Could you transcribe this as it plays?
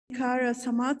Sadhikara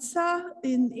Samstha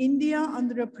in India,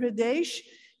 Andhra Pradesh.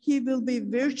 He will be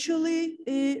virtually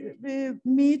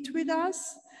meet with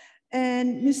us.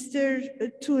 And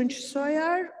Mr. Tunç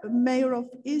Soyer, Mayor of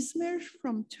Izmir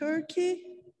from Turkey.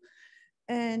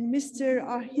 And Mr.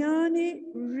 Ahyani,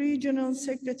 Regional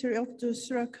Secretary of the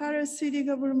Surakarta City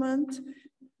Government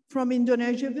from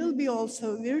Indonesia will be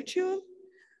also virtual.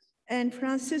 And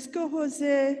Francisco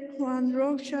Jose Juan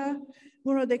Rocha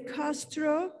Muro de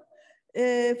Castro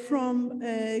from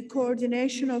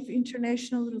Coordination of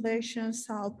International Relations,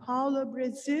 Sao Paulo,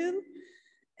 Brazil.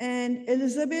 And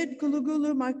Elizabeth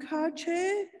Gulugulu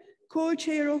Makache,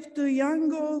 co-chair of the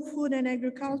Yango Food and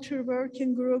Agriculture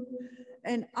Working Group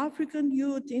and African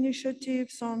Youth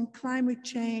Initiatives on Climate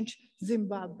Change,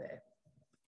 Zimbabwe.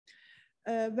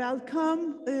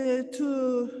 Welcome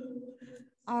to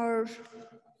our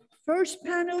first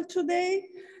panel today.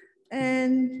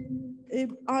 And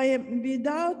I am,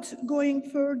 without going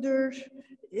further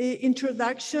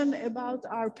introduction about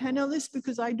our panelists,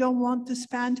 because I don't want to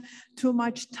spend too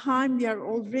much time. We are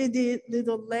already a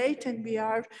little late and we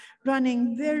are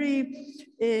running very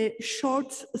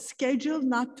short schedule,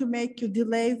 not to make you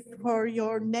delay for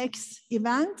your next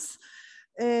events.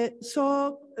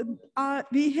 So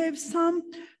we have some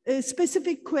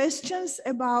specific questions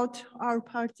about our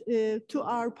to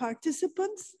our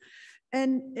participants.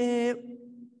 And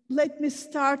let me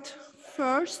start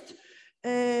first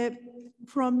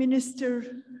from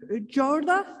Minister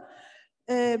Jorda.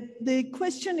 The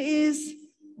question is,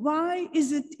 why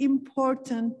is it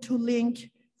important to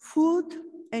link food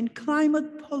and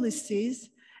climate policies,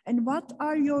 and what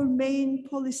are your main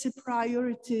policy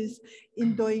priorities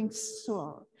in doing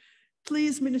so?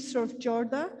 Please, Minister of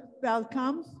Jorda,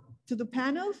 welcome to the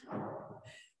panel.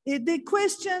 The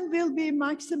question will be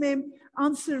maximum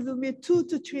answer will be 2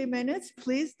 to 3 minutes,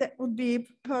 please. That would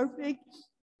be perfect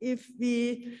if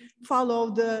we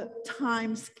follow the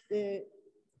times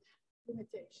limitation.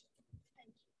 Thank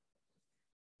you.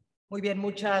 Muy bien,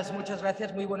 muchas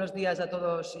gracias. Muy buenos días a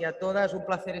todos y a todas. Un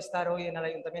placer estar hoy en el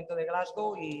Ayuntamiento de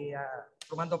Glasgow y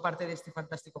formando parte de este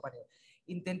fantástico panel.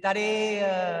 Intentaré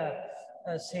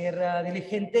ser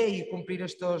diligente y cumplir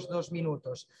estos 2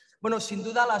 minutos. Bueno, sin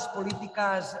duda las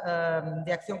políticas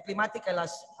de acción climática y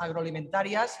las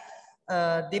agroalimentarias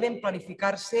deben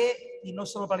planificarse, y no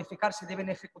solo planificarse, deben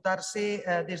ejecutarse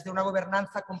desde una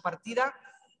gobernanza compartida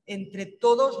entre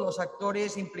todos los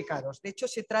actores implicados. De hecho,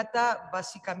 se trata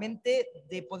básicamente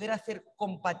de poder hacer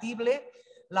compatible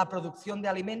la producción de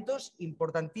alimentos,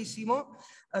 importantísimo,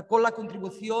 con la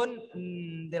contribución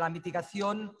de la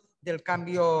mitigación del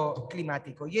cambio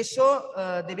climático. Y eso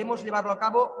debemos llevarlo a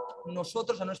cabo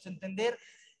nosotros, a nuestro entender,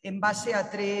 en base a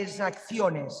 3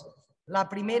 acciones. La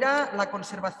primera, la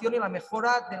conservación y la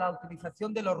mejora de la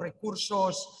utilización de los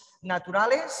recursos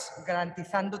naturales,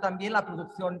 garantizando también la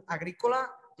producción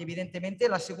agrícola, evidentemente.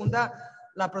 La segunda,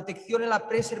 la protección y la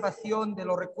preservación de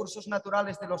los recursos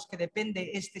naturales de los que depende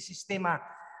este sistema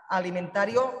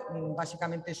alimentario,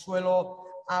 básicamente suelo,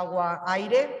 agua,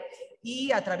 aire,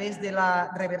 y a través de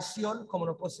la reversión, como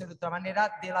no puede ser de otra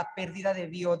manera, de la pérdida de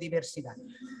biodiversidad.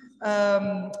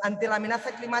 Ante la amenaza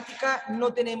climática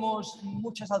no tenemos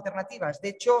muchas alternativas. De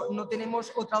hecho, no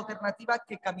tenemos otra alternativa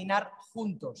que caminar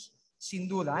juntos, sin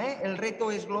duda. El reto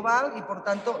es global y, por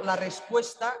tanto, la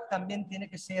respuesta también tiene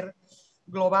que ser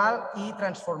global y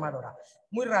transformadora.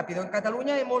 Muy rápido. En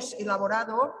Cataluña hemos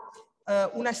elaborado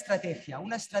una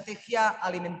estrategia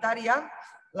alimentaria,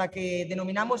 la que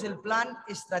denominamos el Plan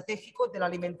Estratégico de la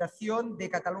Alimentación de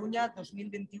Cataluña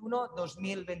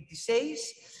 2021-2026,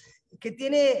 que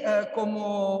tiene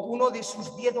como uno de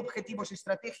sus 10 objetivos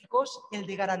estratégicos el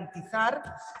de garantizar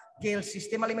que el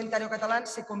sistema alimentario catalán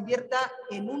se convierta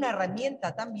en una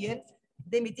herramienta también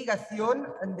de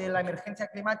mitigación de la emergencia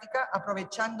climática,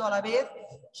 aprovechando a la vez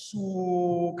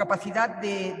su capacidad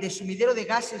de sumidero de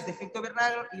gases de efecto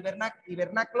invernadero,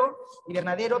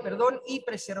 y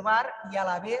preservar y a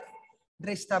la vez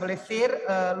restablecer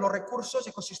los recursos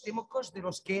ecosistémicos de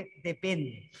los que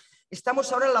depende.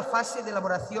 Estamos ahora en la fase de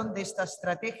elaboración de esta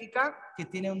estratégica, que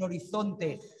tiene un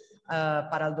horizonte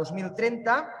para el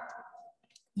 2030,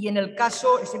 y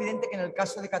es evidente que en el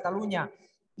caso de Cataluña,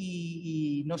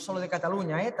 y no solo de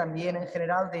Cataluña, también en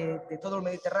general de todo el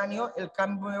Mediterráneo, el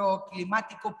cambio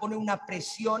climático pone una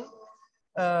presión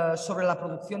sobre la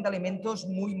producción de alimentos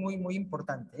muy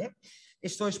importante.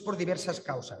 Esto es por diversas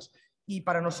causas. Y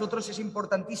para nosotros es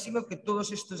importantísimo que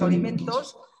todos estos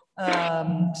alimentos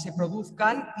se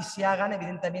produzcan y se hagan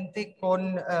evidentemente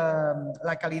con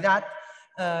la calidad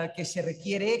que se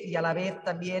requiere, y a la vez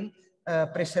también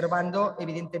preservando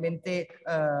evidentemente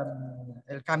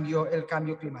el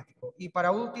cambio climático. Y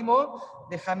para último,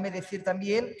 dejadme decir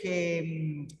también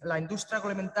que la industria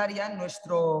agroalimentaria en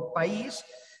nuestro país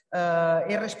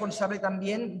es responsable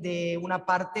también de una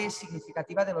parte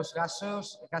significativa de los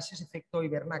gases de efecto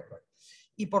invernadero.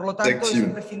 Y por lo tanto es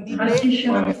imprescindible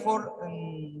una mejor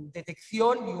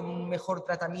detección y un mejor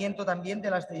tratamiento también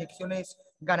de las dejecciones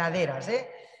ganaderas,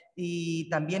 y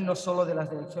también no solo de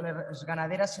las dejecciones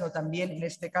ganaderas, sino también en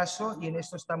este caso, y en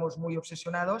esto estamos muy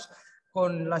obsesionados,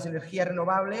 con las energías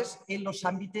renovables en los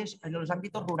ámbitos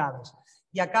rurales.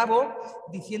 Y acabo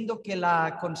diciendo que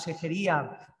la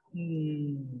consejería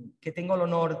que tengo el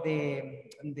honor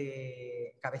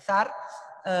de cabezar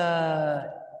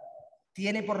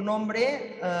tiene por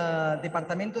nombre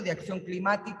Departamento de Acción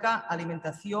Climática,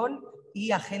 Alimentación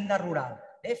y Agenda Rural.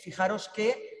 Fijaros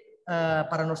que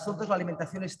para nosotros la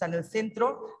alimentación está en el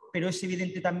centro, pero es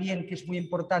evidente también que es muy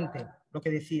importante lo que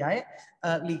decía,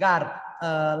 ligar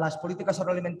las políticas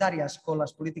agroalimentarias con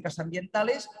las políticas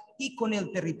ambientales y con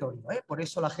el territorio. Por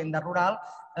eso la agenda rural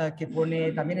que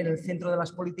pone también en el centro de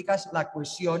las políticas la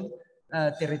cohesión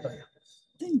territorial.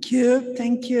 Thank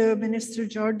you, Minister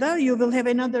Jorda. You will have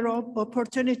another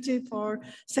opportunity for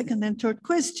second and third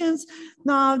questions.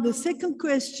 Now, the second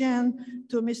question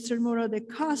to Mr. Moura de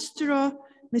Castro,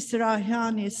 Mr.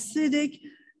 Ayhani Siddiq,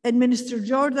 and Minister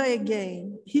Jorda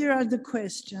again. Here are the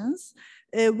questions.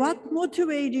 What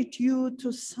motivated you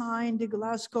to sign the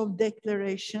Glasgow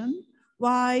Declaration?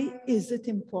 Why is it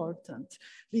important?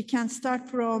 We can start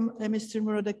from Mr.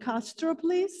 Moura de Castro,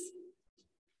 please.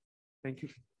 Thank you.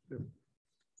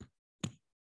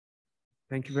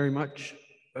 Thank you very much.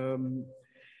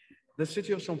 The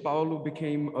city of São Paulo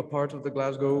became a part of the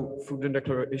Glasgow Food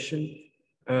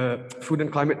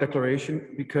and Climate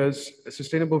Declaration because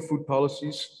sustainable food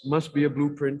policies must be a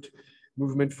blueprint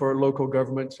movement for local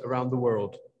governments around the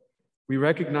world. We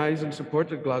recognize and support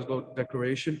the Glasgow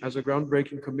Declaration as a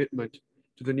groundbreaking commitment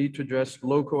to the need to address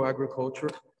local agriculture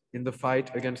in the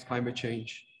fight against climate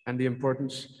change and the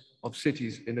importance of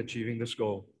cities in achieving this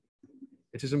goal.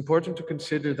 It is important to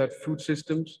consider that food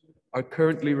systems are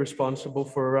currently responsible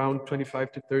for around 25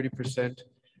 to 30%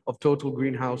 of total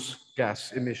greenhouse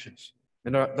gas emissions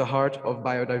and are at the heart of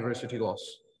biodiversity loss.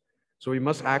 So we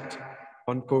must act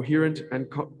on coherent and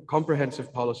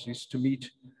comprehensive policies to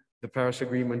meet the Paris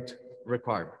Agreement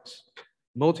requirements.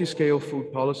 Multi-scale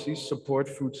food policies support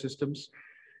food systems,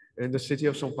 and the city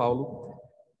of São Paulo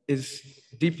is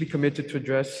deeply committed to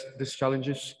address these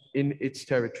challenges in its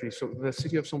territory. So the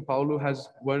city of São Paulo has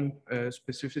one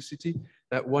specificity,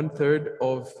 that 1/3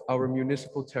 of our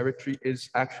municipal territory is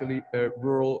actually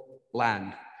rural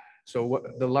land. So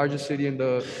the largest city in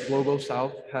the global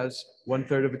south has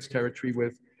 1/3 of its territory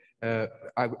with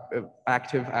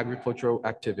active agricultural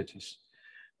activities.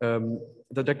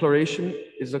 The declaration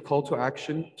is a call to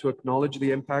action to acknowledge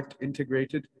the impact of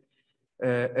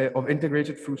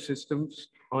integrated food systems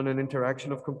on an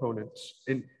interaction of components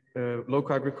in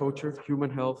local agriculture, human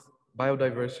health,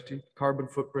 biodiversity, carbon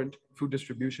footprint, food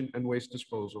distribution, and waste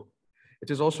disposal. It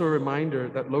is also a reminder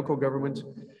that local governments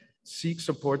seek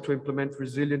support to implement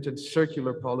resilient and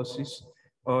circular policies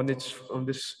on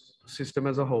this system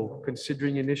as a whole,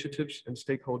 considering initiatives and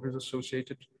stakeholders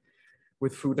associated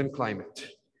with food and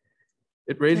climate.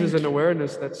 It raises an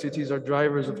awareness that cities are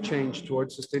drivers of change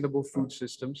towards sustainable food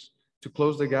systems to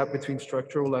close the gap between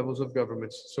structural levels of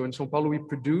governments. So in São Paulo, we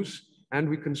produce and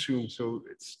we consume, so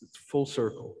it's full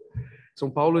circle.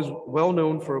 São Paulo is well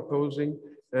known for opposing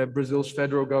Brazil's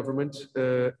federal government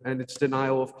and its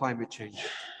denial of climate change.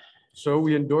 So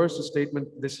we endorse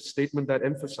this statement that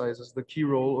emphasizes the key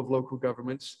role of local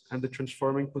governments and the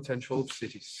transforming potential of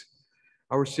cities.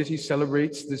 Our city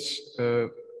celebrates this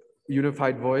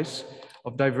unified voice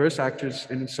of diverse actors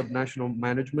in subnational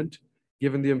management,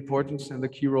 given the importance and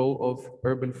the key role of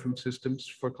urban food systems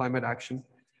for climate action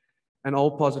and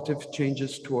all positive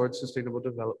changes towards sustainable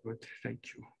development. Thank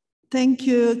you. Thank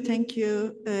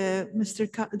you, Mr.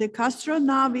 De Castro.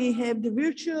 Now we have the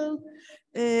virtual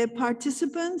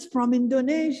participants from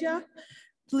Indonesia.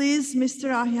 Please, Mr.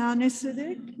 Ayhani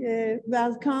Siddiq,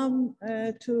 welcome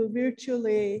to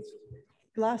virtually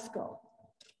Glasgow.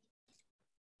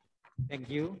 Thank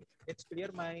you. It's clear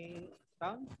my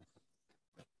sound?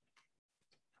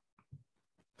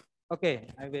 Okay,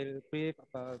 I will brief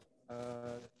about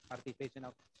participation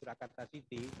of Surakarta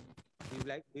City.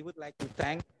 We would like to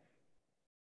thank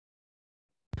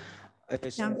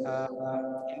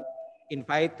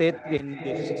invited in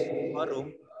this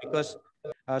forum because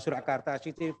Surakarta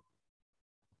City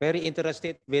very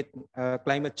interested with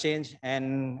climate change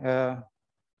and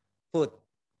food,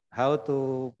 how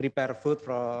to prepare food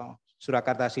for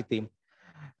Surakarta city.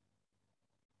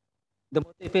 The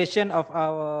motivation of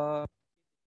our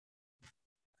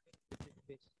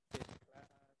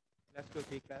Glasgow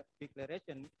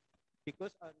Declaration,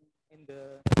 because in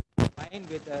the line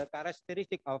with the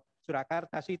characteristic of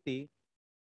Surakarta city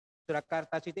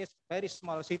is very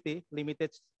small city,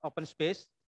 limited open space.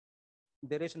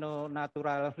 There is no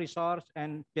natural resource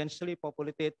and densely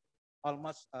populated,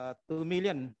 almost 2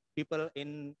 million people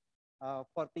in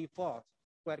 44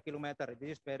 square kilometer.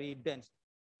 This is very dense,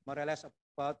 more or less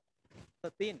about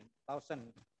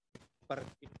 13,000 per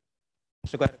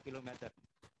square kilometer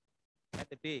at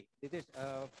a day. This is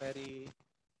very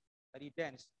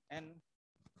dense, and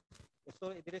also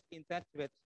it is in touch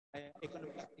with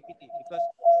economic activity, because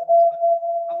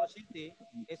our city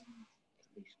is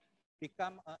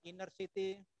become an inner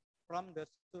city from the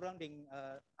surrounding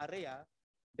area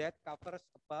that covers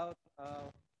about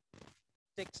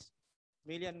 6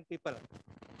 million people.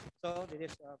 So it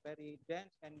is very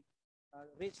dense and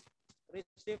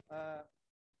receive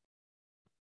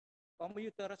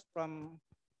commuters from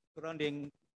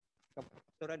surrounding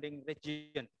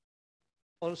region.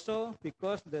 Also,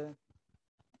 because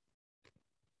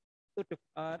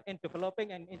in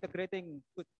developing and integrating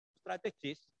food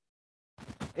strategies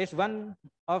is one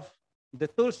of the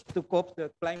tools to cope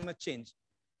with climate change.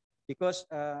 Because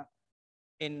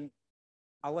in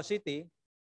our city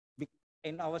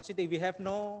we have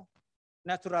no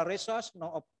natural resource,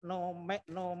 no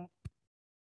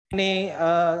any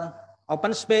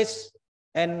open space,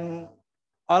 and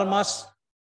almost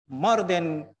more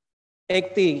than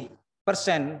 80%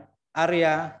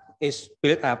 area is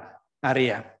built up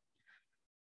area.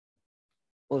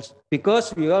 Also,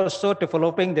 because we are also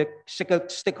developing the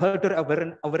stakeholder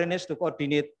awareness to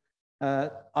coordinate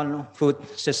on food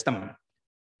system.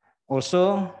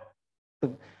 Also,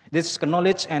 this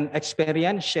knowledge and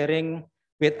experience sharing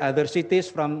with other cities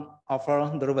from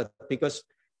around the world, because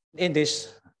in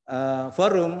this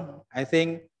forum, I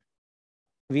think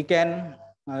we can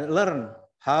learn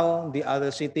how the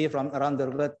other city from around the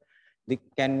world they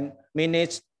can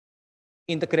manage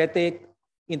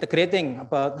integrating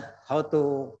about how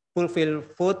to fulfill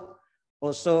food,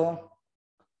 also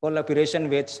collaboration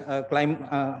with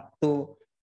to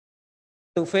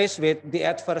face with the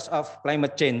adverse of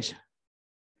climate change.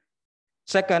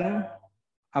 Second,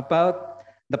 about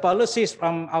the policies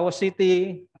from our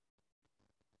city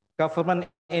government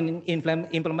in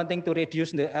implementing to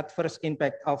reduce the adverse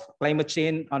impact of climate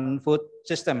change on food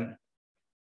system.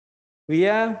 We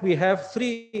have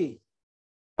 3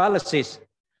 policies.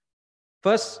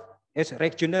 First is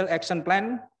regional action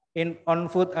plan on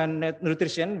food and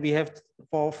nutrition. We have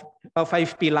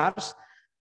 5 pillars.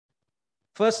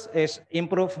 First is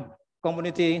improve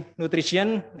community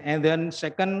nutrition, and then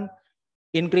second,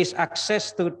 increase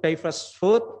access to diverse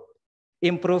food,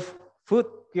 improve food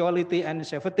quality and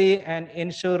safety, and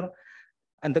ensure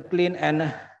the clean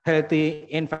and healthy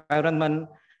environment.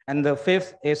 And the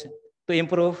 5th is to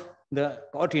improve the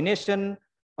coordination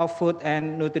of food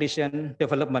and nutrition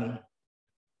development.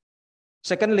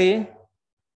 Secondly,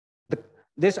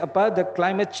 this about the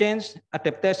climate change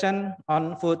adaptation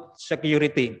on food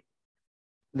security.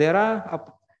 There are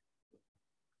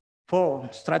 4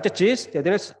 strategies.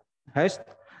 There is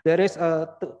a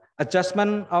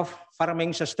adjustment of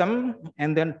farming system,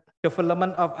 and then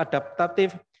development of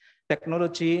adaptive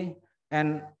technology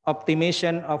and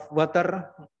optimization of water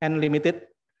and limited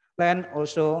land,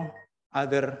 also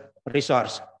other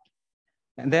resource.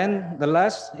 And then the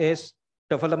last is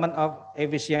development of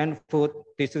efficient food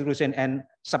distribution and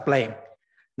supply.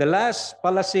 The last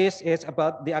policies is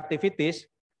about the activities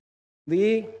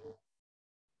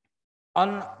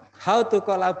on how to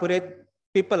collaborate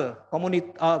people,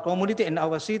 community in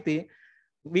our city.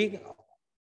 We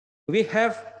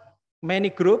have many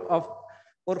group of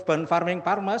urban farming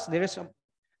farmers. There is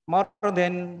more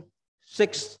than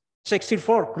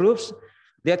 64 groups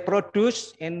that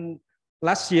produce in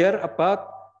last year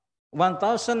about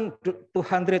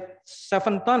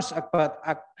 1,207 tons about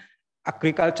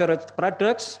agricultural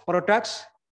products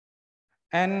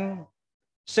and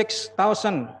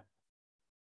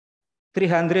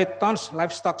 6,300 tons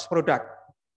livestock product,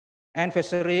 and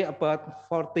fishery about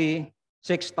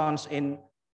 46 tons in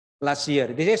last year.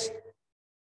 This is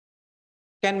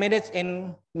can manage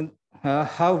in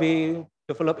how we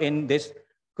develop in this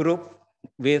group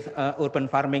with urban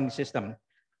farming system.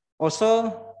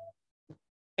 Also,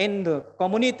 in the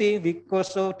community, we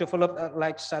also develop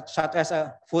like such as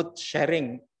a food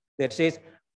sharing. That is,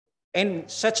 in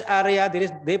such area,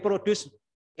 they produce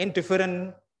in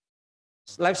different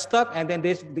livestock, and then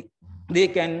they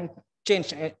can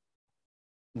change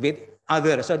with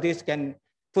others. So this can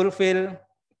fulfill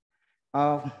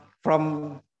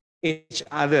from each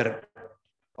other.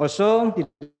 Also,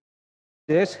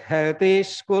 this healthy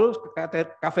school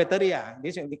cafeteria.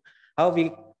 This is how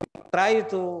we try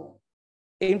to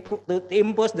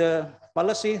impose the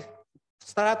policy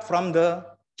start from the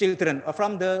children or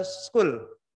from the school.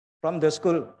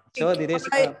 So this is.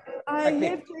 I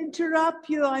have to interrupt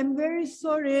you. I'm very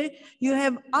sorry. You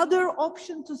have other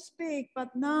option to speak,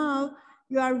 but now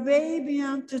you are way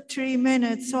beyond the 3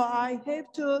 minutes. So I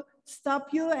have to stop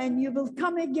you, and you will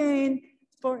come again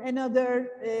for another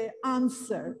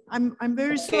answer. I'm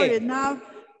very sorry. Now,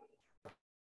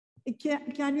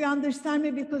 can you understand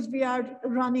me? Because we are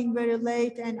running very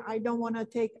late and I don't want to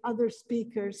take other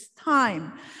speakers'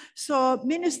 time. So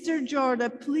Minister Jorda,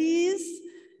 please,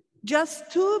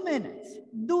 just 2 minutes,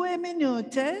 2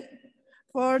 minute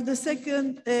for the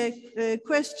second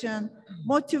question,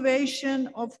 motivation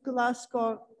of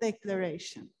Glasgow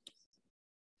Declaration.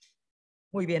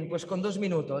 Muy bien, pues con 2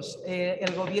 minutos.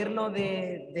 El gobierno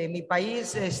de mi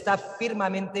país está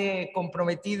firmemente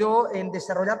comprometido en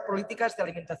desarrollar políticas de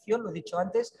alimentación, lo he dicho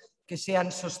antes, que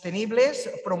sean sostenibles,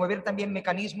 promover también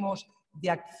mecanismos de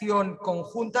acción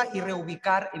conjunta y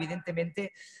reubicar,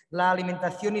 evidentemente, la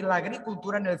alimentación y la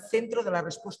agricultura en el centro de la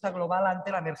respuesta global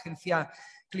ante la emergencia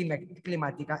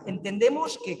climática.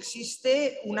 Entendemos que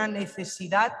existe una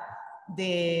necesidad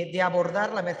de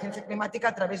abordar la emergencia climática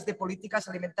a través de políticas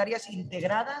alimentarias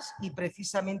integradas y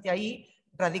precisamente ahí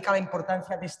radica la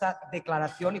importancia de esta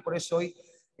declaración y por eso hoy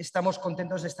estamos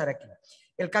contentos de estar aquí.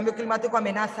 El cambio climático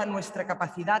amenaza nuestra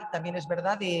capacidad, también es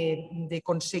verdad, de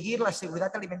conseguir la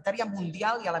seguridad alimentaria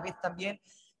mundial y a la vez también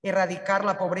erradicar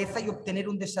la pobreza y obtener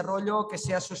un desarrollo que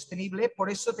sea sostenible. Por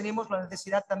eso tenemos la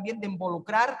necesidad también de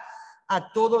involucrar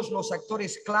a todos los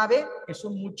actores clave, que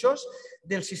son muchos,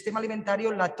 del sistema alimentario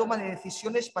en la toma de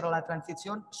decisiones para la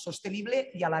transición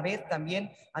sostenible y a la vez también,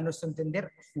 a nuestro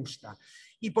entender, justa.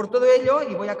 Y por todo ello,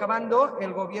 y voy acabando,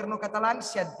 el gobierno catalán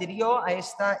se adhirió a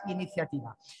esta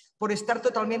iniciativa. Por estar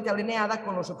totalmente alineada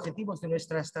con los objetivos de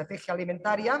nuestra estrategia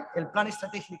alimentaria, el plan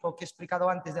estratégico que he explicado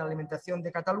antes de la alimentación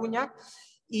de Cataluña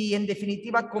y, en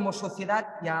definitiva, como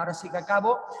sociedad, y ahora sí que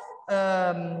acabo,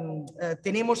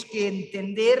 tenemos que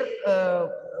entender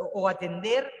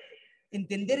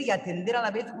y atender a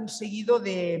la vez un seguido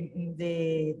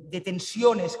de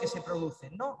tensiones que se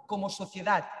producen, ¿no? Como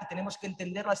sociedad, y tenemos que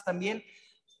entenderlas también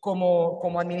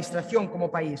como administración, como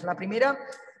país. La primera,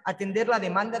 atender la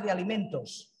demanda de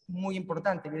alimentos, muy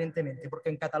importante, evidentemente, porque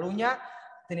en Cataluña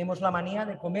tenemos la manía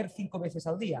de comer 5 veces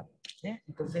al día, ¿eh?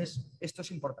 Entonces, esto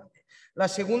es importante. La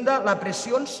segunda, la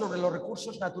presión sobre los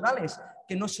recursos naturales,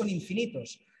 que no son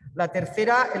infinitos. La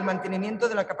tercera, el mantenimiento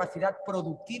de la capacidad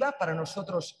productiva, para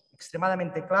nosotros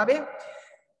extremadamente clave.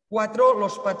 4,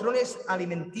 los patrones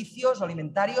alimenticios o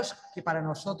alimentarios, que para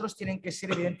nosotros tienen que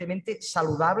ser evidentemente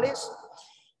saludables.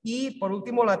 Y, por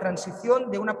último, la transición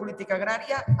de una política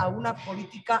agraria a una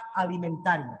política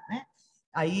alimentaria, ¿eh?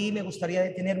 Ahí me gustaría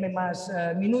detenerme más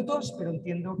minutos, pero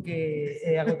entiendo que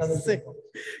he agotado el tiempo.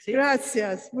 ¿Sí?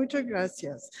 Gracias, muchas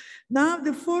gracias. Now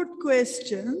the fourth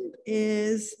question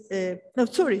is,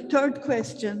 third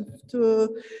question,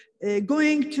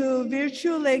 going to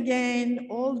virtual again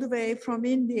all the way from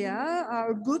India,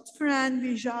 our good friend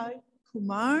Vijay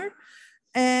Kumar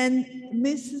and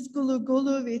Mrs.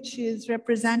 Gulu, which is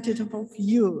representative of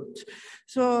youth.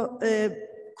 So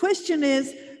question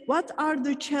is, what are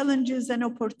the challenges and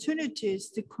opportunities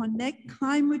to connect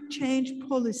climate change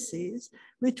policies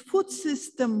with food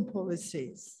system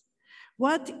policies?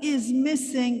 What is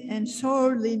missing and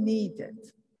sorely needed?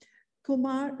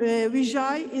 Kumar,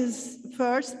 Vijay is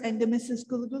first and the Mrs.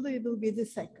 Gulu will be the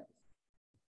second.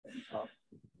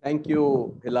 Thank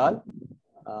you, Hilal.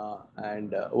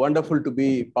 And wonderful to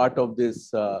be part of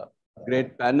this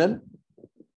great panel.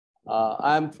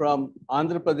 I am from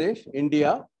Andhra Pradesh,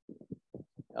 India.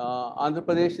 Andhra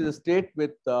Pradesh is a state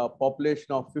with a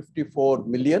population of 54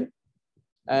 million,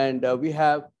 and we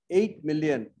have 8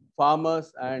 million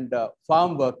farmers and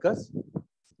farm workers.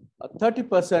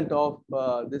 30% of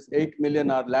this 8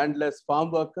 million are landless farm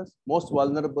workers, most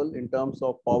vulnerable in terms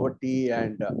of poverty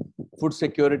and food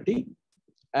security.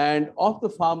 And of the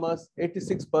farmers,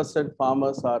 86%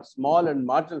 farmers are small and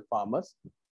marginal farmers.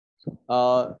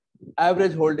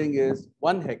 Average holding is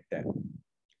 1 hectare.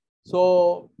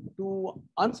 So to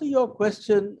answer your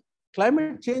question,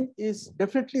 climate change is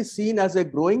definitely seen as a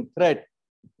growing threat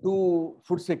to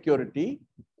food security,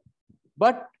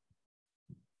 but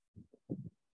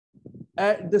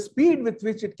the speed with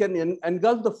which it can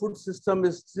engulf the food system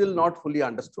is still not fully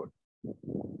understood.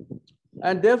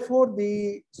 And therefore,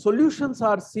 the solutions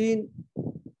are seen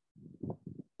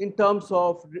in terms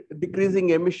of decreasing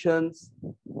emissions,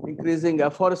 increasing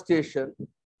afforestation,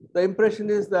 the impression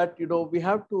is that, we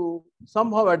have to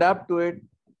somehow adapt to it,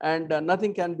 and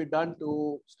nothing can be done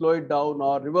to slow it down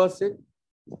or reverse it.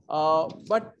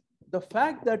 But the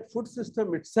fact that food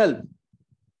system itself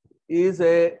is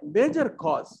a major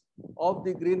cause of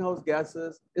the greenhouse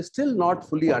gases is still not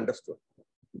fully understood.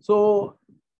 So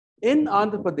in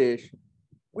Andhra Pradesh,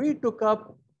 we took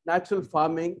up natural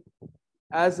farming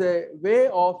as a way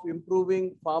of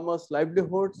improving farmers'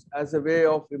 livelihoods, as a way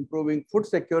of improving food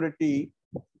security,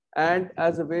 and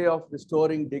as a way of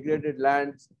restoring degraded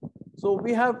lands. So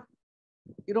we have,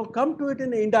 come to it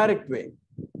in an indirect way.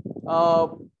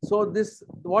 So this,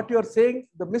 what you're saying,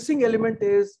 the missing element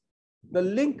is the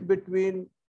link between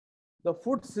the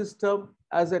food system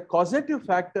as a causative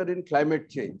factor in climate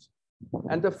change,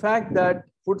 and the fact that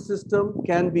food system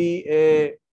can be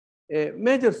a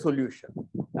major solution.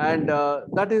 And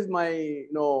that is my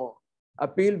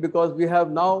appeal, because we have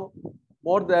now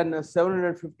more than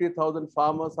 750,000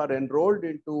 farmers are enrolled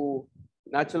into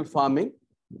natural farming,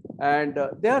 and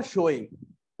they are showing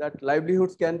that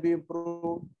livelihoods can be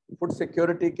improved, food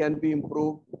security can be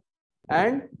improved,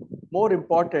 and more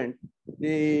important,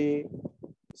 the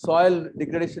soil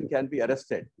degradation can be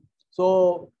arrested.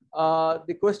 So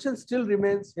the question still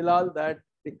remains, Hilal, that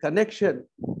the connection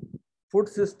food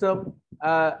system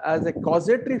as a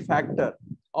causatory factor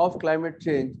of climate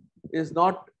change is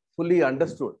not fully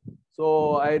understood.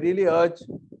 So I really urge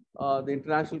the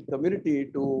international community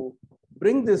to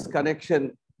bring this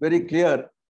connection very clear,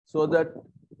 so that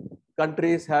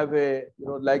countries have a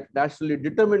like nationally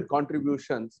determined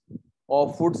contributions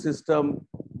of food system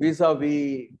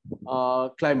vis-a-vis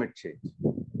climate change.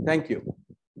 Thank you.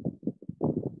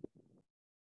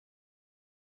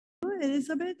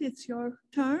 Elizabeth, it's your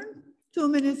turn. 2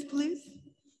 minutes, please.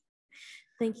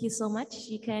 Thank you so much.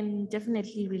 You can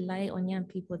definitely rely on young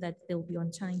people that they'll be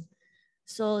on time.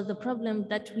 So the problem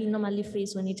that we normally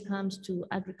face when it comes to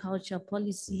agriculture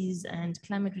policies and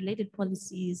climate-related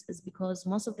policies is because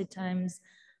most of the times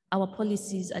our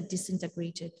policies are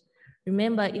disintegrated.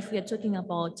 Remember, if we are talking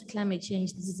about climate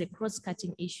change, this is a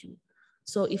cross-cutting issue.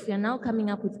 So if we are now coming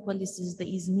up with policies, there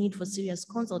is need for serious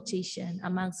consultation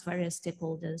amongst various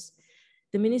stakeholders.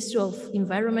 The Ministry of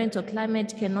Environment or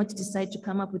Climate cannot decide to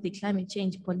come up with a climate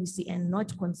change policy and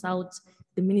not consult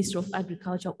the Ministry of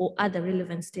Agriculture or other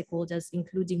relevant stakeholders,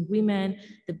 including women,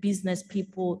 the business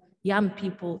people, young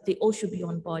people. They all should be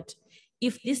on board.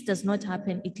 If this does not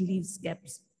happen, it leaves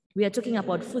gaps. We are talking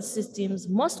about food systems.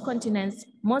 Most continents,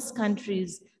 most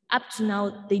countries, up to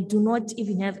now, they do not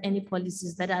even have any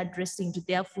policies that are addressing to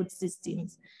their food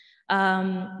systems.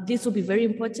 This will be very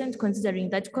important, considering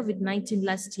that COVID-19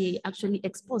 last year actually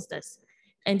exposed us,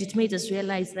 and it made us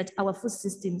realize that our food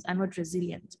systems are not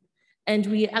resilient. And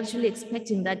we are actually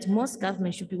expecting that most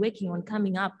governments should be working on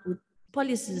coming up with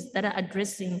policies that are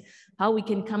addressing how we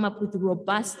can come up with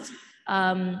robust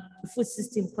food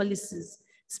system policies,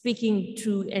 speaking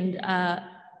to and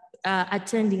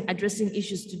addressing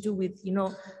issues to do with,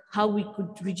 how we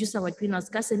could reduce our greenhouse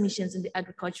gas emissions in the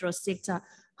agricultural sector,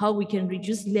 how we can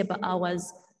reduce labor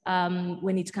hours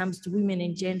when it comes to women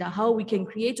and gender, how we can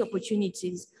create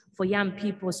opportunities for young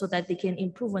people so that they can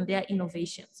improve on their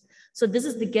innovations. So this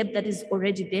is the gap that is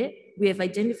already there. We have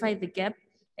identified the gap,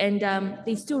 and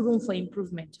there's still room for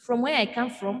improvement. From where I come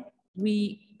from,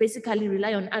 we basically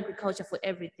rely on agriculture for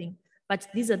everything, but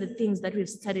these are the things that we've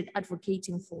started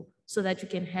advocating for so that we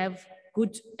can have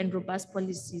good and robust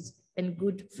policies and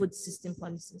good food system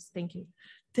policies. Thank you.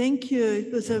 Thank you.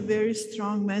 It was a very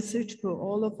strong message for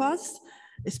all of us,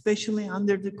 especially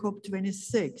under the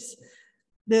COP26.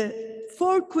 The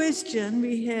fourth question,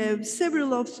 we have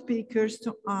several of speakers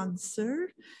to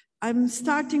answer. I'm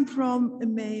starting from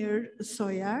Mayor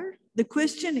Soyer. The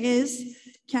question is,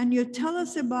 can you tell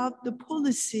us about the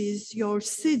policies your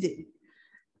city,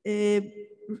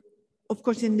 of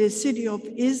course, in the city of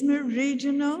Izmir,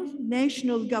 regional,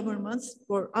 national governments,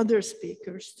 or other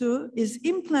speakers too, is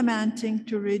implementing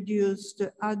to reduce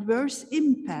the adverse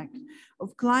impact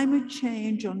of climate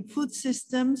change on food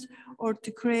systems or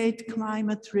to create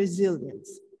climate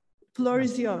resilience? Floor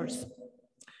is yours.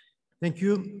 Thank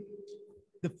you.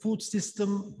 The food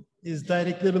system is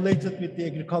directly related with the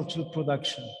agricultural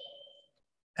production.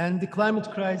 And the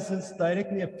climate crisis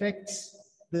directly affects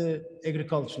the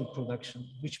agricultural production,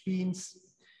 which means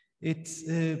it's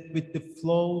with the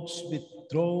floods, with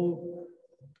drought,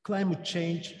 climate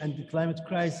change and the climate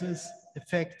crisis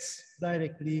affects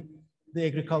directly the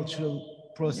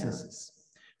agricultural processes.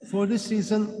 Yeah. For this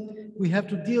reason, we have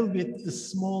to deal with the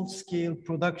small scale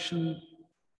production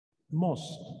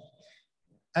most.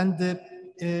 And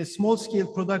the small scale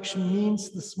production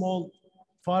means the small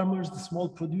farmers, the small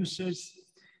producers,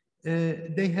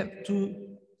 they have to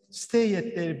stay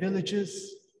at their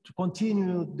villages to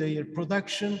continue their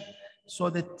production, so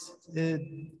that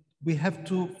we have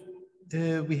to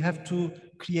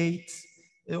create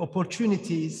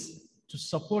opportunities to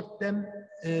support them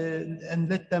and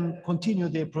let them continue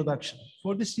their production.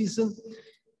 For this reason,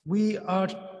 we are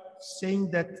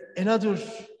saying that another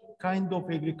kind of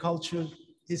agriculture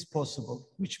is possible,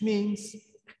 which means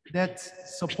that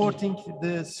supporting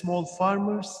the small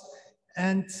farmers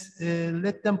and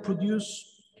let them produce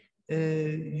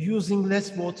using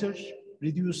less water,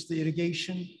 reduce the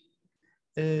irrigation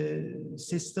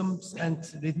systems and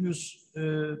reduce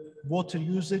water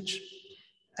usage,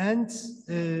 and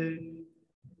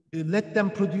let them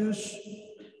produce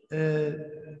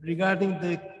regarding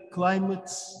the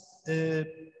climate's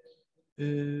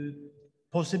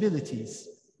possibilities,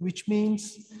 which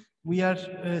means we are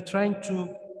trying to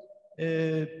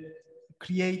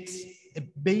create a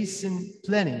basin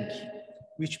planning,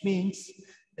 which means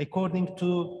according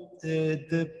to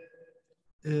the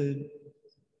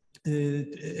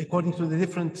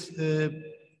different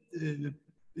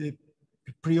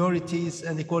priorities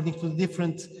and according to the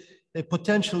different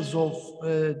potentials of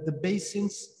the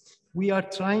basins, we are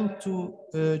trying to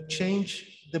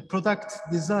change the product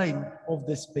design of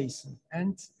this basin.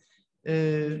 And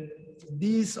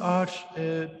these are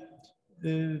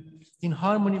in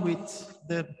harmony with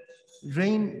the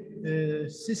rain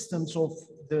systems of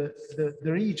the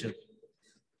region.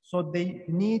 So they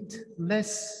need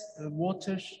less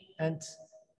water, and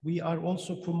we are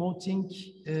also promoting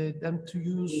them to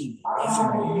use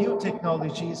new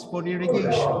technologies for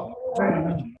irrigation,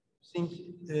 using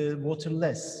water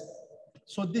less.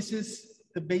 So this is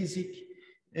the basic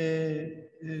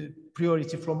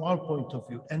priority from our point of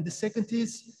view. And the second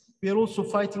is, we are also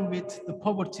fighting with the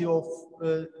poverty of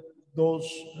those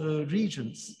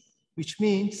regions, which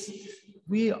means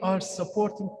we are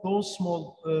supporting those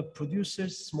small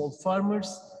producers, small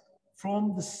farmers,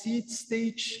 from the seed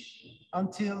stage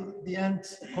until the end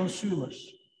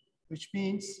consumers, which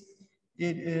means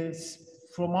it is,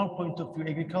 from our point of view,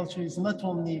 agriculture is not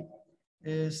only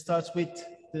starts with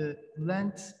the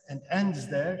land and ends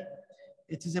there.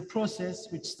 It is a process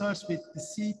which starts with the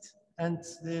seed and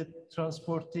the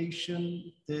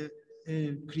transportation, the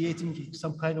creating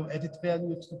some kind of added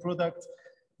value to the product,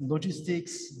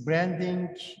 logistics, branding,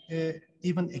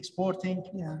 even exporting,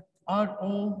 are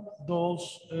all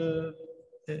those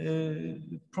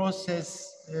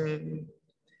process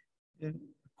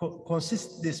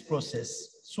consist this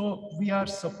process. So we are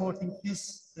supporting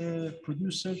this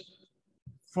producer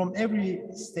from every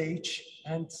stage,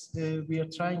 and we are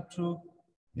trying to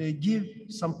give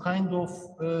some kind of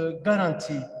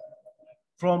guarantee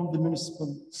from the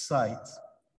municipal side.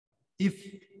 If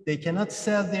they cannot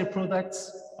sell their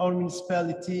products, our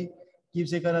municipality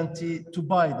gives a guarantee to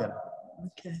buy them,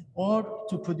 or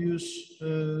to produce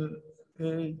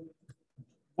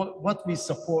what we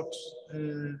support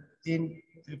in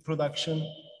production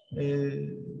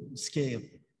scale.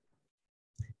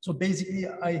 So basically,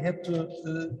 I have to,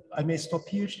 I may stop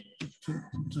here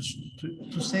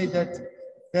to say that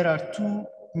there are two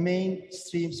main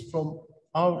streams from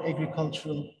our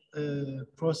agricultural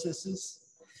processes.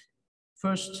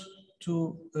 First,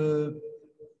 to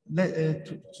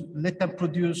let them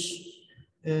produce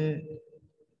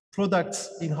products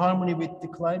in harmony with the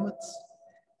climate,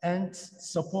 and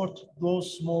support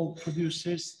those small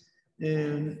producers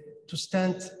to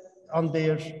stand on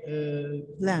their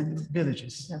land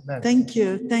villages. Land. Thank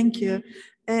you, thank you.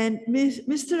 And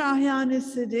Mr. Ahyani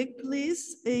Siddiq,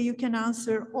 please, you can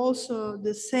answer also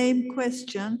the same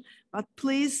question, but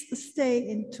please stay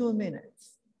in 2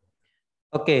 minutes.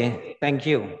 Okay, thank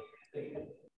you.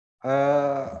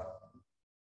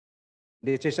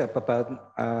 This is about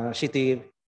city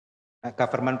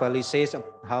government policies of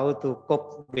how to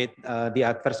cope with the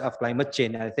adverse of climate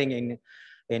change. I think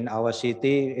in our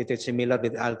city, it is similar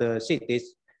with other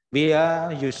cities. We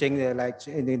are using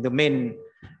the main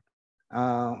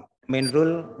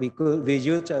rule. We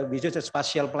use a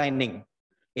spatial planning.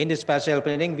 In the spatial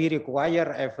planning, we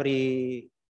require every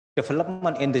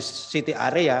development in this city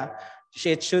area.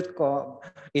 It should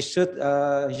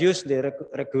use the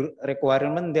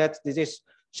requirement that this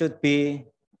should be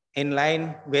in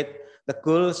line with the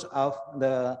goals of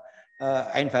the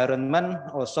environment,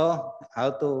 also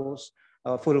how to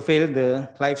fulfill the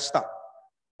livestock.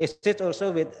 Is it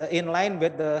also in line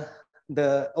with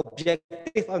the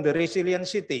objective of the resilient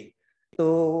city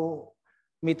to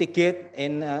mitigate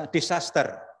in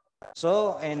disaster?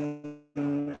 So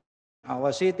in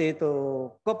our city,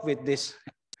 to cope with this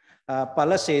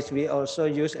policies, we also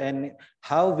use, and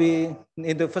how we,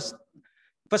 in the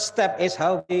first step is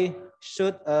how we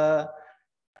should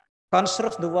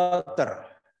conserve the water,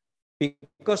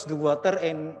 because the water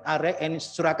in area in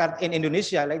Surakarta in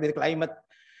Indonesia, like the climate,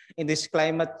 in this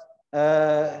climate,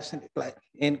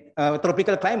 in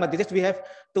tropical climate, we have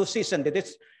 2 seasons. That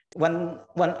is one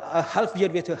half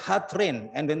year with hard rain,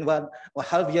 and then one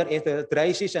half year is the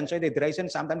dry season. So the dry season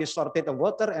sometimes is shortage of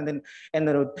water, and then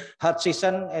the hard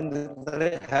season and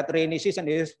the hard rainy season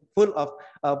is full of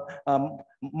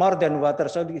more than water.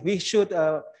 So we should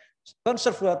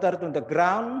conserve water to the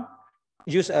ground,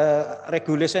 use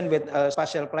regulation with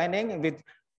spatial planning. With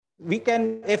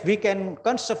if we can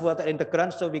conserve water in the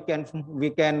ground, so we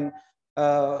can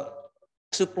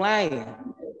supply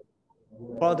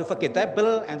for the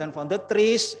vegetable and then for the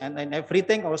trees and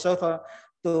everything, also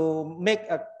to make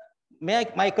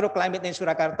microclimate in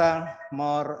Surakarta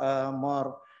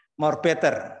more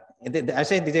better. I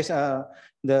say this is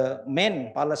the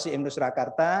main policy in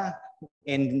Surakarta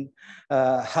in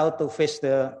how to face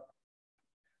the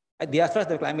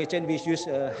aspect of climate change. We use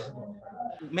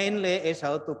mainly is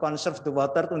how to conserve the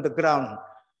water on the ground.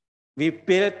 We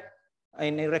build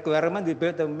in a requirement. We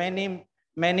build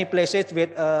many places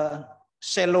with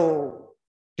shallow,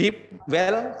 deep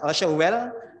well, also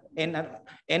well, in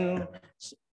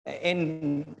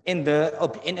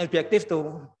objective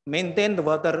to maintain the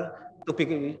water to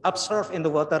be absorbed in the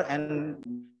water and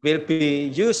will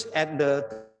be used at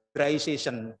the dry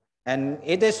season. And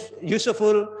it is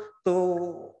useful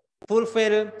to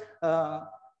fulfill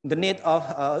the need of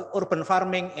urban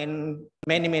farming in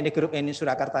many groups in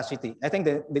Surakarta city. I think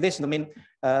this is the main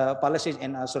policies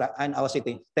in our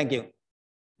city. Thank you.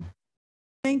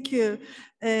 Thank you.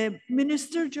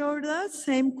 Minister Jorda,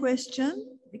 same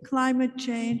question, climate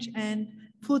change and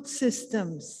food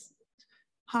systems.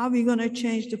 How are we going to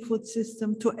change the food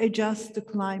system to adjust to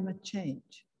climate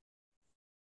change?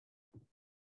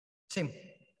 Sí.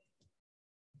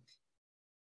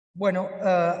 Bueno,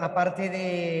 aparte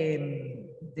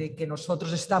de que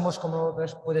nosotros estamos, como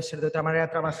puede ser de otra manera,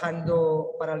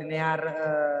 trabajando para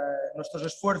alinear nuestros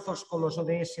esfuerzos con los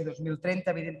ODS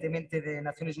 2030, evidentemente de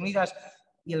Naciones Unidas,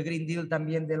 y el Green Deal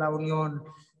también de la Unión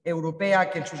Europea,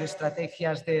 que en sus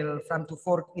estrategias del Farm to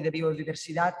Fork y de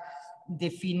biodiversidad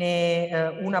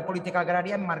define una política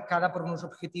agraria enmarcada por unos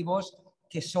objetivos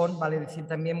que son, vale decir,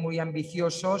 también muy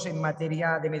ambiciosos en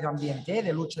materia de medio ambiente,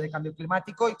 de lucha de cambio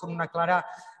climático y con una clara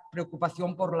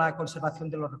preocupación por la conservación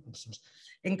de los recursos.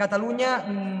 En Cataluña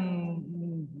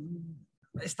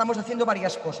estamos haciendo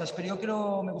varias cosas,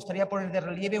 pero me gustaría poner de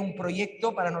relieve un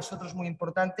proyecto para nosotros muy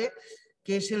importante,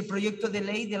 que es el proyecto de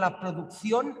ley de la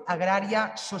producción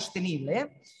agraria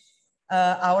sostenible.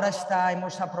 Ahora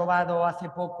hemos aprobado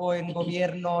hace poco en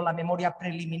gobierno la memoria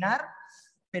preliminar,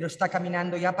 pero está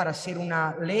caminando ya para ser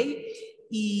una ley.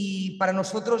 Y para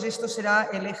nosotros esto será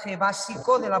el eje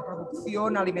básico de la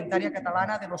producción alimentaria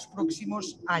catalana de los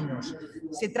próximos años.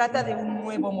 Se trata de un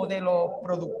nuevo modelo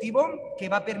productivo que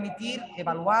va a permitir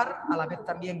evaluar, a la vez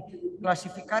también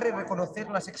clasificar y reconocer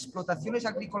las explotaciones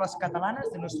agrícolas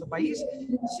catalanas de nuestro país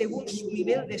según su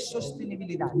nivel de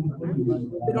sostenibilidad.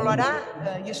 Pero lo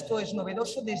hará, y esto es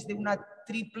novedoso, desde una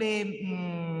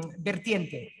triple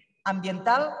vertiente: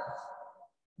 ambiental,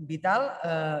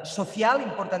 vital, social,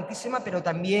 importantísima, pero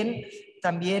también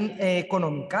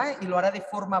económica, y lo hará de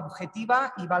forma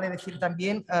objetiva y, vale decir,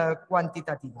 también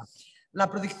cuantitativa. La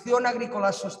producción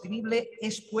agrícola sostenible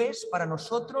es, pues, para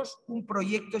nosotros un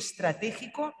proyecto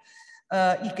estratégico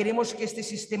y queremos que este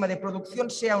sistema de producción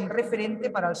sea un referente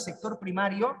para el sector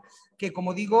primario que,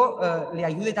 como digo, le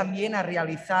ayude también a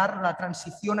realizar la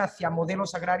transición hacia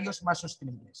modelos agrarios más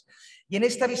sostenibles. Y en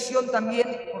esta visión también,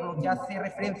 por lo que hace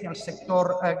referencia al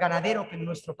sector ganadero, que en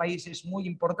nuestro país es muy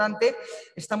importante,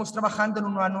 estamos trabajando en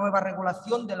una nueva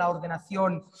regulación de la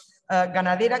ordenación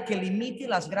ganadera que limite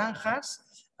las granjas,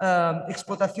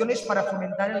 explotaciones para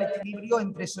fomentar el equilibrio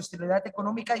entre sostenibilidad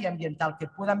económica y ambiental, que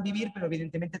puedan vivir, pero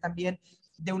evidentemente también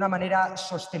de una manera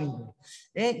sostenible.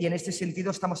 Y en este sentido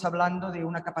estamos hablando de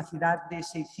una capacidad de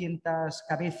 600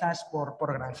 cabezas por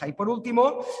granja. Y por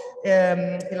último,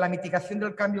 en la mitigación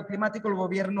del cambio climático, el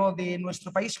gobierno de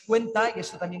nuestro país cuenta, y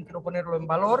eso también quiero ponerlo en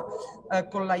valor,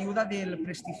 con la ayuda del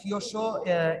prestigioso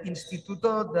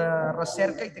Instituto de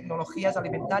Recerca y Tecnologías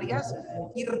Alimentarias,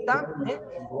 IRTA,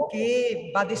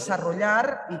 que va a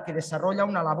desarrollar y que desarrolla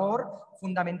una labor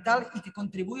fundamental y que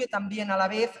contribuye también a la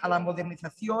vez a la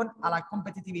modernización, a la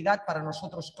competitividad, para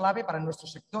nosotros clave, para nuestro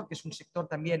sector, que es un sector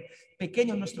también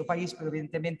pequeño en nuestro país, pero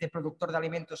evidentemente productor de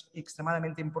alimentos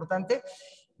extremadamente importante,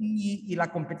 y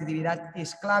la competitividad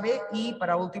es clave. Y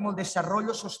para último, el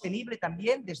desarrollo sostenible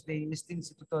también desde este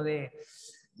Instituto de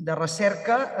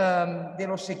recerca de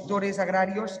los sectores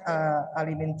agrarios,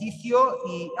 alimenticio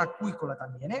y acuícola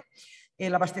también,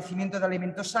 el abastecimiento de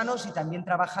alimentos sanos, y también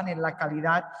trabajan en la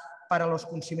calidad para los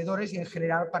consumidores y en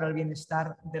general para el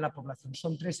bienestar de la población.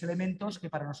 Son tres elementos que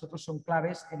para nosotros son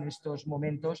claves en estos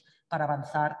momentos para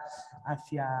avanzar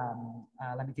hacia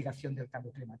la mitigación del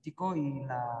cambio climático y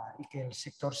que el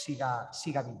sector siga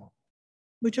vivo.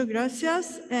 Muchas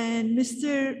gracias. And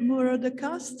Mr. Muro de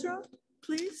Castro,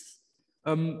 please.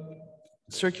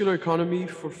 Circular economy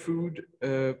for food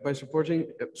by supporting,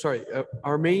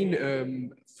 our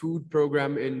main food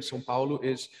program in São Paulo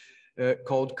is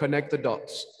called Connect the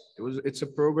Dots. It's a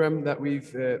program that we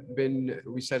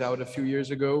set out a few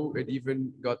years ago. It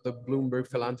even got the Bloomberg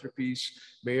Philanthropies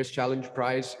Mayor's Challenge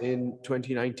Prize in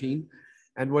 2019.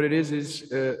 And what it is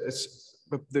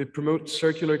they promote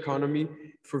circular economy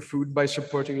for food by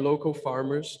supporting local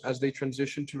farmers as they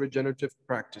transition to regenerative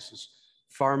practices,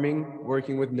 farming,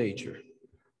 working with nature.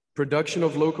 Production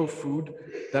of local food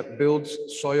that builds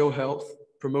soil health,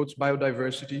 promotes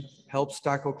biodiversity, helps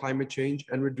tackle climate change,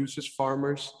 and reduces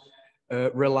farmers'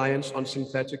 reliance on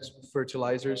synthetic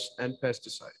fertilizers and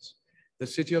pesticides. The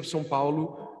city of São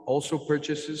Paulo also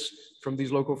purchases from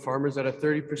these local farmers at a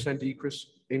 30%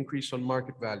 increase on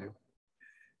market value.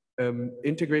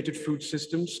 Integrated food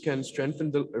systems can strengthen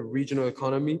the regional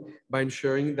economy by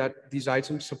ensuring that these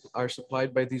items are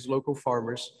supplied by these local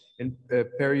farmers, and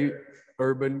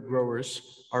peri-urban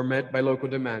growers are met by local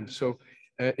demand. So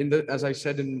as I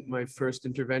said in my first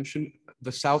intervention,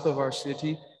 the south of our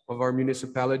city, of our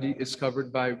municipality, is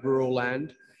covered by rural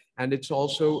land, and it's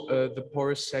also the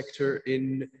poorest sector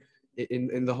in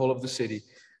the whole of the city.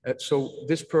 So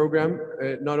this program,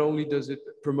 not only does it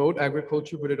promote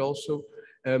agriculture, but it also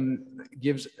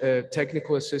gives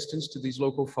technical assistance to these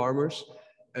local farmers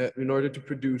in order to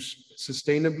produce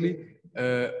sustainably,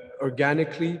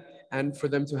 organically, and for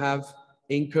them to have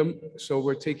income. So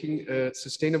we're taking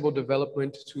sustainable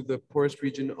development to the poorest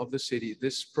region of the city.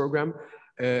 This program,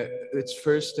 its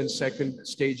first and second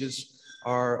stages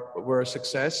were a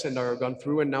success and are gone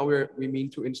through, and now we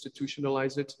mean to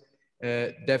institutionalize it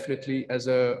definitely as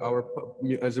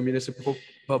a municipal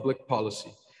public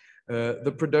policy.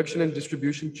 The production and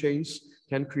distribution chains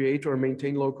can create or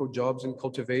maintain local jobs in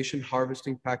cultivation,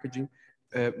 harvesting, packaging,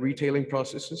 retailing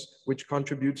processes, which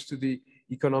contributes to the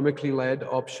economically led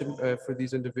option for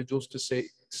these individuals to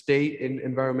stay in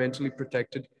environmentally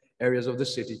protected areas of the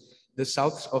city. The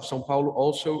south of São Paulo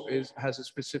also has a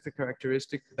specific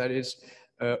characteristic that is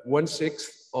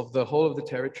 1/6 of the whole of the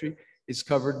territory is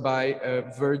covered by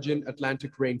virgin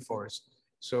Atlantic rainforest.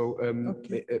 So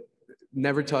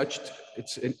never touched,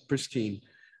 it's pristine.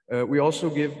 We also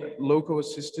give local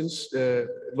assistance,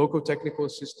 local technical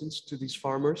assistance to these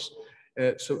farmers.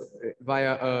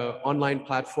 Via an online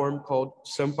platform called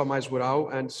Sampa Mais Rural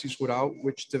and Cis Rural,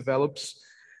 which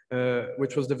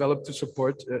was developed to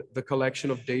support the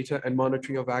collection of data and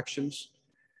monitoring of actions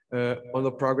on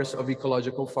the progress of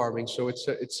ecological farming. So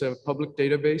it's a public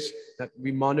database that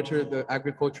we monitor the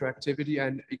agriculture activity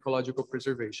and ecological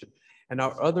preservation. And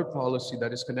our other policy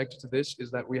that is connected to this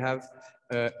is that we have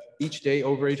each day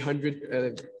over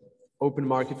 800 open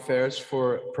market fairs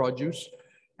for produce,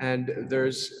 and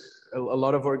there's a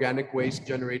lot of organic waste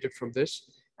generated from this.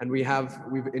 And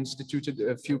we've instituted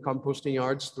a few composting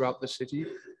yards throughout the city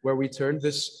where we turn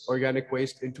this organic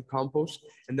waste into compost,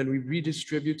 and then we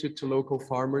redistribute it to local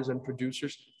farmers and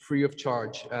producers free of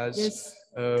charge as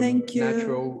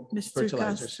natural Mr.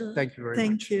 fertilizers. Castro. Thank you very much.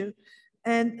 Thank you.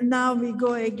 And now we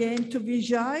go again to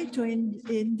Vijay, to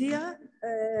India.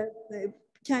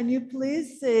 Can you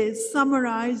please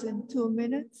summarize in 2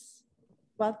 minutes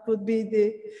what would be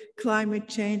the climate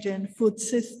change and food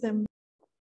system?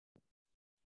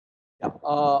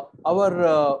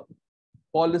 Our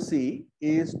policy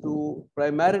is to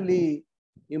primarily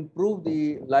improve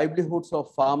the livelihoods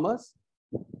of farmers,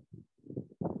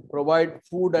 provide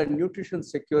food and nutrition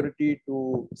security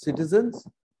to citizens,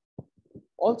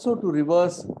 also to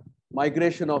reverse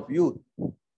migration of youth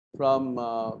from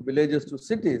villages to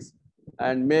cities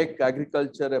and make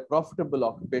agriculture a profitable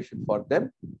occupation for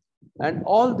them. And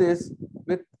all this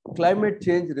with climate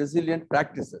change resilient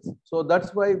practices. So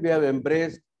that's why we have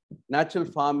embraced natural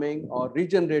farming or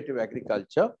regenerative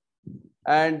agriculture.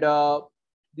 And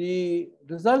the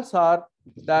results are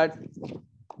that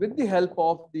with the help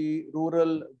of the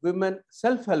rural women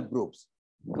self-help groups,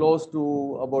 close to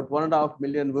about 1.5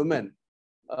 million women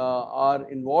are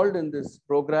involved in this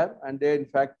program, and they in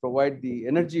fact provide the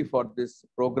energy for this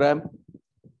program.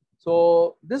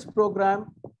 So this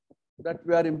program that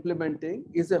we are implementing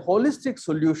is a holistic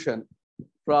solution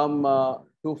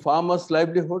to farmers'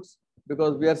 livelihoods,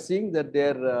 because we are seeing that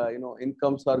their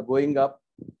incomes are going up,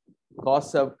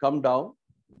 costs have come down,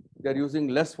 they're using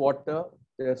less water,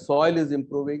 their soil is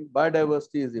improving,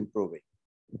 biodiversity is improving.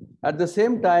 At the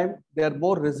same time, they are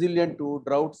more resilient to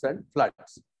droughts and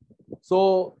floods.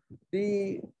 So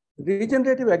the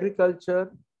regenerative agriculture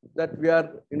that we are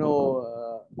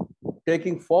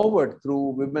taking forward through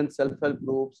women's self-help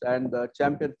groups and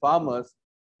champion farmers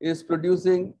is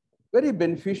producing very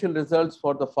beneficial results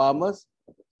for the farmers.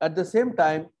 At the same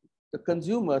time, the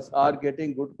consumers are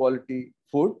getting good quality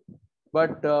food.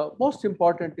 But most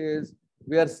important is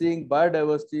we are seeing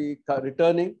biodiversity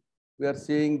returning. We are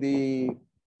seeing the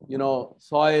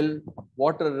soil,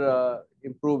 water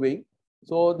improving.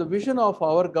 So the vision of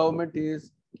our government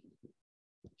is,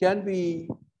 can we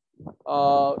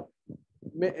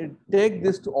take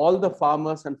this to all the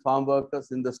farmers and farm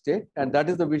workers in the state? And that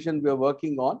is the vision we are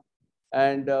working on.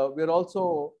 And we're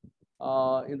also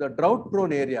in the drought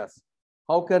prone areas.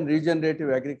 How can regenerative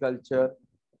agriculture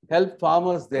help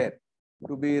farmers there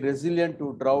to be resilient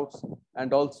to droughts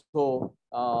and also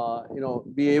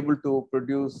be able to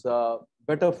produce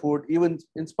better food even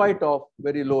in spite of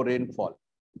very low rainfall?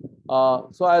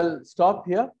 So I'll stop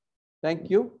here. Thank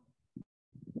you.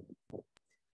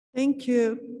 Thank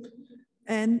you.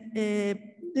 And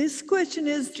this question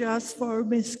is just for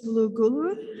Ms.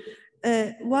 Glugulu.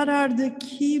 What are the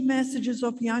key messages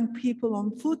of young people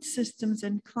on food systems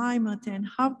and climate, and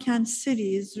how can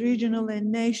cities, regional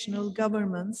and national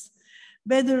governments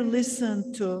better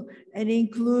listen to and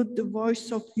include the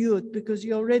voice of youth? Because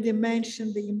you already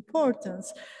mentioned the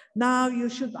importance. Now you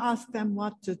should ask them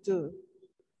what to do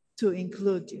to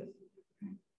include you.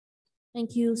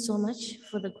 Thank you so much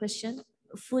for the question.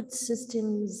 Food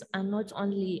systems are not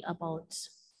only about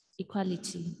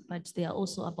equality, but they are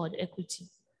also about equity.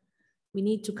 We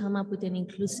need to come up with an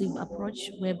inclusive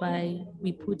approach whereby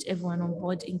we put everyone on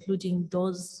board, including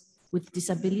those with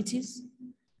disabilities.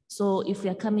 So if we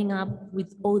are coming up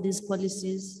with all these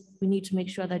policies, we need to make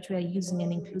sure that we are using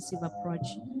an inclusive approach.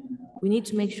 We need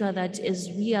to make sure that as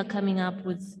we are coming up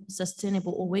with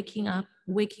sustainable or working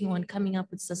on coming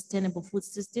up with sustainable food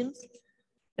systems,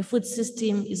 a food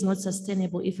system is not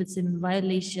sustainable if it's in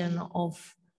violation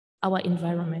of our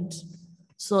environment.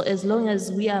 So as long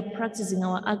as we are practicing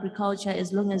our agriculture,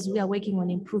 as long as we are working on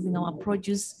improving our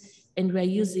produce and we're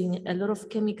using a lot of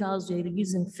chemicals, we're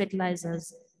using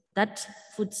fertilizers, that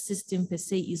food system per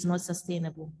se is not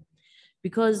sustainable.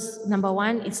 Because number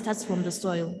one, it starts from the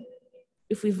soil.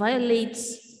 If we violate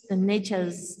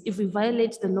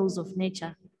the laws of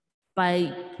nature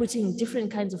by putting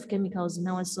different kinds of chemicals in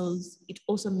our soils, it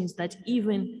also means that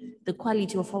even the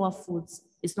quality of our foods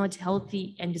is not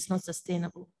healthy and it's not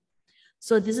sustainable.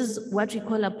 So this is what we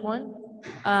call upon.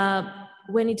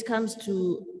 When it comes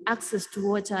to access to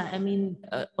water, I mean,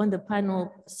 on the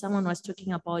panel, someone was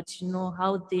talking about,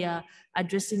 how they are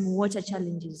addressing water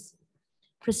challenges.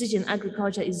 Precision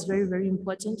agriculture is very, very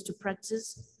important to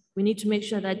practice. We need to make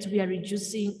sure that we are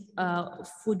reducing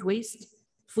food waste.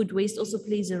 Food waste also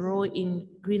plays a role in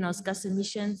greenhouse gas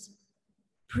emissions.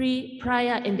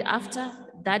 Prior, and after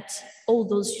that, all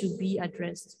those should be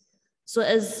addressed. So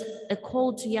as a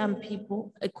call to young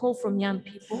people, a call from young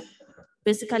people,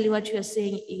 basically what you are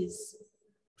saying is,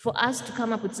 for us to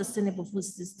come up with sustainable food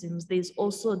systems, there's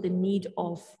also the need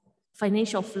of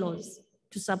financial flows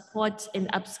to support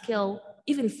and upscale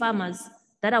even farmers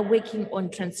that are working on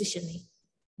transitioning.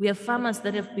 We have farmers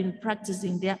that have been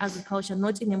practicing their agriculture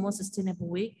not in a more sustainable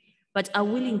way, but are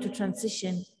willing to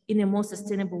transition in a more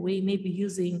sustainable way, maybe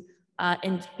using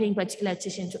and paying particular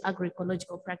attention to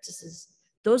agroecological practices.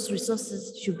 Those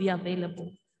resources should be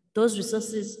available. Those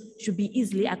resources should be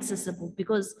easily accessible,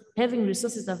 because having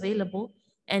resources available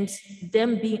and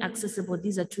them being accessible,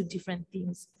 these are two different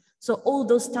things. So all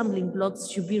those stumbling blocks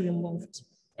should be removed.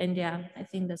 And yeah, I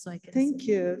think that's all I can Thank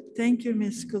say. you. Thank you,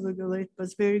 Ms. Kulugulu. It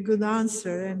was a very good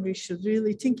answer, and we should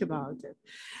really think about it.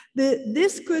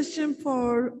 This question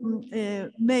for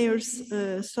Mayor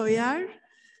Soyer.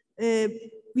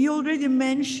 We already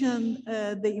mentioned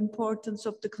the importance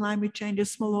of the climate change of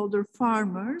smallholder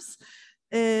farmers.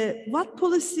 What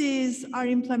policies are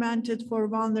implemented for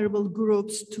vulnerable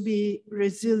groups to be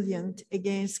resilient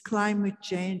against climate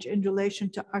change in relation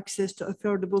to access to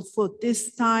affordable food?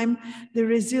 This time, the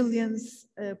resilience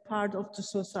part of the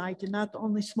society, not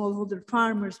only smallholder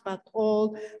farmers, but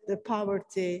all the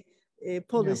poverty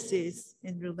policies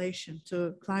in relation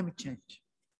to climate change.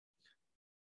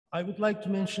 I would like to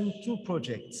mention two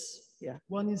projects. Yeah.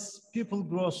 One is people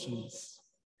groceries,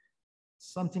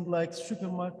 something like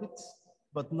supermarkets,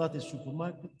 but not a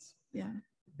supermarket. Yeah.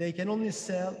 They can only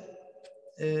sell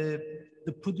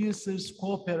the producers'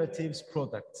 cooperatives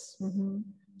products. Mm-hmm.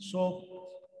 So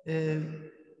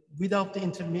without the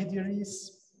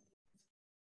intermediaries,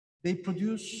 they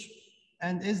produce,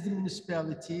 and as the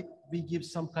municipality, we give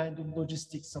some kind of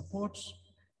logistic support,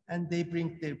 and they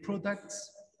bring their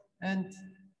products, and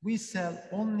we sell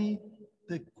only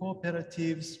the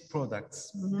cooperatives'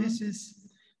 products. This is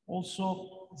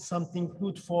also something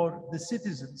good for the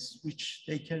citizens, which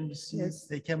they can receive,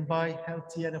 they can buy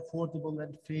healthy and affordable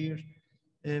and fair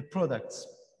products.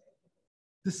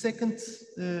 The second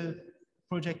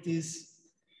project is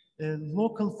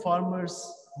local farmers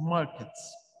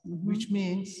markets, which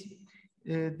means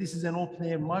this is an open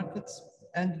air market,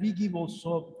 and we give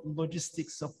also logistic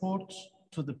support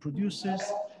to the producers.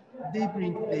 They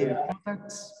bring their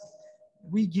products,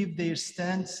 we give their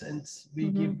stands, and we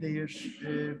give their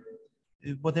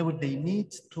whatever they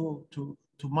need to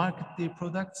market their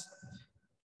products,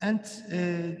 and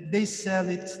they sell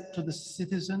it to the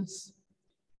citizens,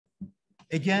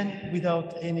 again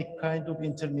without any kind of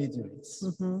intermediaries.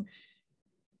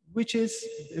 Which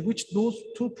those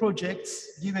two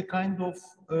projects give a kind of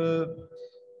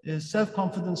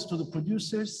self-confidence to the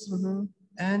producers,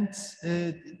 and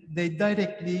they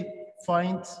directly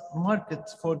find market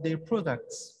for their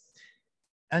products.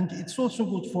 And it's also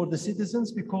good for the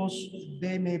citizens because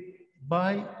they may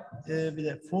buy with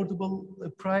an affordable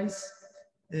price,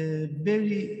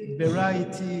 very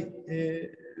variety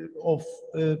of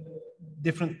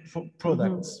different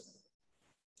products.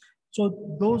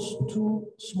 So those two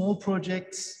small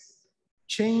projects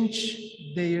change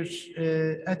their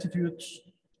attitudes,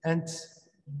 and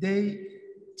they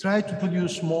try to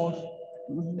produce more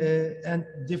and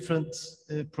different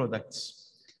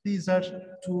products. These are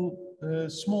two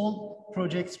small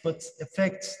projects, but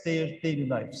affect their daily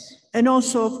lives. And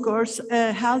also, of course,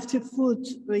 healthy food,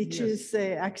 which is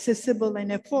accessible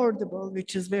and affordable,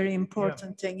 which is very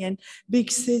important thing. In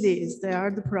big cities, there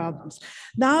are the problems.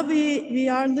 Now we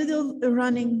are a little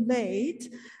running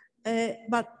late,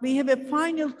 but we have a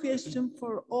final question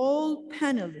for all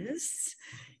panelists.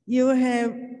 You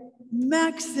have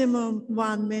maximum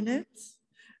 1 minute.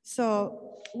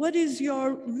 So what is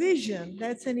your vision?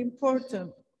 That's an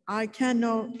important. I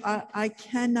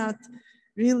cannot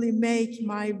really make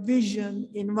my vision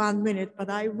in 1 minute, but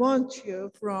I want you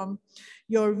from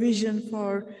your vision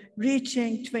for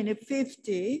reaching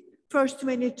 2050, first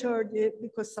 2030,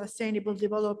 because sustainable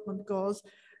development goals,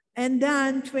 and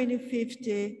then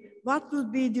 2050, what will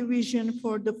be the vision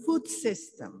for the food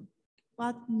system?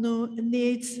 What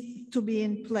needs to be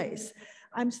in place?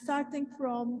 I'm starting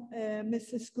from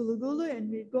Mrs. Gulugulu, and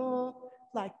we go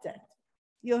like that.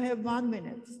 You have 1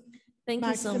 minute. Thank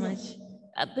you so much.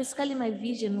 Basically, my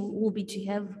vision will be to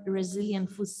have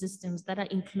resilient food systems that are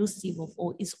inclusive of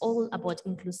all. It's all about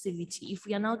inclusivity. If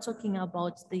we are now talking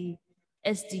about the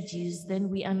SDGs, then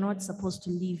we are not supposed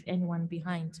to leave anyone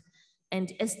behind.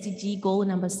 And SDG goal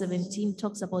number 17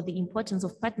 talks about the importance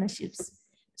of partnerships.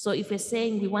 So if we're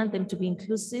saying we want them to be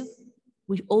inclusive,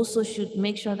 we also should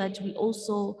make sure that we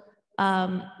also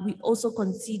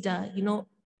consider,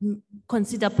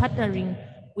 consider partnering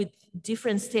with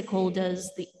different stakeholders,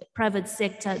 the private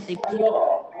sector, the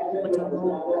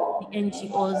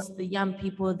NGOs, the young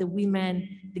people, the women,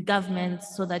 the government,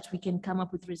 so that we can come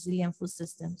up with resilient food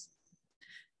systems.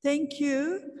 Thank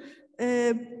you.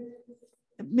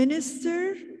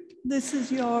 Minister, this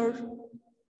is your...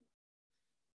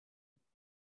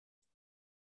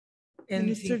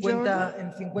 En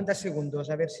 50 segundos,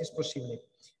 a ver si es posible.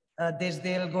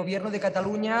 Desde el gobierno de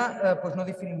Cataluña, pues no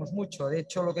definimos mucho. De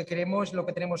hecho, lo que queremos, lo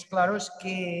que tenemos claro es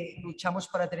que luchamos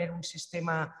para tener un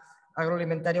sistema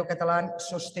agroalimentario catalán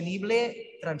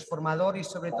sostenible, transformador y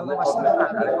sobre todo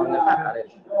bastante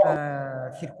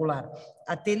circular.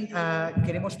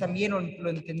 Queremos también, lo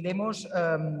entendemos,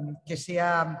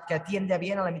 que atienda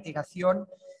bien a la mitigación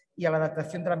y a la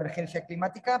adaptación de la emergencia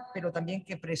climática, pero también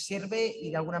que preserve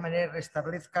y de alguna manera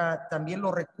restablezca también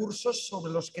los recursos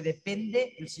sobre los que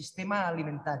depende el sistema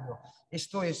alimentario.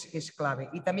 Esto es clave.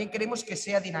 Y también queremos que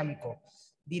sea dinámico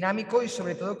y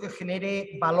sobre todo que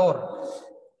genere valor.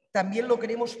 También lo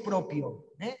queremos propio.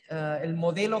 El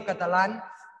modelo catalán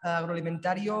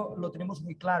agroalimentario lo tenemos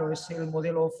muy claro, es el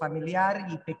modelo familiar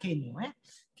y pequeño,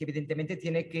 que evidentemente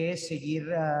tiene que seguir,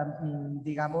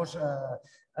 digamos,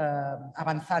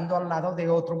 avanzando al lado de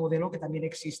otro modelo que también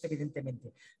existe,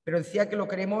 evidentemente. Pero decía que lo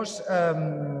queremos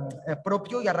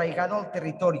propio y arraigado al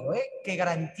territorio, que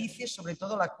garantice sobre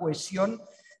todo la cohesión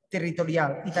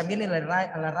territorial y también el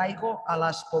arraigo a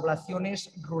las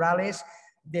poblaciones rurales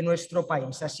de nuestro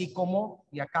país, así como,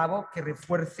 y acabo, que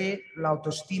refuerce la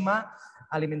autoestima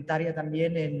alimentaria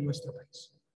también en nuestro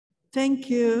país. Thank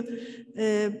you.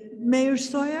 Mayor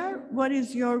Soyer, what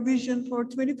is your vision for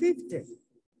 2050?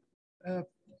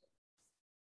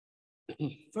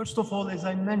 First of all, as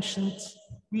I mentioned,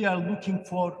 we are looking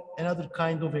for another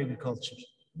kind of agriculture,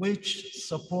 which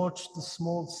supports the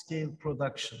small-scale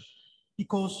production.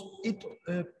 Because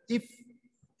if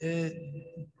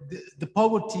the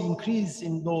poverty increase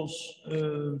in those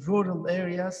rural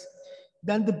areas,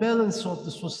 then the balance of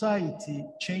the society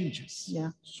changes.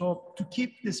 Yeah. So to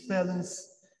keep this balance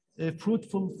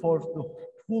fruitful for the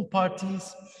whole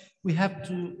parties, we have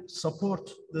to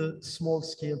support the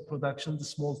small-scale production, the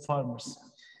small farmers.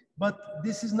 But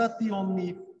this is not the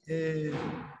only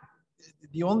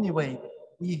way.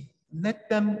 We let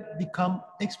them become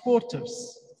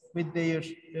exporters with their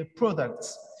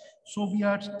products. So we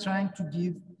are trying to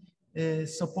give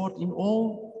support in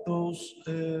all those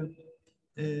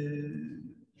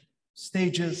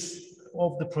stages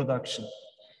of the production.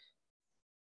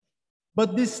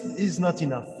 But this is not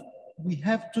enough. We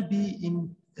have to be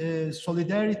in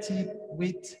solidarity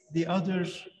with the other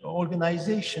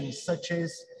organizations, such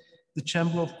as the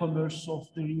Chamber of Commerce of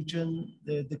the region,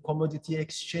 the Commodity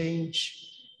Exchange,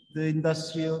 the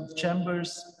industrial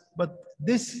chambers. But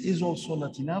this is also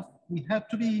not enough. We have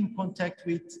to be in contact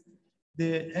with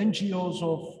the NGOs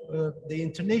of the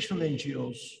international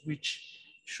NGOs, which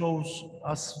shows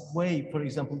us way, for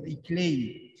example, the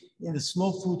IPES-Food, the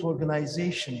Slow Food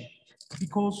Organization,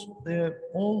 because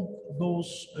all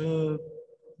those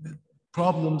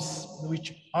problems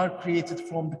which are created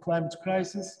from the climate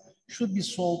crisis should be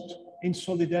solved in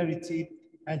solidarity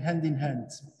and hand in hand.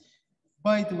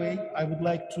 By the way, I would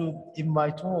like to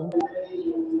invite all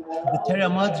the Terra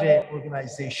Madre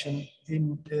organization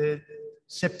in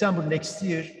September next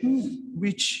year,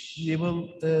 which we will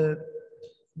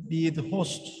be the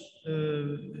host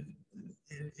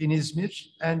in Izmir,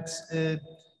 and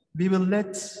we will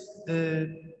let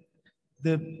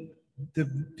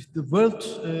the world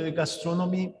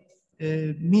gastronomy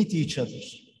meet each other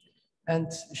and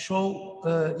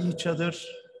show each other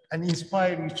and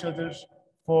inspire each other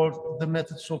for the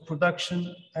methods of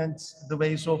production and the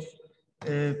ways of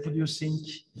producing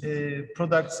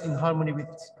products in harmony with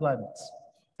climate.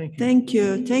 Thank you. Thank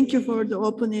you. Thank you for the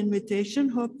open invitation.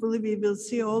 Hopefully we will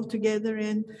see all together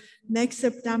in next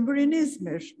September in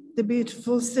Izmir, the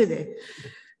beautiful city.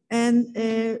 And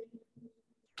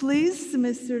please,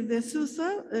 Mr. De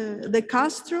Sousa, De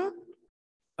Castro.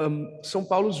 São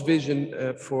Paulo's vision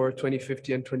for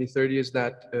 2050 and 2030 is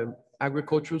that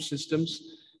agricultural systems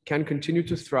can continue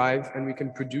to thrive and we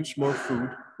can produce more food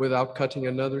without cutting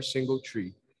another single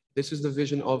tree. This is the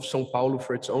vision of São Paulo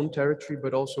for its own territory,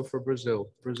 but also for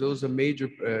Brazil. Brazil is a major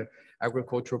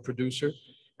agricultural producer,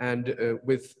 and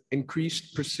with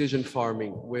increased precision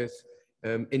farming, with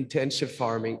intensive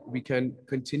farming, we can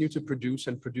continue to produce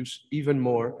and produce even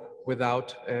more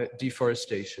without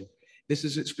deforestation. This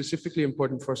is specifically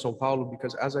important for São Paulo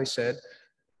because, as I said,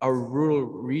 our rural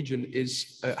region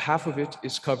is, half of it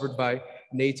is covered by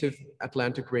native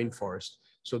Atlantic rainforest.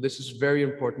 So this is very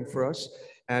important for us.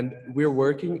 And we're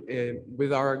working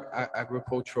with our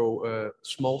agricultural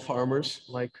small farmers,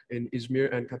 like in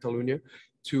Izmir and Catalonia,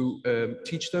 to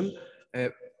teach them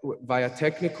via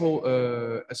technical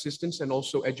assistance and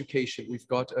also education. We've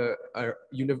got a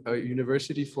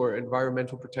university for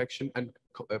environmental protection and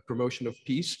promotion of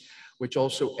peace, which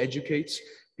also educates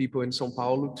people in São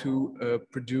Paulo to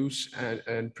produce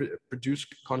and produce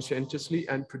conscientiously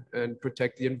and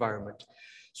protect the environment.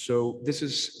 So this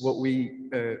is what we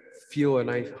feel,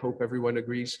 and I hope everyone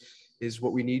agrees, is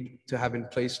what we need to have in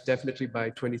place definitely by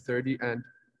 2030 and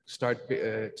start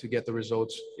to get the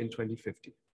results in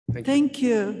 2050. Thank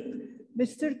you.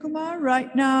 Mr. Kumar,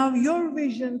 right now, your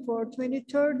vision for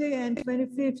 2030 and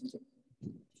 2050.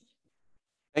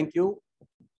 Thank you.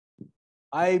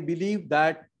 I believe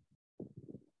that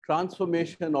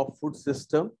transformation of food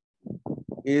system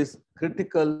is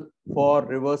critical for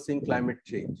reversing climate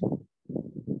change.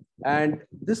 And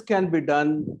this can be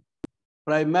done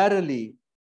primarily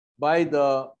by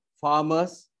the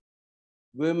farmers,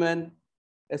 women,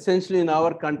 essentially in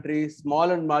our country,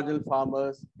 small and marginal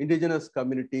farmers, indigenous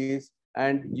communities,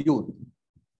 and youth.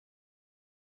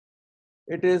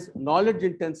 It is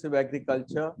knowledge-intensive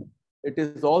agriculture. It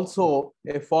is also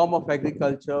a form of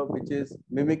agriculture which is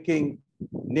mimicking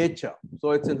nature.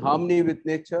 So it's in harmony with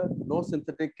nature, no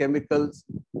synthetic chemicals.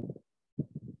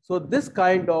 So this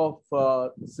kind of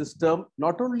system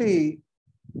not only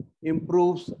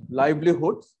improves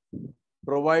livelihoods,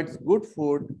 provides good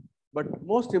food, but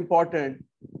most important,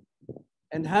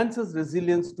 enhances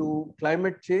resilience to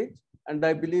climate change. And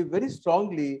I believe very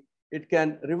strongly it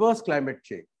can reverse climate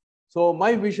change. So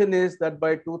my vision is that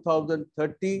by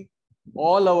 2030,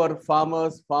 all our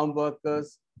farmers, farm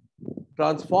workers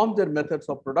transform their methods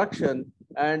of production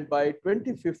and by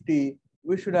 2050,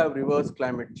 we should have reversed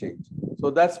climate change. So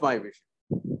that's my vision.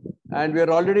 And we are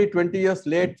already 20 years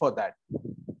late for that.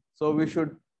 So we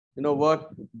should, work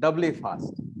doubly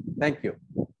fast. Thank you.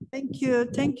 Thank you.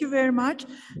 Thank you very much.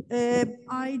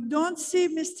 I don't see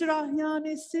Mr.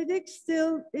 Ahyani Siddiq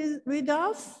still is with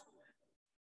us.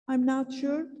 I'm not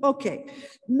sure. Okay.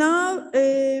 Now,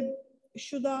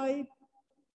 should I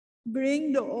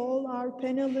bring all our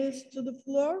panelists to the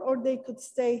floor, or they could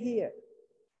stay here?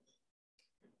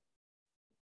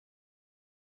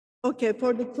 Okay,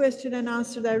 for the question and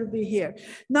answer, I will be here.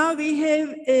 Now we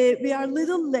are a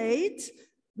little late,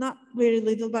 not very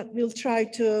little, but we'll try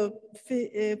to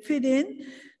fit in.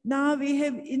 Now we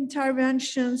have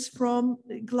interventions from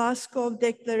Glasgow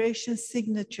Declaration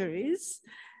signatories,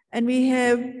 and we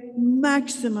have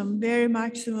very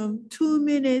maximum 2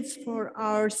 minutes for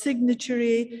our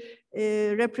signatory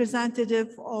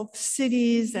representative of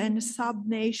cities and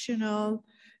subnational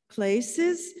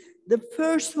places. The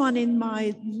first one in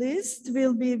my list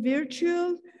will be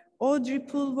virtual Audrey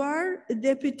Pulvar,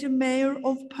 Deputy Mayor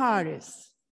of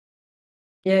Paris.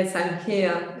 Yes, I'm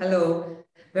here. Hello.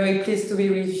 Very pleased to be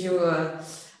with you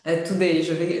today.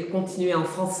 Je vais continuer en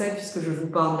français puisque je vous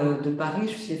parle de Paris.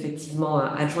 Je suis effectivement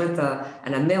adjointe à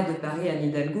la maire de Paris, Anne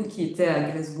Hidalgo, qui était à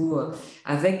Glasgow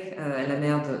avec la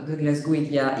maire de Glasgow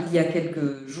il y a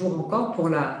quelques jours encore pour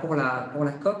la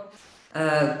COP.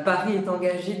 Paris est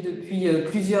engagé depuis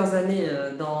plusieurs années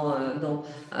dans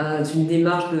une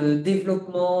démarche de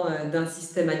développement d'un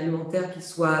système alimentaire qui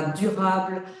soit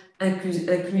durable,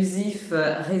 inclusif,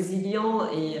 résilient,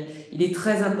 et il est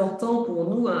très important pour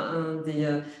nous, un des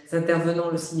intervenants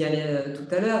le signalait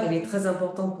tout à l'heure, il est très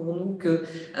important pour nous que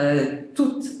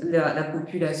toute la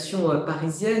population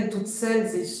parisienne, toutes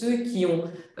celles et ceux qui ont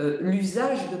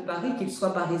l'usage de Paris, qu'ils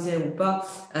soient parisiens ou pas,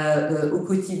 au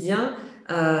quotidien,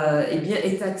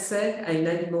 aient accès à une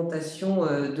alimentation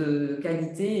de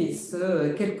qualité, et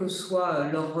ce, quel que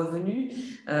soit leur revenu.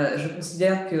 Je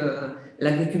considère que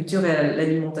l'agriculture et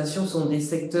l'alimentation sont des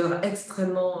secteurs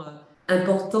extrêmement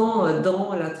importants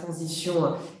dans la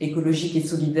transition écologique et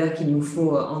solidaire qu'il nous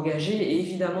faut engager. Et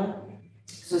évidemment,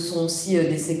 ce sont aussi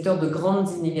des secteurs de grandes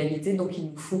inégalités, donc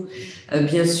il nous faut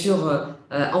bien sûr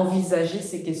envisager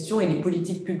ces questions et les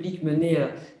politiques publiques menées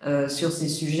sur ces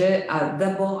sujets,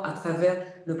 d'abord à travers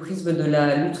le prisme de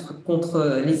la lutte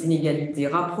contre les inégalités,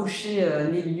 rapprocher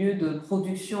les lieux de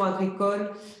production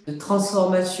agricole, de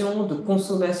transformation, de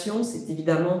consommation, c'est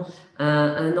évidemment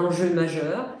un enjeu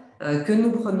majeur que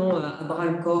nous prenons à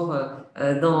bras-le-corps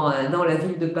dans la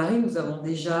ville de Paris. Nous avons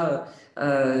déjà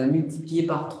multiplié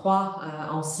par 3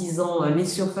 en 6 ans les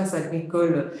surfaces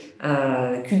agricoles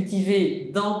cultivées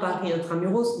dans Paris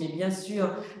intramuros, mais bien sûr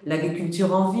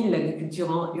l'agriculture en ville,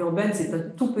 l'agriculture urbaine, c'est un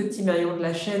tout petit maillon de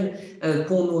la chaîne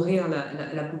pour nourrir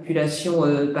la population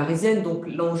parisienne. Donc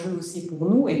l'enjeu aussi pour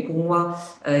nous et pour moi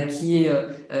qui est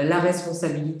la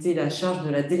responsabilité, la charge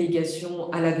de la délégation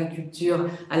à l'agriculture,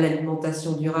 à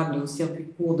l'alimentation durable et au circuit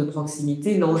court de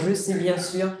proximité, l'enjeu c'est bien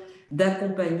sûr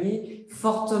d'accompagner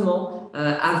fortement,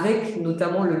 avec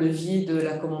notamment le levier de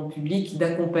la commande publique,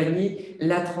 d'accompagner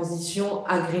la transition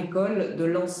agricole de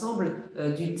l'ensemble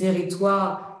du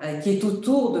territoire qui est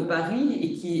autour de Paris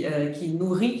et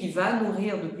qui va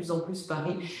nourrir de plus en plus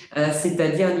Paris,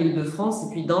 c'est-à-dire l'Île-de-France,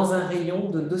 et puis dans un rayon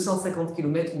de 250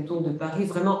 km autour de Paris,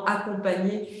 vraiment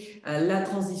accompagner la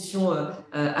transition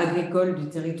agricole du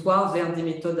territoire vers des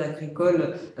méthodes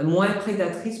agricoles moins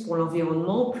prédatrices pour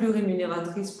l'environnement, plus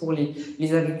rémunératrices pour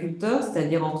les agriculteurs,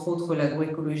 c'est-à-dire entre autres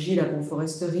l'agroécologie, la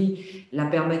conforesterie, la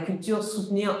permaculture,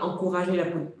 soutenir, encourager la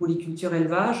polyculture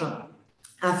élevage,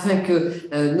 afin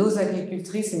que nos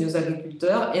agricultrices et nos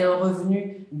agriculteurs aient un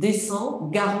revenu décent,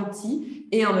 garanti,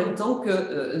 et en même temps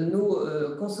que nos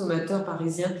consommateurs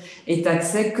parisiens aient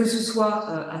accès, que ce soit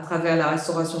à travers la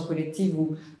restauration collective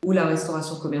ou la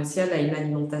restauration commerciale, à une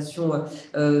alimentation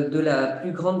de la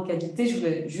plus grande qualité. Je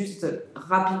voulais juste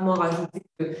rapidement rajouter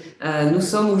que nous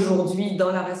sommes aujourd'hui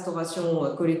dans la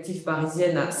restauration collective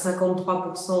parisienne à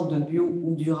 53% de bio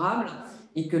ou durable,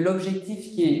 et que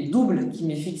l'objectif qui est double, qui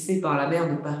m'est fixé par la maire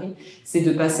de Paris, c'est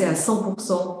de passer à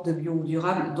 100% de bio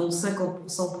durable, dont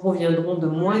 50% proviendront de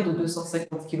moins de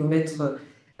 250 km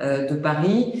de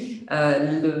Paris.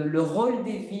 Le rôle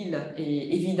des villes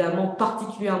est évidemment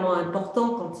particulièrement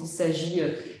important quand il s'agit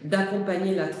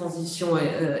d'accompagner la transition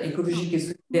écologique et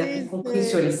solidaire, y compris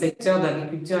sur les secteurs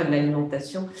d'agriculture et de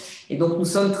l'alimentation. Et donc nous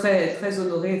sommes très, très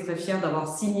honorés et très fiers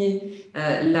d'avoir signé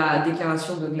la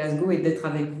déclaration de Glasgow et d'être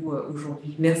avec vous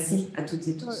aujourd'hui. Merci à toutes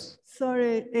et tous.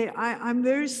 Sorry, I'm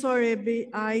very sorry.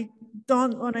 I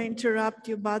don't want to interrupt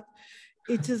you, but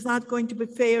it is not going to be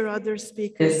fair other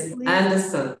speakers. Yes, I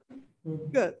understand.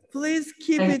 Good. Please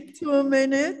keep it 2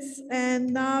 minutes.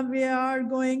 And now we are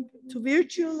going to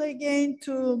virtual again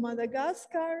to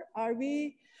Madagascar.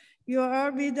 You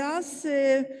are with us,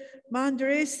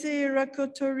 Moderator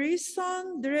Teresa,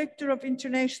 Director of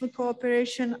International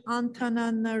Cooperation,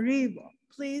 Antananarivo.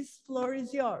 Please, floor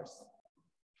is yours.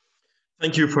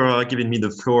 Thank you for giving me the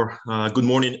floor. Good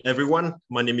morning, everyone.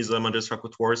 My name is Moderator.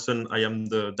 I am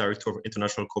the Director of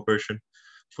International Cooperation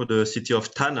for the city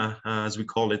of Tana, as we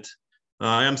call it.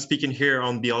 I am speaking here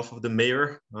on behalf of the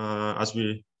mayor,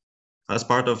 as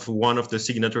part of one of the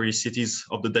signatory cities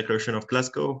of the Declaration of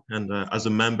Glasgow, and as a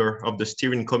member of the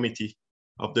steering committee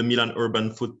of the Milan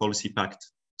Urban Food Policy Pact.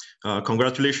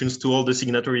 Congratulations to all the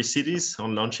signatory cities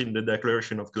on launching the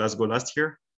Declaration of Glasgow last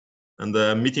year. And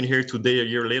the meeting here today, a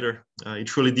year later, it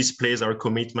truly displays our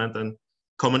commitment and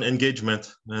common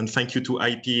engagement. And thank you to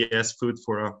IPES-Food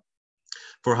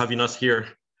for having us here.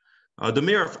 The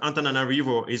mayor of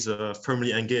Antananarivo is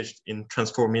firmly engaged in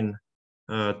transforming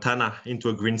Tana into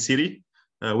a green city,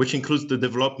 which includes the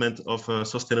development of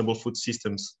sustainable food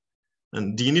systems.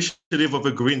 And the initiative of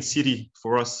a green city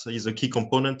for us is a key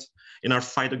component in our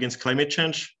fight against climate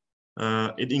change.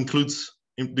 It includes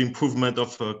the improvement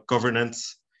of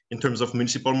governance in terms of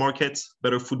municipal markets,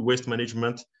 better food waste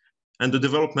management, and the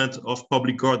development of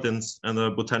public gardens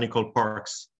and botanical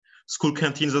parks. School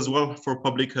canteens as well for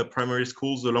public primary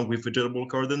schools, along with vegetable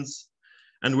gardens.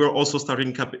 And we're also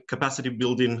starting capacity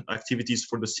building activities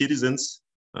for the citizens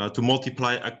to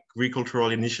multiply agricultural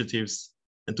initiatives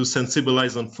and to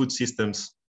sensibilize on food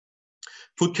systems.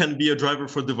 Food can be a driver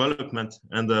for development,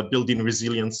 and building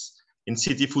resilience in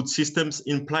city food systems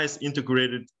implies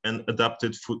integrated and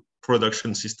adapted food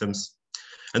production systems.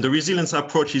 And the resilience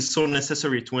approach is so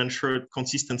necessary to ensure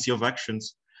consistency of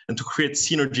actions and to create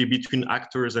synergy between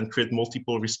actors and create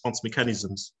multiple response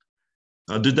mechanisms.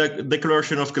 The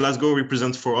Declaration of Glasgow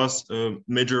represents for us a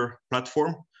major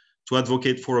platform to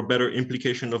advocate for a better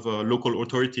implication of local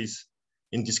authorities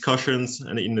in discussions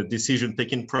and in the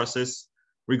decision-taking process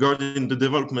regarding the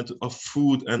development of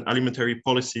food and alimentary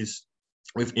policies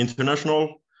with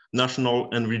international, national,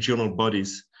 and regional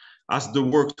bodies, as the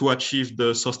work to achieve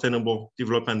the sustainable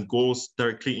development goals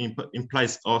directly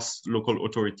implies us, local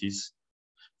authorities.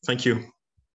 Thank you.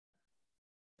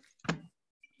 Thank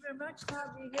you very much.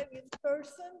 Now we have in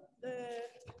person the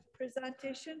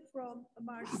presentation from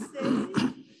Marseille.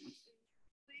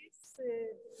 Please,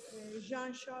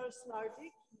 Jean-Charles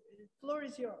Lardic, the floor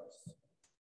is yours.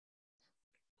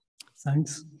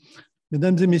 Thanks.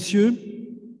 Mesdames et messieurs,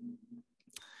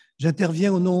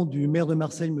 j'interviens au nom du maire de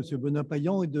Marseille, M. Benoît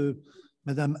Payan, et de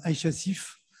Mme Aïcha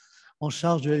Sif, en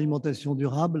charge de l'alimentation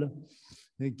durable,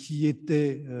 qui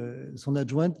était son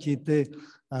adjointe, qui était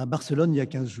à Barcelone il y a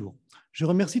 15 jours. Je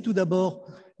remercie tout d'abord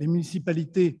les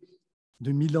municipalités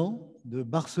de Milan, de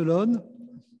Barcelone,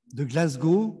 de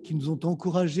Glasgow, qui nous ont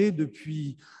encouragés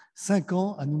depuis 5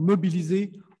 ans à nous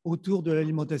mobiliser autour de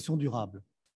l'alimentation durable.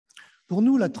 Pour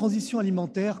nous, la transition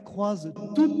alimentaire croise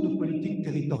toutes nos politiques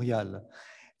territoriales.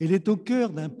 Elle est au cœur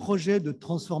d'un projet de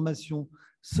transformation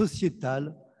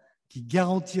sociétale qui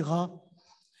garantira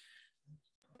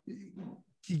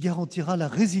la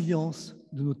résilience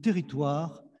de nos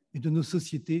territoires et de nos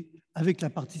sociétés avec la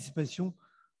participation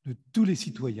de tous les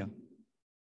citoyens.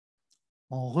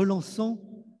 En relançant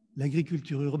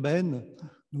l'agriculture urbaine,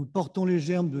 nous portons les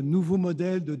germes de nouveaux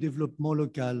modèles de développement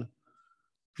local,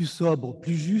 plus sobres,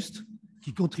 plus justes,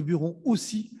 qui contribueront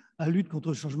aussi à la lutte contre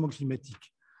le changement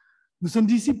climatique. Nous sommes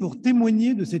ici pour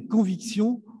témoigner de cette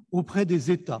conviction auprès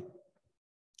des États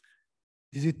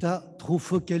trop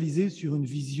focalisés sur une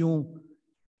vision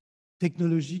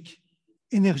technologique,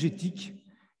 énergétique,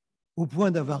 au point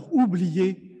d'avoir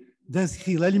oublié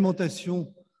d'inscrire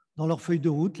l'alimentation dans leur feuille de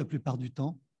route la plupart du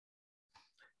temps,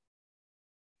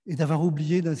 et d'avoir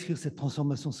oublié d'inscrire cette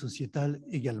transformation sociétale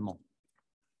également.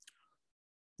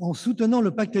 En soutenant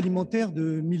le pacte alimentaire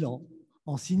de Milan,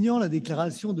 en signant la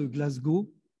déclaration de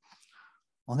Glasgow,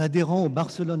 en adhérant au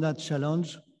Barcelona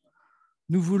Challenge,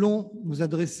 nous voulons nous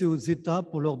adresser aux États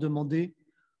pour leur demander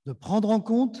de prendre en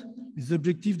compte les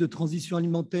objectifs de transition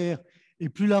alimentaire et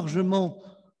plus largement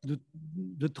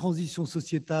de transition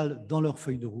sociétale dans leur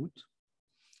feuille de route,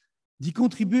 d'y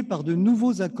contribuer par de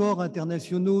nouveaux accords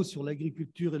internationaux sur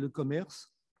l'agriculture et le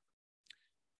commerce,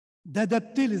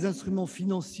 d'adapter les instruments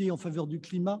financiers en faveur du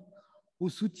climat au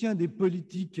soutien des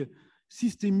politiques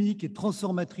systémiques et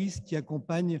transformatrices qui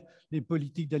accompagnent les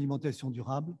politiques d'alimentation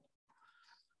durable,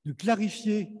 de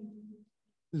clarifier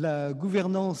la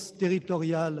gouvernance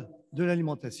territoriale de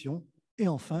l'alimentation et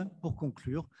enfin, pour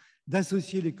conclure,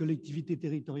 d'associer les collectivités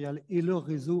territoriales et leurs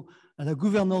réseaux à la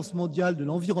gouvernance mondiale de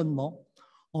l'environnement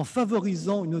en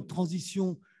favorisant une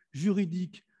transition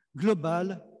juridique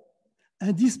globale,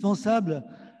 indispensable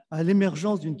à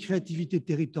l'émergence d'une créativité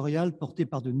territoriale portée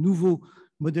par de nouveaux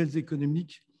modèles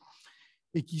économiques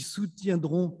et qui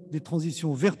soutiendront des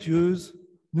transitions vertueuses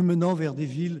nous menant vers des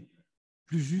villes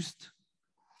plus justes,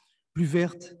 plus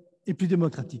vertes et plus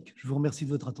démocratiques. Je vous remercie de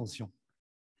votre attention.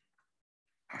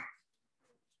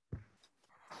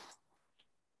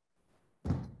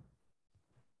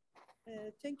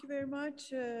 Thank you very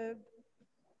much,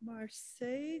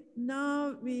 Marseille.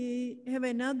 Now we have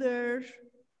another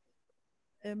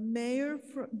mayor,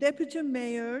 deputy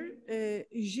mayor,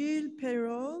 Gilles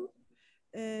Perrol,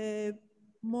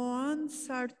 Mohan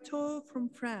Sarto from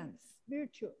France,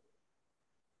 virtual.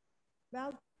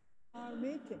 Welcome to our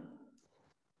meeting.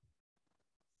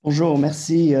 Bonjour,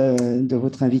 merci de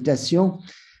votre invitation.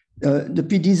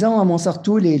 Depuis 10 ans, à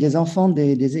Montsartou, les enfants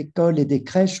des écoles et des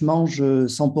crèches mangent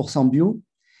 100% bio.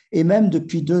 Et même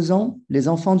depuis 2 ans, les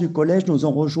enfants du collège nous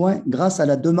ont rejoints grâce à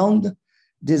la demande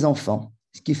des enfants.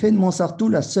 Ce qui fait de Montsartou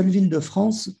la seule ville de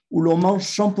France où l'on mange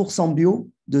 100% bio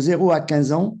de 0 à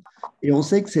 15 ans. Et on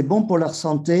sait que c'est bon pour leur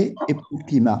santé et pour le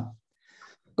climat.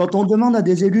 Quand on demande à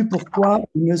des élus pourquoi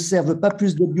ils ne servent pas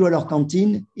plus de bio à leur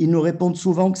cantine, ils nous répondent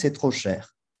souvent que c'est trop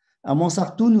cher. À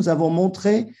Montsartou, nous avons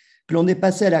montré que l'on est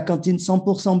passé à la cantine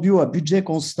 100% bio à budget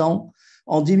constant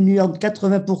en diminuant de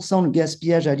 80% le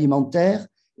gaspillage alimentaire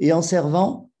et en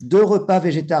servant 2 repas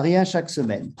végétariens chaque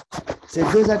semaine. Ces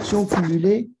 2 actions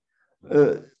cumulées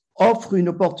offrent une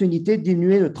opportunité de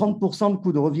diminuer de 30% le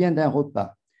coût de revient d'un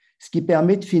repas, ce qui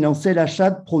permet de financer l'achat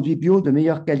de produits bio de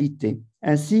meilleure qualité.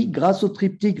 Ainsi, grâce au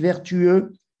triptyque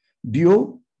vertueux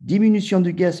bio, diminution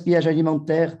du gaspillage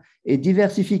alimentaire et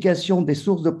diversification des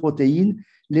sources de protéines,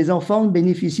 les enfants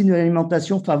bénéficient d'une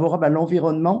alimentation favorable à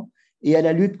l'environnement et à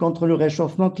la lutte contre le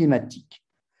réchauffement climatique.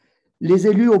 Les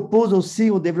élus opposent aussi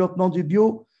au développement du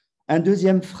bio un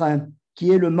deuxième frein,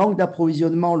 qui est le manque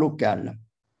d'approvisionnement local.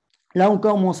 Là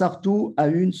encore, Montsartou a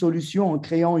eu une solution en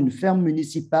créant une ferme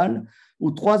municipale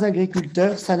où 3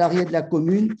 agriculteurs salariés de la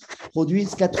commune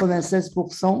produisent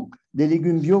 96% des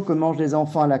légumes bio que mangent les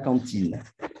enfants à la cantine,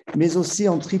 mais aussi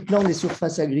en triplant les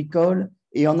surfaces agricoles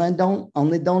et en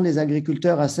aidant les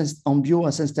agriculteurs en bio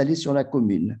à s'installer sur la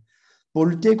commune. Pour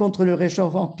lutter contre le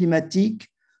réchauffement climatique,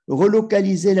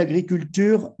 relocaliser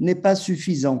l'agriculture n'est pas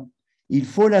suffisant. Il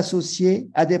faut l'associer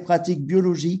à des pratiques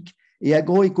biologiques et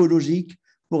agroécologiques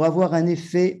pour avoir un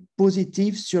effet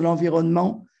positif sur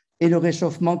l'environnement et le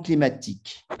réchauffement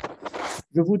climatique.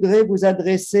 Je voudrais vous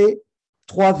adresser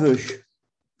 3 vœux.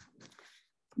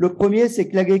 Le premier, c'est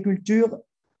que l'agriculture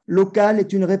locale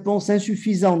est une réponse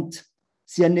insuffisante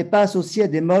si elle n'est pas associée à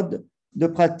des modes de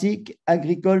pratique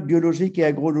agricoles, biologiques et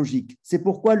agrologiques. C'est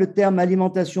pourquoi le terme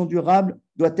alimentation durable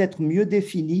doit être mieux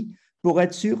défini pour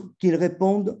être sûr qu'il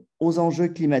réponde aux enjeux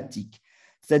climatiques.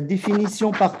 Cette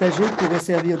définition partagée pourrait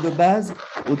servir de base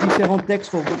aux différents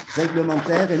textes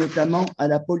réglementaires et notamment à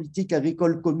la politique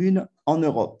agricole commune en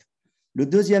Europe. Le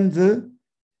deuxième vœu,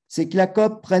 c'est que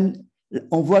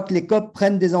on voit que les COP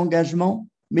prennent des engagements,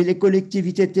 mais les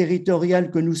collectivités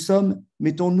territoriales que nous sommes,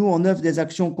 mettons-nous en œuvre des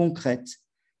actions concrètes.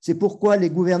 C'est pourquoi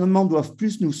les gouvernements doivent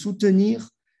plus nous soutenir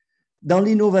dans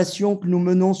l'innovation que nous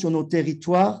menons sur nos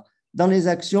territoires, dans les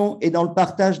actions et dans le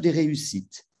partage des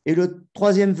réussites. Et le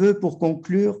troisième vœu, pour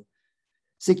conclure,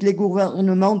 c'est que les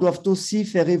gouvernements doivent aussi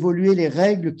faire évoluer les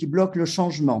règles qui bloquent le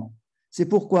changement. C'est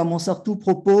pourquoi Montsartou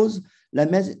propose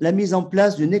la mise en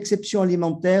place d'une exception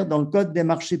alimentaire dans le Code des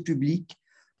marchés publics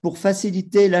pour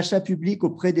faciliter l'achat public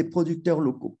auprès des producteurs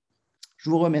locaux. Je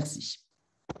vous remercie.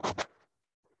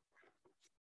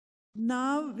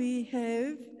 Now we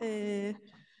have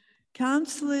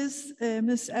Councillor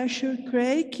Ms. Asher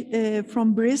Craig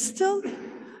from Bristol.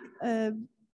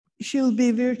 She'll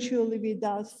be virtually with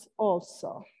us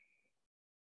also.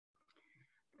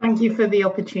 Thank you for the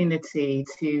opportunity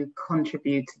to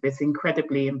contribute to this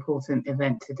incredibly important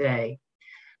event today.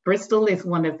 Bristol is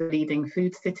one of the leading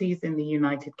food cities in the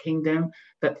United Kingdom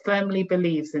that firmly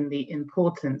believes in the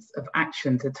importance of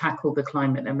action to tackle the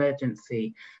climate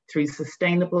emergency through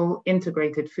sustainable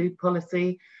integrated food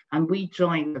policy, and we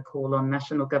join the call on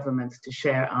national governments to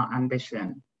share our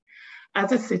ambition.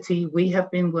 As a city, we have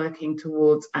been working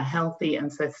towards a healthy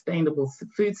and sustainable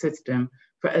food system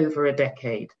for over a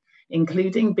decade,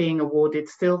 including being awarded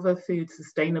Silver Food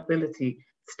Sustainability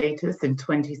status in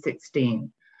 2016.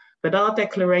 But our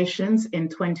declarations in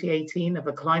 2018 of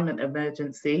a climate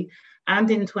emergency and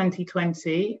in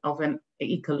 2020 of an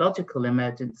ecological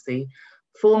emergency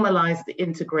formalized the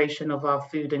integration of our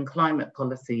food and climate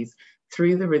policies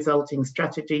through the resulting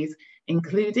strategies,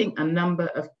 including a number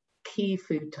of key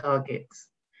food targets.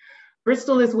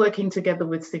 Bristol is working together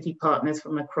with city partners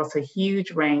from across a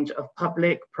huge range of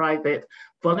public, private,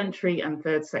 voluntary and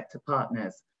third sector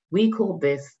partners. We call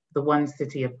this the One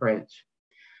City approach.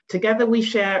 Together we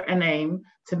share an aim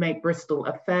to make Bristol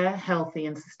a fair, healthy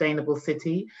and sustainable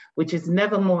city, which is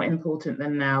never more important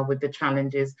than now with the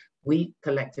challenges we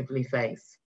collectively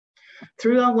face.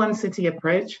 Through our One City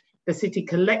approach, the city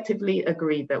collectively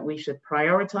agreed that we should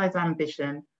prioritize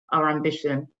our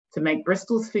ambition to make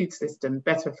Bristol's food system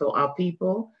better for our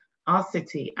people, our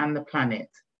city and the planet.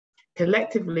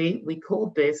 Collectively, we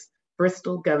called this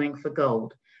Bristol Going for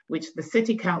Gold, which the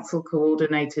City Council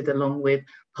coordinated along with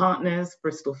partners,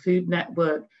 Bristol Food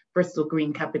Network, Bristol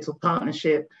Green Capital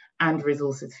Partnership and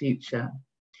Resources Future.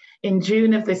 In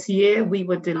June of this year, we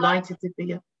were delighted to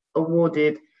be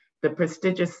awarded the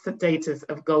prestigious status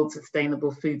of Gold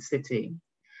Sustainable Food City.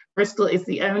 Bristol is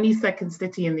the only second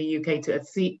city in the UK to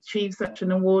achieve such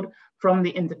an award from the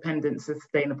Independent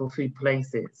Sustainable Food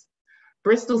Places.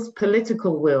 Bristol's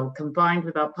political will, combined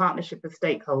with our partnership of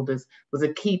stakeholders, was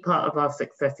a key part of our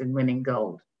success in winning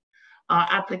gold. Our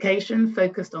application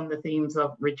focused on the themes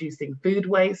of reducing food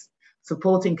waste,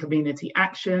 supporting community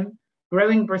action,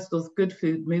 growing Bristol's good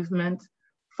food movement,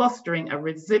 fostering a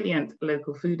resilient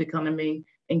local food economy,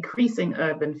 increasing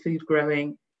urban food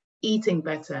growing, eating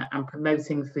better and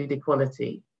promoting food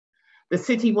equality. The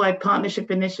citywide partnership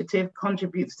initiative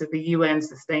contributes to the UN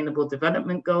Sustainable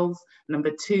Development Goals, number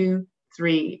 2,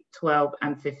 3, 12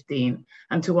 and 15,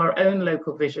 and to our own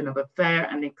local vision of a fair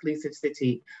and inclusive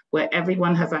city where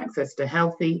everyone has access to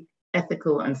healthy,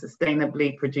 ethical and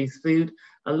sustainably produced food,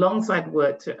 alongside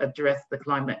work to address the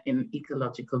climate and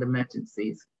ecological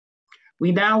emergencies.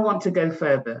 We now want to go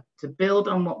further, to build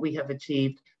on what we have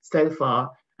achieved so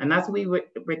far, and as we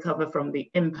recover from the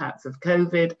impacts of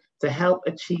COVID, to help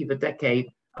achieve a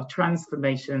decade of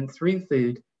transformation through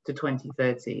food to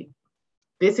 2030.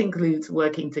 This includes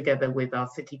working together with our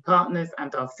city partners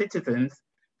and our citizens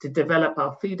to develop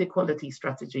our food equality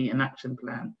strategy and action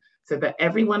plan so that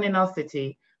everyone in our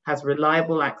city has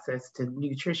reliable access to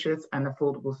nutritious and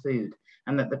affordable food,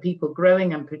 and that the people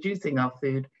growing and producing our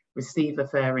food receive a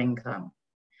fair income.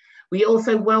 We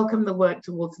also welcome the work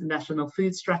towards the National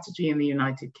Food Strategy in the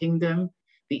United Kingdom,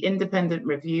 the independent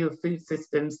review of food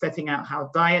systems setting out how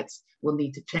diets will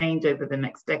need to change over the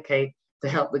next decade to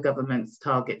help the government's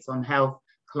targets on health,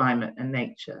 climate and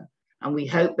nature. And we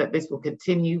hope that this will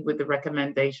continue with the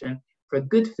recommendation for a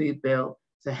good food bill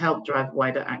to help drive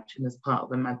wider action as part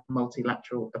of a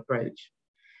multilateral approach.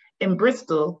 In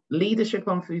Bristol, leadership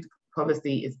on food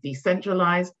policy is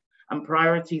decentralized and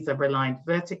priorities are aligned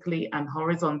vertically and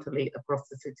horizontally across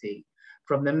the city,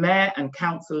 from the mayor and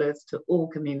councillors to all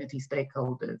community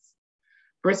stakeholders.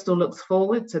 Bristol looks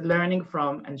forward to learning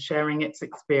from and sharing its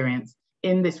experience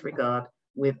in this regard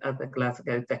with other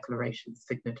Glasgow Declaration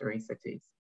signatory cities.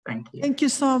 Thank you. Thank you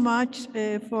so much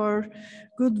for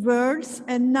good words.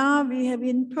 And now we have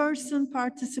in-person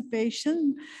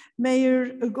participation.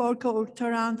 Mayor Gorka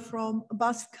Urtaran from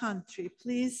Basque Country,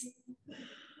 please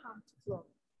come to the floor.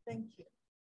 Thank you.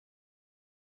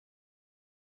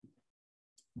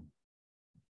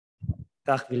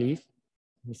 Dag Willy,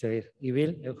 Mr.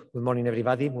 Ibil. Good morning,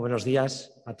 everybody. Muy buenos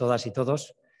días a todas y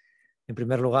todos. En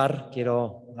primer lugar,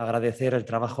 quiero agradecer el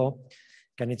trabajo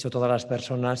que han hecho todas las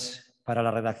personas para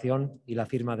la redacción y la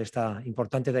firma de esta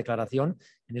importante declaración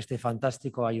en este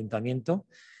fantástico ayuntamiento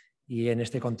y en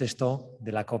este contexto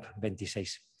de la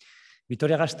COP26.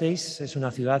 Vitoria-Gasteiz es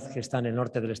una ciudad que está en el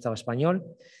norte del Estado español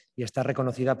y está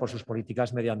reconocida por sus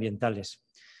políticas medioambientales.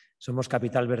 Somos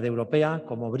capital verde europea,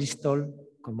 como Bristol,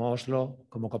 como Oslo,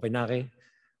 como Copenhague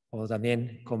o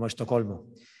también como Estocolmo.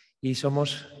 Y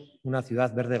somos una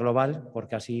ciudad verde global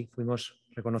porque así fuimos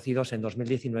reconocidos en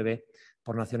 2019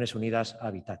 por Naciones Unidas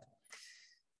Habitat.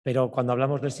 Pero cuando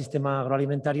hablamos del sistema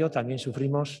agroalimentario también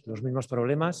sufrimos los mismos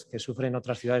problemas que sufren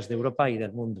otras ciudades de Europa y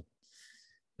del mundo.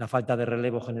 La falta de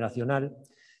relevo generacional,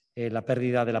 la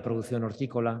pérdida de la producción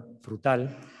hortícola,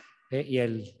 frutal y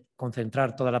el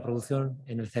concentrar toda la producción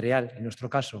en el cereal, en nuestro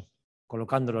caso,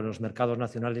 colocándolo en los mercados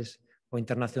nacionales o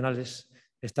internacionales,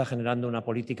 está generando una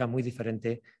política muy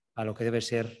diferente a lo que debe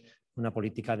ser una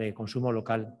política de consumo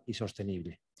local y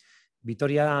sostenible.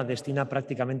 Vitoria destina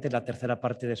prácticamente la tercera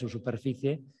parte de su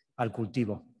superficie al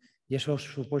cultivo y eso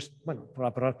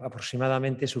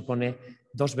aproximadamente supone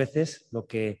 2 veces lo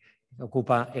que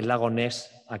ocupa el lago Ness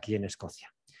aquí en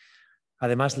Escocia.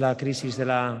 Además, la crisis de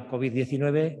la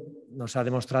COVID-19 nos ha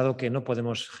demostrado que no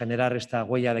podemos generar esta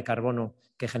huella de carbono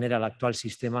que genera el actual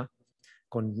sistema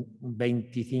con un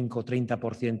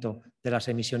 25-30% de las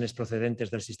emisiones procedentes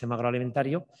del sistema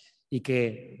agroalimentario y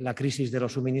que la crisis de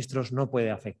los suministros no puede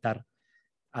afectar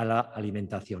a la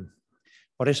alimentación.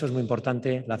 Por eso es muy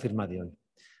importante la firma de hoy.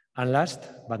 And last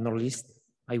but not least,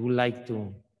 I would like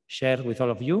to share with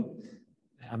all of you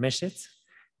a message.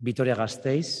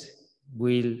 Vitoria-Gasteiz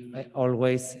will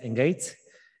always engage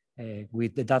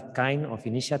with that kind of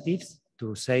initiatives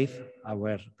to save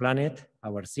our planet,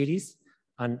 our cities,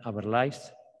 and our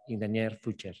lives in the near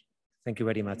future. Thank you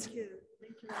very much. Thank you.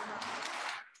 Thank you very much.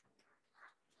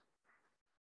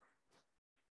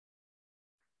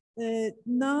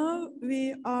 Now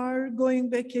we are going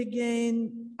back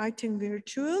again, I think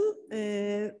virtual.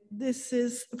 This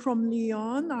is from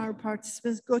Lyon, our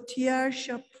participants, Gauthier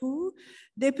Chaput,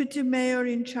 Deputy Mayor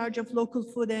in charge of local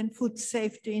food and food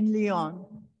safety in Lyon.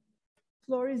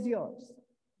 Floor is yours.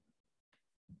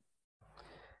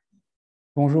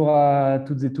 Bonjour à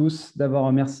toutes et tous.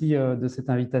 D'abord, merci de cette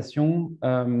invitation.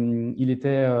 Il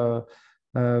était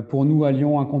pour nous à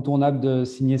Lyon incontournable de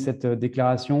signer cette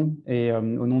déclaration et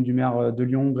au nom du maire de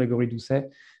Lyon, Grégory Doucet,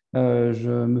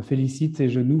 je me félicite et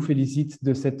je nous félicite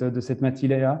de cette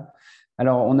matinée-là.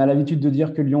 Alors, on a l'habitude de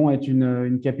dire que Lyon est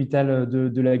une capitale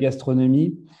de la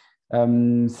gastronomie.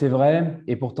 C'est vrai,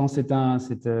 et pourtant c'est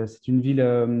une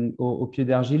ville au pied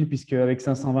d'argile, puisque avec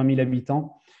 520 000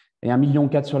 habitants et 1,4 million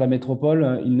sur la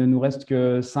métropole, il ne nous reste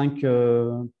que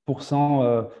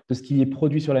 5% de ce qui est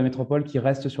produit sur la métropole qui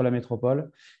reste sur la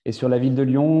métropole. Et sur la ville de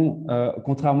Lyon,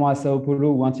 contrairement à Sao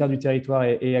Paulo où un tiers du territoire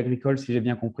est agricole, si j'ai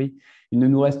bien compris, il ne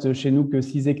nous reste chez nous que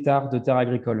 6 hectares de terres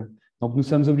agricoles. Donc nous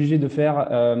sommes obligés de faire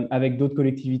avec d'autres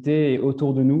collectivités et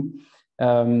autour de nous.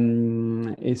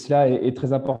 Et cela est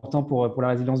très important pour la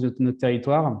résilience de notre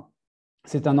territoire.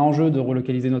 C'est un enjeu de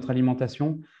relocaliser notre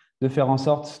alimentation, de faire en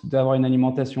sorte d'avoir une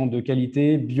alimentation de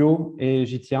qualité, bio, et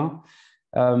j'y tiens,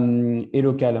 et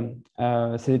locale.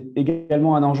 C'est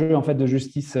également un enjeu en fait, de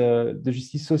justice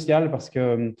sociale parce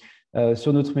que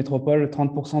sur notre métropole,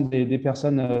 30% des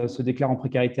personnes se déclarent en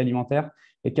précarité alimentaire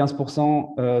et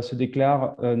 15% se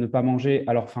déclarent ne pas manger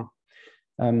à leur faim.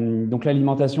 Donc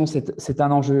l'alimentation, c'est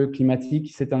un enjeu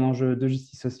climatique, c'est un enjeu de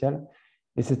justice sociale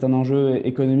et c'est un enjeu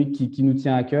économique qui nous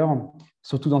tient à cœur,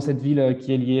 surtout dans cette ville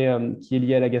qui est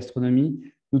liée à la gastronomie.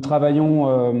 Nous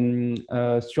travaillons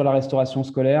sur la restauration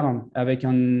scolaire avec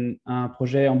un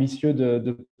projet ambitieux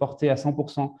de porter à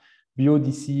 100% bio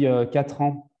d'ici 4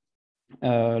 ans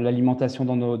l'alimentation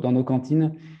dans nos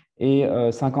cantines et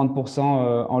 50%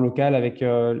 en local avec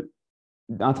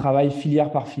un travail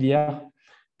filière par filière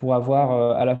pour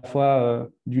avoir à la fois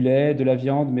du lait, de la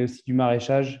viande, mais aussi du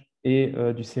maraîchage et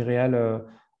du céréal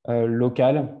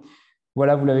local.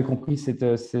 Voilà, vous l'avez compris,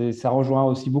 ça rejoint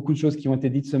aussi beaucoup de choses qui ont été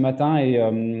dites ce matin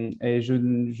et je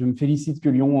me félicite que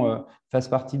Lyon fasse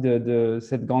partie de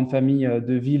cette grande famille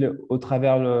de villes au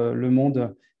travers le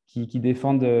monde qui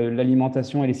défendent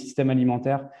l'alimentation et les systèmes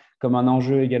alimentaires comme un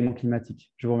enjeu également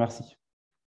climatique. Je vous remercie.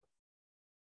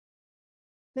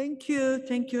 Thank you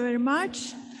very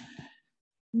much.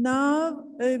 Now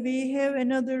we have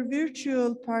another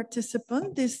virtual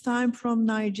participant, this time from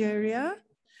Nigeria,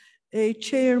 a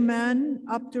chairman,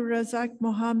 Abdulrazak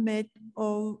Mohammed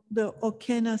of the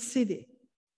Okena City.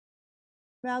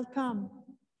 Welcome.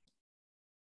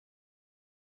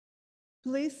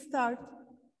 Please start.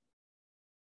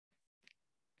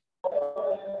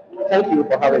 Thank you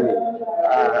for having me.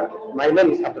 My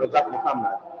name is Abdulrazak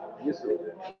Mohammed Yusuf,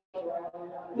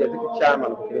 the executive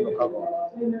chairman of the local government,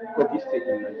 Kogi State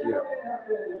in Nigeria.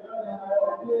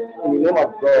 In the name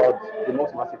of God, the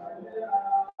most merciful,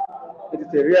 it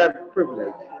is a rare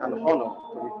privilege and honor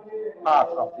to be part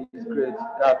of this great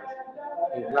gathering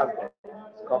in Glasgow,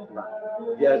 Scotland,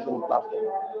 via Zoom platform.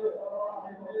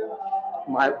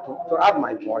 To add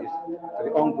my voice to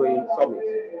the ongoing summit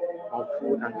on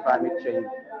food and climate change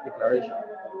declaration.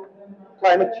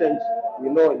 Climate change, we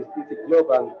know, is a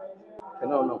global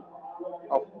phenomenon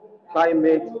of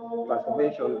climate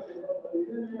transformation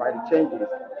by the changes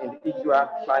in the usual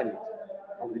climate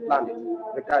of the planet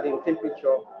regarding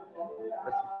temperature,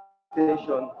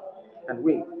 precipitation, and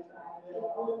wind,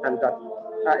 and that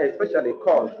are especially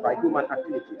caused by human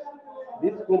activities.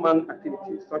 These human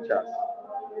activities, such as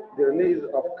the release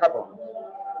of carbon,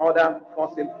 other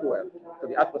fossil fuel to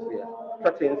the atmosphere,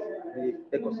 threatens the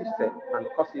ecosystem and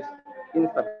causes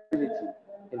instability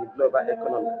in the global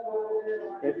economy.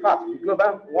 In fact,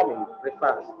 global warming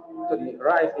refers to the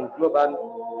rise in global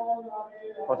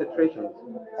concentrations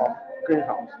of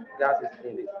greenhouse gases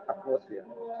in the atmosphere.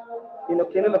 In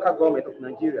Okene local government of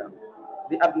Nigeria,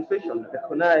 the administration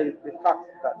recognized the fact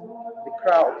that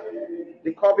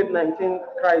the COVID-19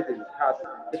 crisis has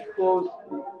exposed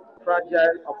the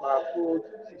fragile of our food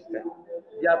system,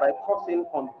 thereby causing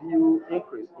undue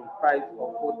increase in price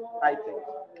of food items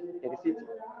in the city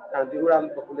and the rural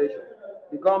population.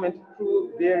 The government,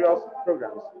 through various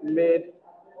programs, made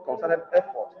concerted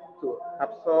effort to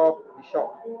absorb the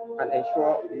shock and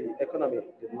ensure the economy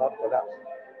did not collapse.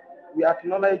 We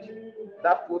acknowledge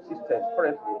that food systems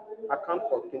currently account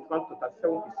for 21 to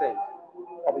 37%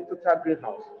 of the total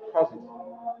greenhouse causes.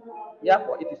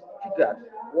 Therefore, it is triggered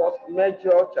what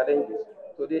major challenges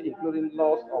today, including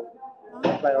loss of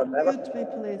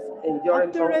biodiversity,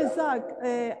 enduring Abdurrazak,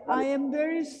 I am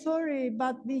very sorry,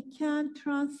 but we can't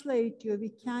translate you. We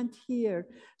can't hear.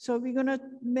 So we're going to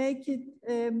make it,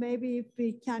 maybe if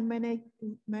we can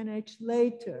manage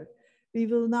later. We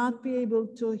will not be able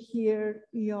to hear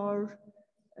your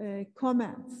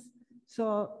comments.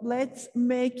 So let's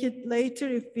make it later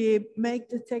if we make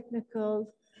the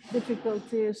technical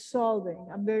difficulty solving.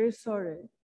 I'm very sorry.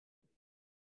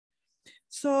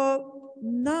 So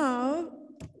now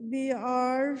we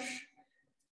are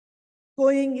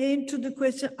going into the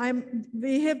question.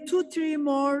 We have 2-3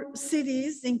 more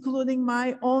cities, including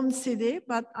my own city,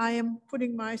 but I am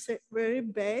putting myself very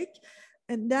back.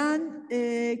 And then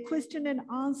a question and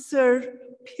answer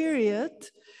period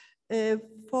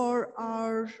for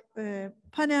our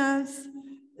panels,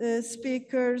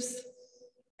 speakers,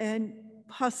 and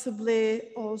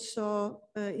possibly also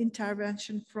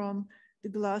intervention from the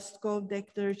Glasgow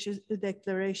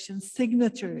Declaration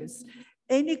signatories.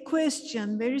 Any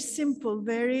question, very simple,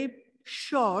 very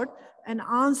short, and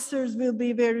answers will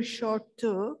be very short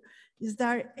too. Is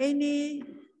there any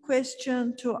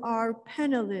question to our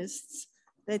panelists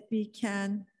that we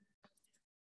can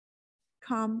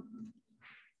come?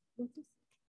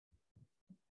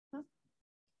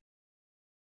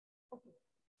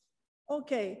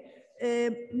 Okay,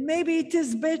 maybe it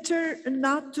is better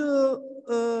not to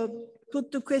put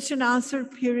the question answer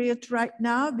period right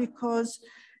now, because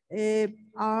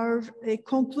our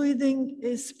concluding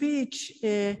speech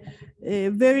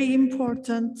very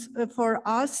important for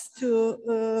us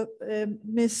to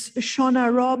Ms.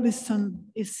 Shona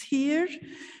Robinson is here,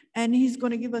 and he's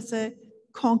going to give us a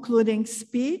concluding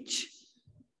speech.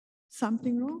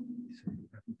 Something wrong?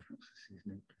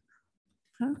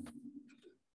 Huh?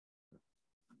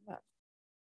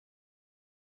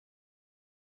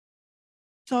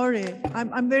 Sorry,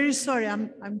 I'm very sorry.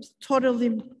 I'm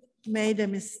totally made a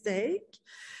mistake.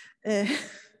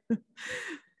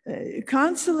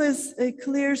 Councillor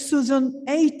Claire Susan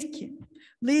Aitken,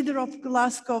 leader of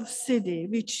Glasgow City,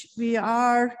 which we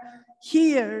are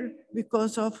here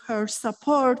because of her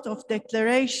support of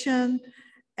declaration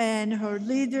and her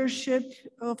leadership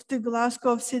of the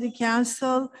Glasgow City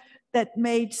Council that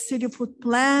made city food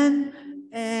plan,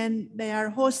 and they are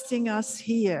hosting us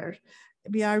here.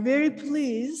 We are very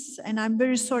pleased, and I'm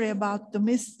very sorry about the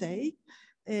mistake.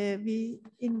 We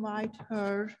invite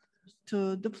her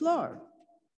to the floor.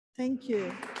 Thank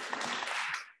you.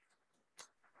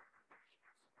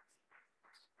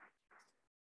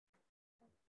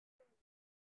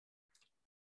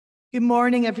 Good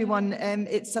morning, everyone.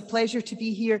 It's a pleasure to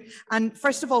be here. And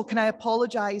first of all, can I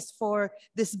apologise for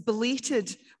this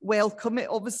belated welcome? It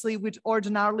obviously would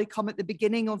ordinarily come at the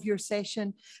beginning of your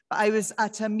session, but I was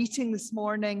at a meeting this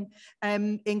morning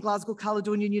in Glasgow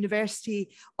Caledonian University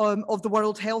of the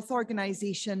World Health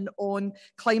Organization on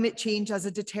climate change as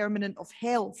a determinant of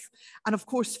health. And of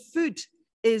course, food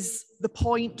is the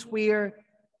point where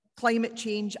climate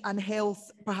change and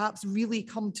health perhaps really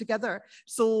come together.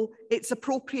 So it's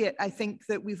appropriate, I think,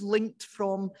 that we've linked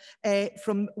from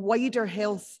wider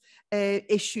health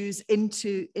issues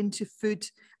into food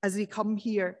as we come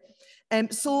here.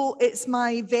 So it's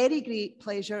my very great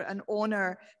pleasure and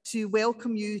honour to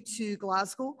welcome you to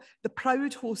Glasgow, the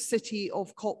proud host city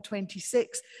of COP26,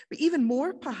 but even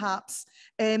more perhaps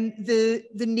the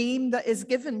name that is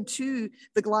given to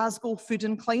the Glasgow Food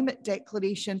and Climate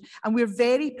Declaration. And we're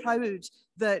very proud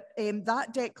that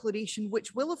that declaration,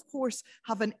 which will of course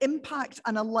have an impact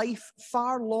and a life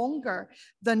far longer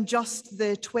than just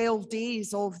the 12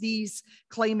 days of these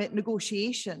climate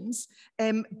negotiations,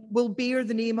 will bear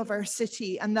the name of our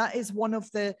city. And that is one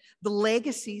of the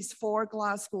legacies for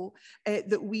Glasgow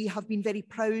that we have been very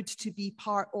proud to be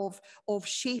part of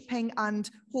shaping, and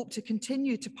hope to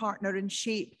continue to partner and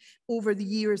shape over the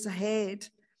years ahead.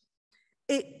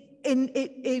 It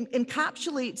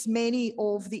encapsulates many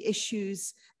of the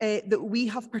issues that we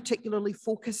have particularly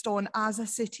focused on as a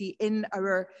city in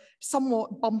our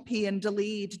somewhat bumpy and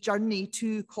delayed journey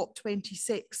to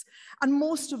COP26. And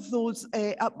most of those,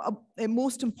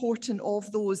 most important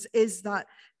of those, is that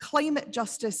climate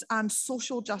justice and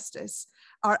social justice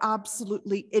are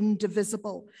absolutely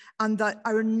indivisible, and that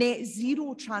our net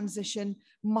zero transition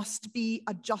must be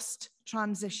a just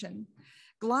transition.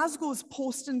 Glasgow's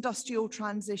post-industrial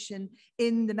transition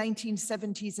in the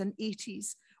 1970s and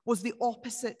 80s was the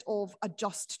opposite of a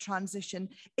just transition.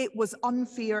 It was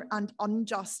unfair and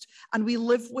unjust, and we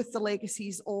live with the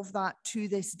legacies of that to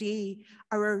this day.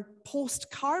 Our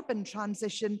post-carbon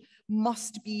transition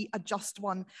must be a just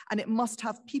one, and it must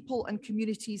have people and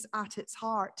communities at its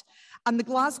heart. And the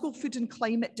Glasgow Food and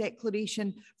Climate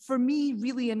Declaration, for me,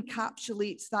 really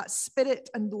encapsulates that spirit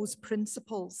and those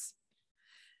principles.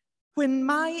 When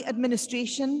my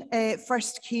administration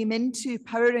first came into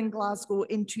power in Glasgow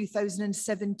in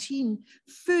 2017,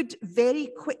 food very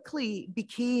quickly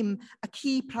became a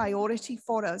key priority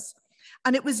for us.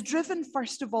 And it was driven,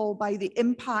 first of all, by the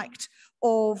impact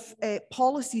of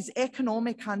policies,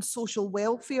 economic and social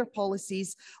welfare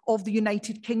policies of the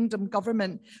United Kingdom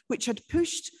government, which had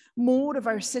pushed more of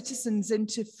our citizens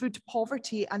into food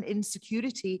poverty and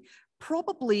insecurity,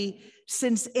 probably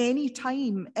since any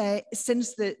time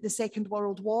since the Second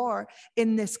World War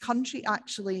in this country,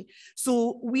 actually.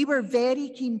 So we were very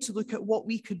keen to look at what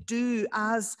we could do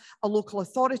as a local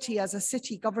authority, as a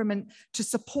city government, to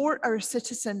support our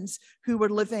citizens who were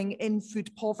living in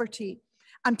food poverty,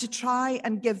 and to try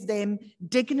and give them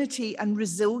dignity and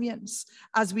resilience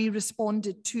as we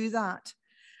responded to that.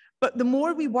 But the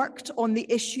more we worked on the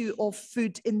issue of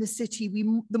food in the city,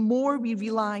 the more we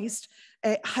realised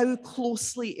how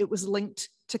closely it was linked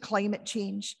to climate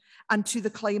change and to the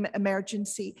climate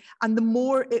emergency. And the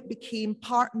more it became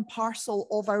part and parcel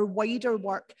of our wider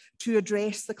work to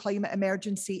address the climate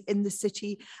emergency in the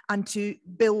city and to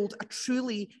build a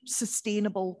truly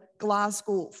sustainable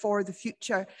Glasgow for the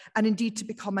future, and indeed to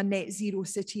become a net zero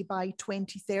city by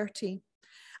 2030.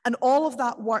 And all of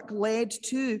that work led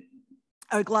to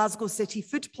our Glasgow City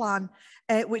Food Plan,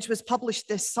 which was published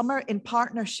this summer in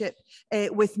partnership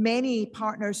with many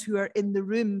partners who are in the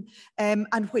room,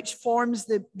 and which forms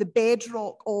the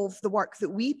bedrock of the work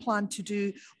that we plan to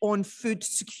do on food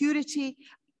security,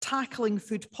 tackling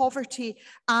food poverty,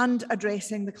 and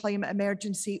addressing the climate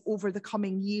emergency over the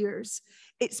coming years.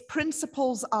 Its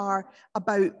principles are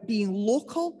about being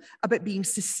local, about being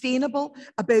sustainable,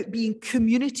 about being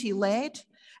community-led.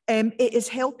 It is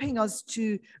helping us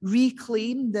to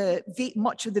reclaim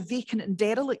much of the vacant and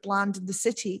derelict land in the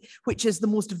city, which is the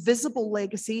most visible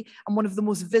legacy and one of the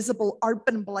most visible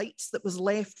urban blights that was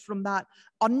left from that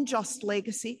unjust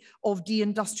legacy of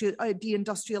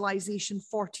deindustrialization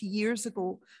 40 years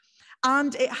ago.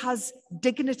 And it has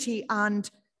dignity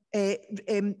and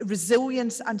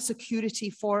resilience and security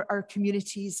for our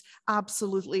communities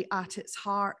absolutely at its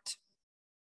heart.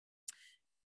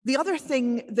 The other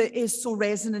thing that is so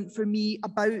resonant for me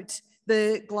about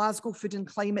the Glasgow Food and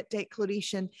Climate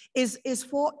Declaration is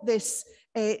what this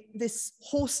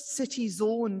host city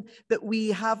zone that we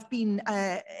have been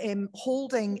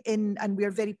holding in, and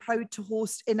we're very proud to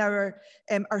host in our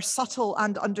subtle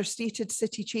and understated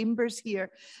city chambers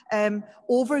here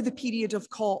over the period of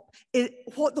COP,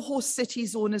 what the host city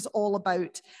zone is all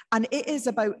about. And it is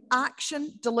about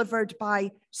action delivered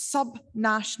by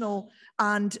subnational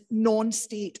and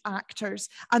non-state actors.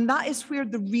 And that is where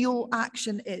the real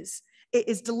action is. It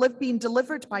is being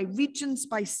delivered by regions,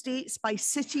 by states, by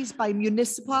cities, by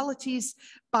municipalities,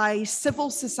 by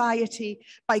civil society,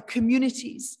 by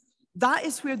communities. That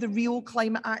is where the real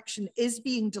climate action is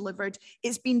being delivered.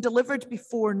 It's been delivered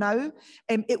before now.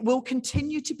 It will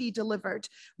continue to be delivered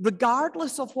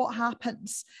regardless of what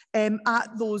happens at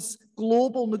those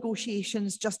global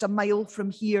negotiations just a mile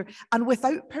from here, and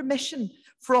without permission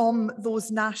from those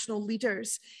national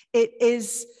leaders. It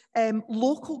is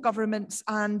local governments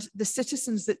and the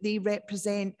citizens that they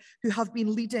represent who have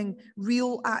been leading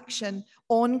real action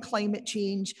on climate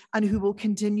change and who will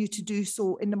continue to do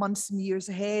so in the months and years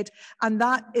ahead. And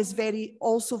that is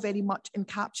also very much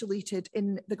encapsulated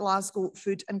in the Glasgow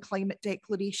Food and Climate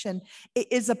Declaration. It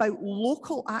is about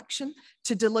local action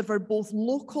to deliver both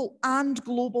local and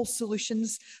global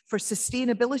solutions for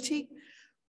sustainability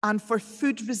and for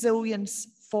food resilience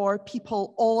for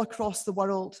people all across the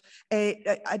world.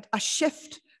 A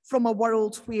shift from a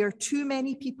world where too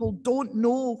many people don't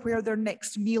know where their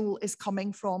next meal is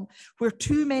coming from, where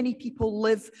too many people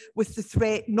live with the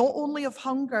threat not only of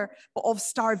hunger, but of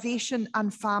starvation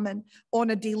and famine on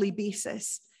a daily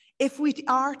basis. If we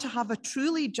are to have a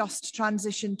truly just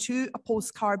transition to a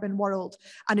post-carbon world,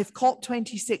 and if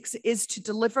COP26 is to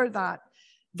deliver that,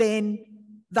 then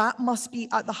that must be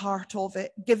at the heart of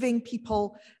it, giving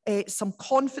people some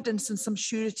confidence and some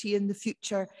surety in the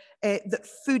future that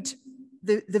food,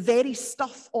 the very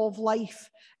stuff of life,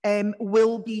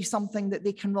 will be something that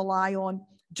they can rely on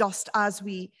just as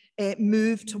we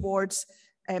move towards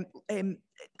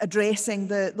addressing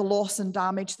the loss and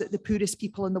damage that the poorest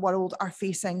people in the world are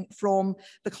facing from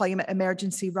the climate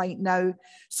emergency right now.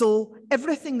 So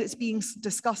everything that's being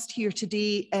discussed here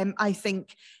today, I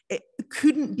think it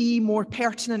couldn't be more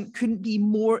pertinent, couldn't be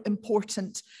more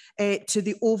important to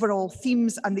the overall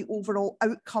themes and the overall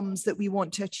outcomes that we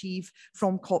want to achieve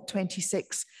from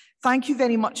COP26. Thank you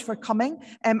very much for coming.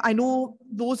 I know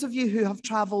those of you who have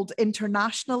travelled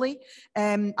internationally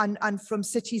and from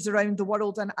cities around the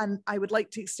world, and I would like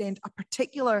to extend a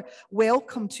particular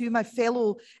welcome to my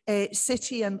fellow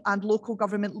city and local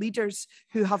government leaders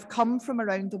who have come from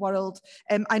around the world.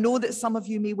 I know that some of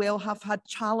you may well have had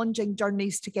challenging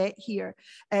journeys to get here.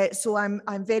 So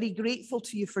I'm very grateful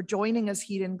to you for joining us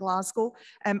here in Glasgow.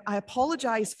 I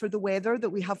apologise for the weather that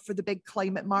we have for the big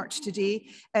climate march today.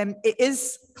 It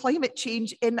is climate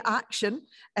change in action.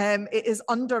 It is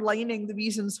underlining the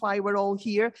reasons why we're all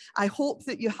here. I hope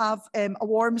that you have a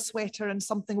warm sweater and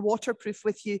something waterproof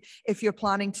with you if you're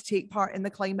planning to take part in the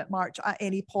climate march at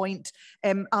any point.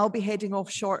 I'll be heading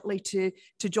off shortly to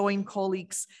join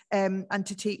colleagues and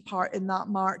to take part in that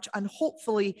march. And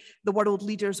hopefully the world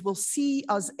leaders will see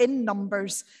us in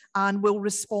numbers and will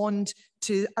respond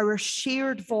to our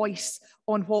shared voice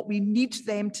on what we need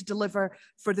them to deliver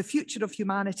for the future of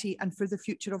humanity and for the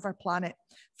future of our planet.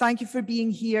 Thank you for being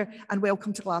here and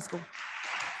welcome to Glasgow.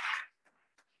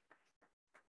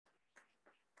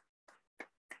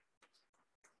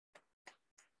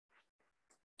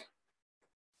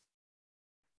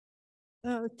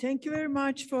 Thank you very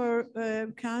much for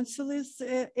Councillors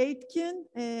Aitken.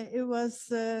 It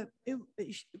was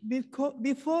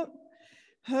before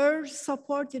her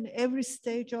support in every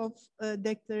stage of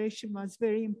declaration was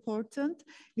very important.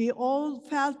 We all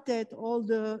felt that, all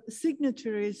the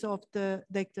signatories of the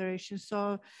declaration.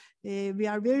 So we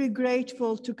are very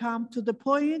grateful to come to the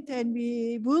point, and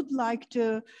we would like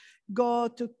to go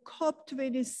to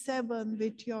COP27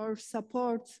 with your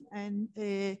support and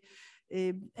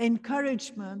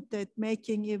encouragement that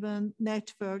making even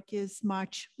network is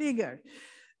much bigger.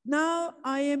 Now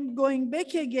I am going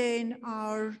back again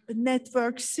our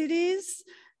network cities,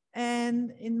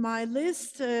 and in my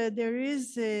list there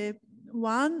is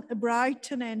one,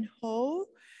 Brighton and Hove.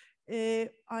 I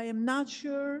am not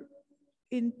sure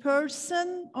in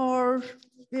person or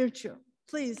virtual.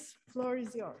 Please, floor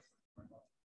is yours.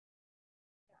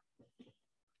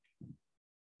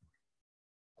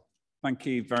 Thank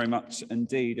you very much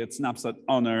indeed. It's an absolute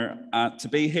honour to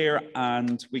be here,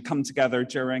 and we come together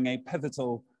during a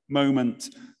pivotal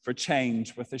moment for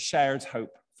change with a shared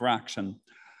hope for action.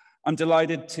 I'm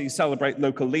delighted to celebrate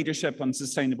local leadership on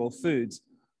sustainable food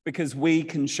because we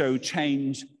can show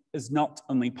change is not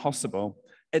only possible,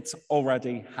 it's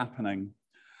already happening.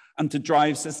 And to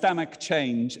drive systemic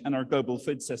change in our global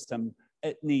food system,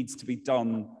 it needs to be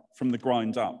done from the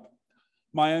ground up.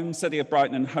 My own city of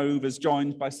Brighton and Hove is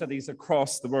joined by cities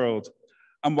across the world.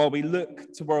 And while we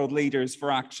look to world leaders for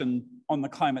action on the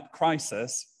climate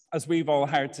crisis, as we've all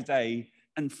heard today,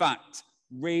 in fact,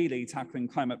 really tackling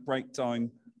climate breakdown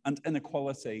and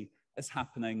inequality is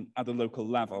happening at a local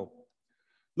level.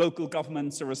 Local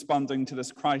governments are responding to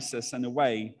this crisis in a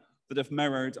way that, if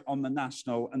mirrored on the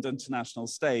national and international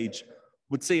stage,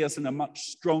 would see us in a much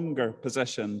stronger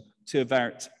position to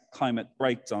avert climate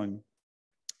breakdown.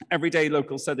 Everyday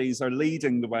local cities are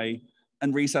leading the way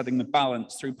and resetting the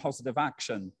balance through positive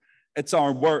action. It's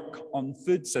our work on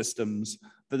food systems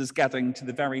that is getting to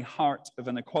the very heart of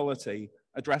inequality,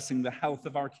 addressing the health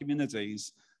of our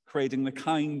communities, creating the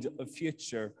kind of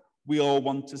future we all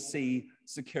want to see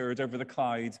secured over the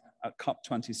Clyde at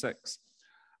COP26.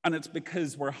 And it's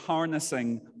because we're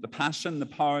harnessing the passion, the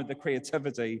power, the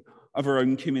creativity of our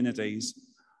own communities.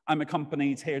 I'm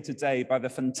accompanied here today by the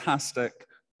fantastic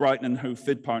Brighton and Hove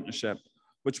Food Partnership,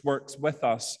 which works with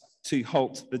us to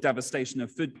halt the devastation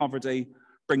of food poverty,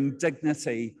 bring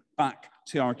dignity back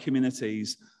to our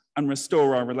communities, and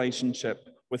restore our relationship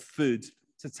with food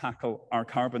to tackle our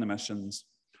carbon emissions.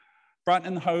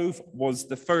 Brighton and Hove was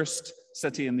the first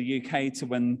city in the UK to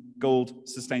win Gold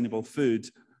Sustainable Food,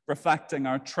 reflecting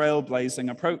our trailblazing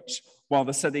approach, while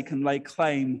the city can lay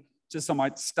claim to some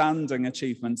outstanding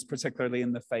achievements, particularly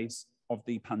in the face of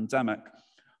the pandemic.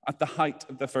 At the height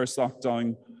of the first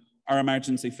lockdown, our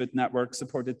emergency food network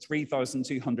supported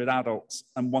 3,200 adults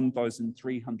and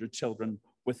 1,300 children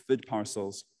with food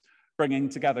parcels. Bringing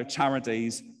together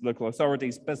charities, local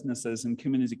authorities, businesses, and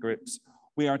community groups,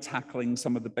 we are tackling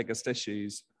some of the biggest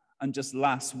issues. And just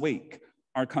last week,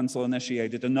 our council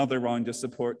initiated another round of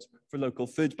support for local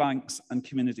food banks and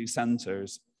community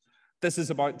centres. This is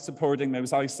about supporting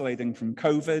those isolating from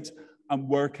COVID and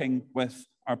working with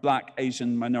our Black,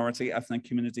 Asian, minority ethnic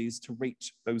communities to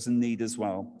reach those in need as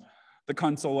well. The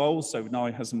Council also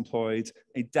now has employed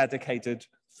a dedicated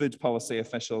food policy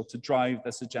official to drive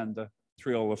this agenda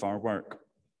through all of our work.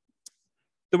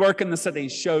 The work in the city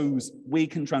shows we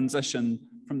can transition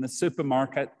from the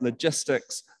supermarket,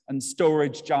 logistics, and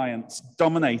storage giants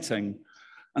dominating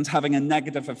and having a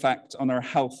negative effect on our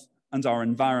health and our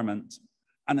environment,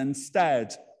 and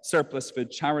instead surplus food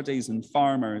charities and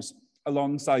farmers,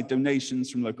 alongside donations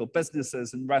from local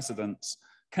businesses and residents,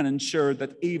 can ensure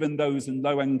that even those in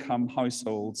low-income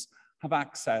households have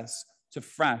access to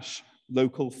fresh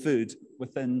local food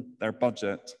within their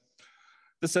budget.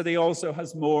 The city also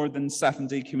has more than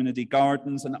 70 community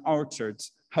gardens and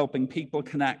orchards, helping people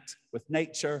connect with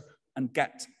nature and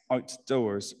get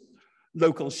outdoors.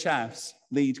 Local chefs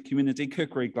lead community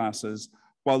cookery classes,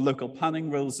 while local planning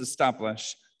rules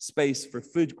establish space for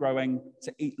food growing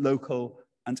to eat local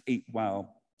and eat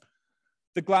well.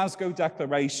 The Glasgow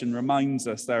Declaration reminds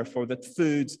us, therefore, that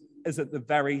food is at the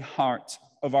very heart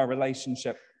of our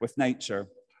relationship with nature.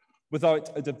 Without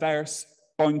a diverse,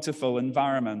 bountiful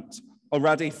environment,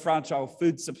 already fragile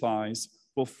food supplies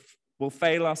will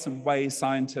fail us in ways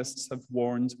scientists have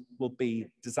warned will be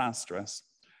disastrous.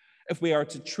 If we are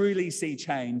to truly see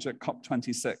change at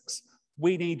COP26,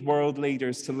 we need world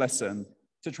leaders to listen,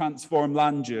 to transform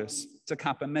land use, to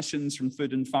cap emissions from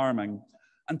food and farming,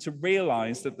 and to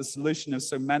realize that the solution of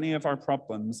so many of our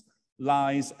problems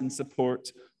lies in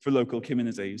support for local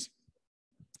communities.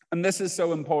 And this is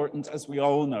so important, as we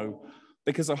all know,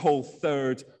 because a whole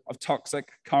third of toxic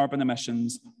carbon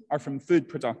emissions are from food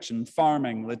production,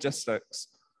 farming, logistics.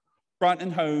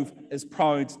 Brighton Hove is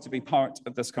proud to be part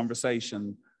of this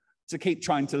conversation, to keep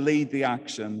trying to lead the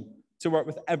action, to work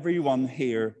with everyone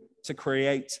here to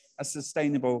create a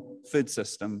sustainable food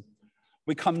system.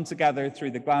 We come together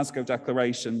through the Glasgow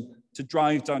Declaration to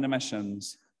drive down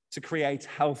emissions, to create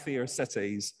healthier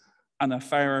cities and a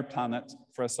fairer planet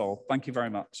for us all. Thank you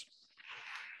very much.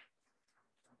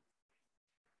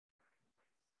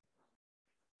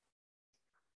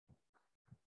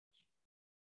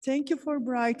 Thank you for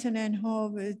Brighton and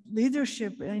Hove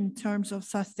leadership in terms of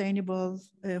sustainable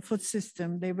food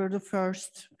system. They were the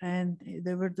first and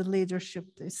they were the leadership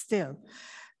still.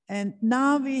 And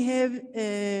now we have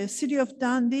City of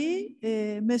Dundee,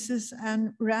 Mrs.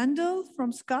 Anne Randall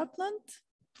from Scotland.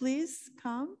 Please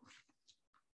come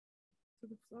to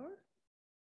the floor.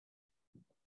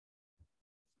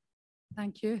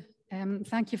 Thank you.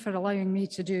 Thank you for allowing me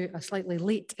to do a slightly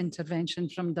late intervention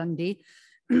from Dundee.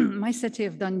 My city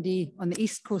of Dundee on the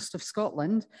east coast of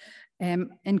Scotland,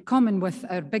 in common with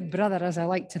our big brother, as I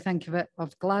like to think of it,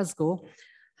 of Glasgow,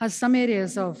 has some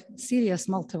areas of serious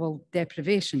multiple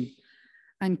deprivation.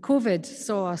 And COVID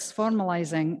saw us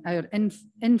formalising our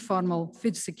informal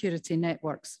food security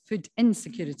networks, food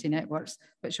insecurity networks,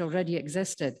 which already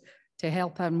existed to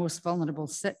help our most vulnerable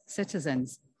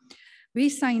citizens. We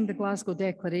signed the Glasgow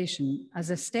Declaration as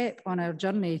a step on our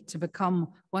journey to become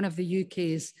one of the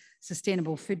UK's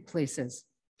sustainable food places.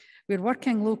 We're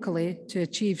working locally to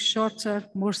achieve shorter,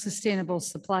 more sustainable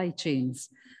supply chains,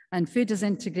 and food is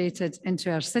integrated into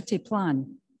our city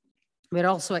plan. We're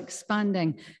also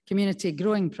expanding community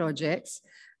growing projects,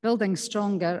 building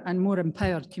stronger and more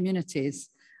empowered communities,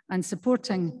 and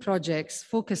supporting projects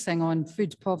focusing on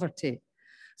food poverty.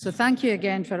 So thank you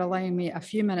again for allowing me a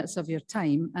few minutes of your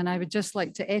time. And I would just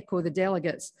like to echo the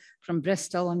delegates from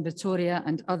Bristol and Victoria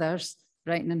and others,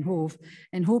 Brighton and Hove,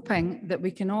 in hoping that we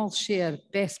can all share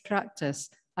best practice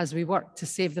as we work to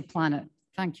save the planet.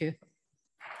 Thank you.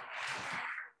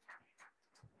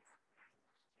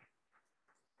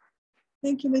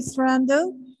 Thank you, Ms.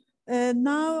 Randall.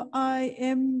 Now I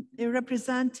am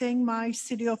representing my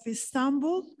city of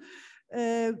Istanbul.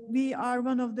 We are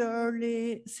one of the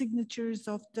early signatories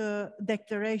of the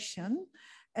declaration.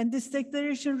 And this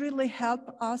declaration really helped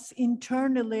us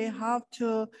internally how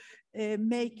to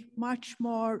make much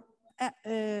more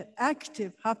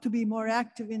active, how to be more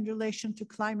active in relation to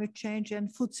climate change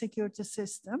and food security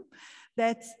system.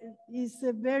 That is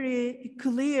a very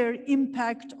clear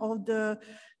impact of the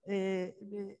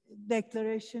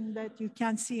declaration that you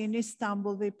can see in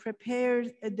Istanbul. We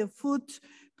prepared the food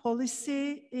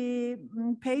policy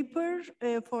paper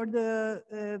for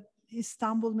the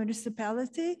Istanbul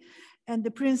municipality, and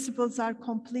the principles are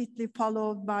completely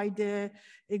followed by the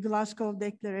Glasgow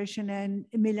Declaration and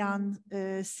Milan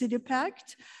City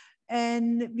Pact.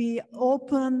 And we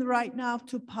open right now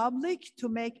to public to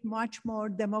make much more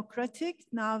democratic.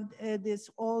 Now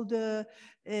all the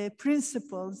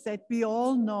principles that we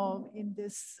all know in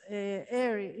this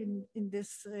area, in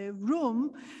this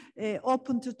room,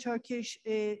 open to Turkish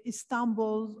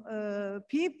Istanbul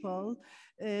people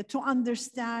to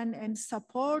understand and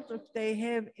support. If they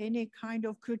have any kind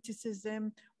of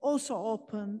criticism, also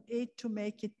open it to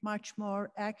make it much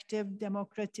more active,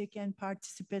 democratic, and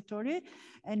participatory.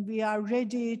 And we are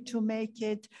ready to make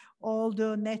it all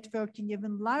the networking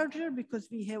even larger, because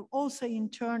we have also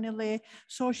internally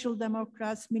social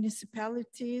democrats,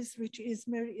 municipalities, which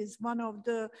Izmir is one of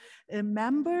the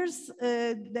members.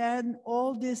 Then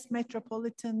all these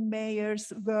metropolitan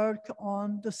mayors work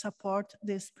on to support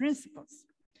these principles.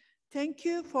 Thank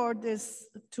you for this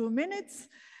 2 minutes.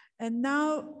 And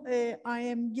now I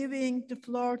am giving the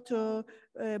floor to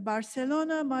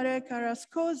Barcelona, Maria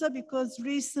Carrascosa, because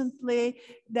recently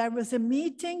there was a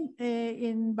meeting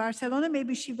in Barcelona.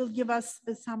 Maybe she will give us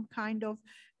some kind of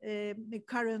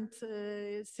current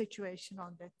situation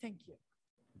on that. Thank you.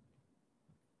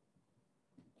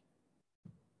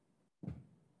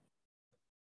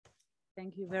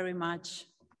 Thank you very much,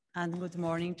 and good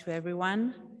morning to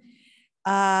everyone.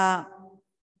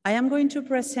 I am going to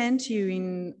present you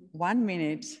in 1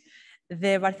 minute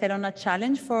the Barcelona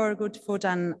Challenge for Good Food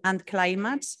and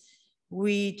Climate,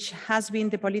 which has been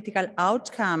the political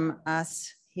outcome,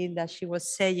 as Hilda, she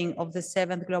was saying, of the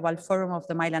 7th Global Forum of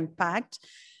the Milan Pact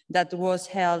that was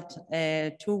held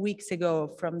 2 weeks ago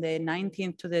from the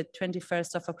 19th to the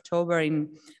 21st of October in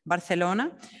Barcelona,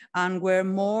 and where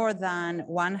more than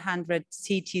 100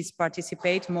 cities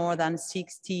participate, more than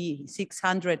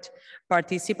 600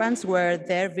 participants were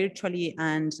there virtually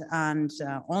and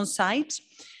on site.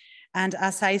 And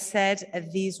as I said,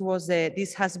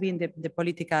 this has been the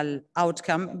political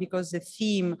outcome, because the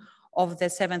theme of the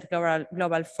 7th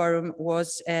Global Forum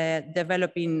was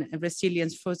developing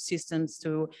resilient food systems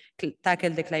to tackle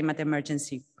the climate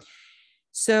emergency.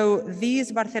 So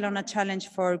this Barcelona Challenge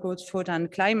for Good Food and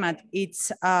Climate,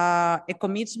 it's a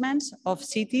commitment of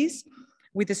cities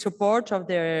with the support of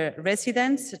their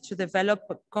residents to develop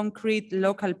concrete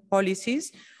local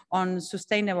policies on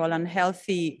sustainable and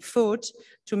healthy food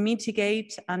to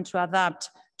mitigate and to adapt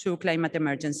to climate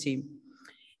emergency.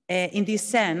 In this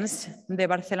sense, the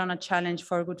Barcelona Challenge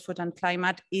for Good Food and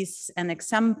Climate is an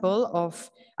example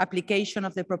of application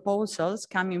of the proposals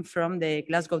coming from the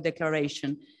Glasgow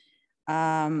Declaration.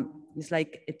 It's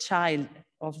like a child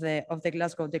of the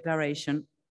Glasgow Declaration.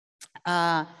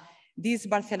 This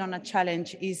Barcelona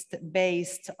Challenge is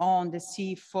based on the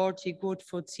C40 Good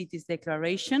Food Cities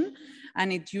Declaration,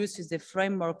 and it uses the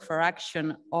framework for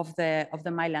action of the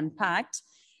Milan Pact.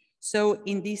 So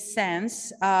in this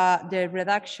sense, the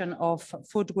reduction of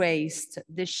food waste,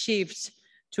 the shift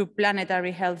to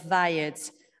planetary health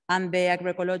diets, and the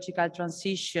agroecological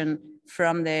transition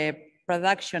from the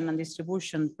production and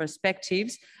distribution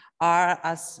perspectives are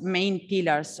as main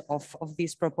pillars of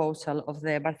this proposal of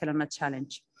the Barcelona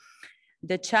Challenge.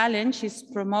 The challenge is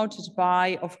promoted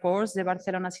by, of course, the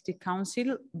Barcelona City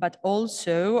Council, but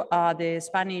also the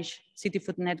Spanish City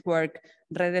Food Network,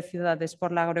 Red de Ciudades por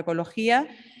la Agroecología,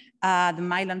 the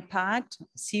Milan Pact,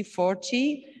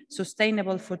 C40,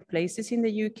 Sustainable Food Places in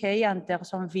the UK, and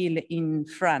Terres en Ville in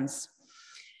France.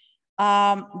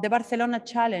 The Barcelona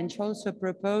Challenge also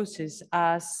proposes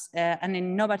as an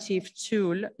innovative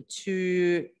tool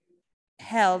to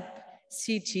help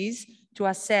cities to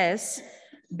assess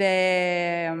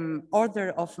the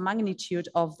order of magnitude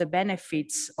of the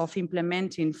benefits of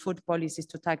implementing food policies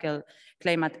to tackle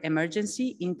climate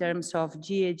emergency in terms of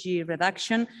GHG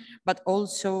reduction, but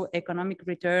also economic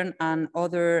return and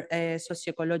other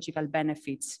socio-ecological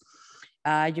benefits.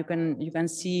 You can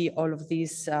see all of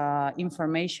this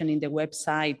information in the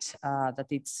website that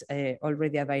it's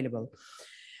already available.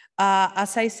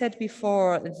 As I said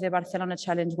before, the Barcelona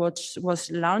Challenge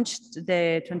was launched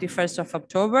the 21st of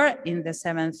October in the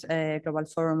 7th Global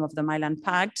Forum of the Milan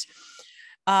Pact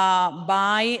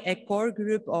by a core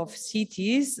group of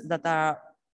cities that are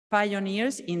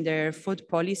pioneers in their food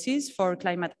policies for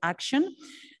climate action.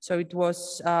 So it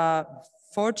was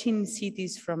 14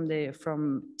 cities from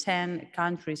 10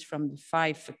 countries from the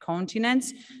 5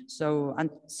 continents. So,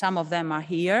 and some of them are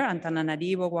here: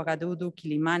 Antananarivo, Ouagadougou,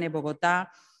 Quilimane, Bogotá,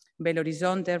 Belo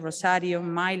Horizonte, Rosario,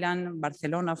 Milan,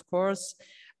 Barcelona, of course,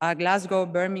 Glasgow,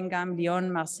 Birmingham,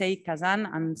 Lyon, Marseille, Kazan,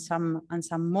 and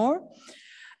some more.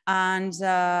 And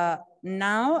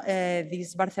now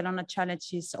this Barcelona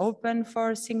Challenge is open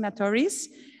for signatories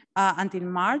until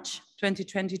March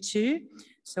 2022.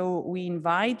 So we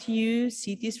invite you,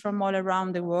 cities from all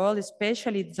around the world,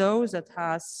 especially those that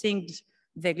have signed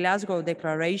the Glasgow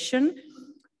Declaration,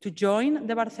 to join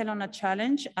the Barcelona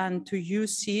Challenge, and to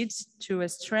use it to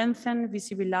strengthen,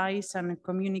 visibilize, and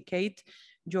communicate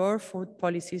your food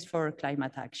policies for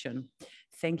climate action.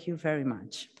 Thank you very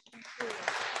much.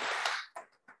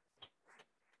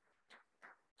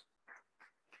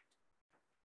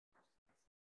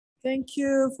 Thank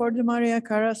you for the Maria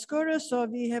Carrasco. So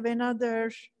we have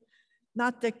another,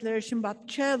 not declaration, but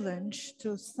challenge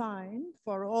to sign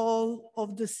for all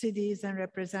of the cities and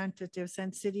representatives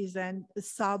and cities and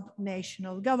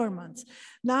sub-national governments.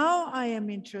 Now I am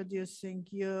introducing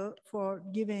you for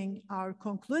giving our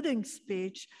concluding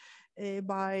speech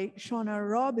by Shona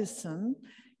Robinson,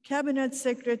 Cabinet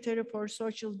Secretary for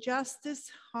Social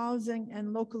Justice, Housing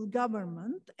and Local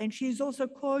Government, and she's also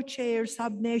co-chair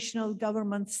subnational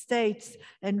government states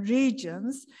and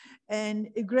regions, and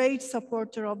a great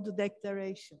supporter of the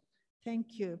declaration.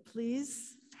 Thank you,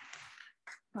 please.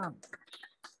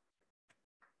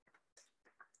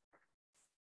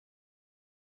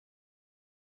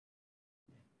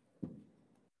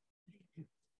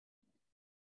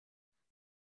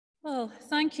 Well,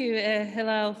 thank you,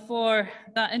 Hilal, for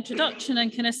that introduction,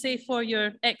 and can I say for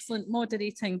your excellent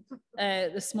moderating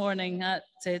this morning at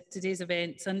today's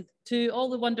event, and to all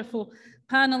the wonderful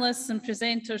panelists and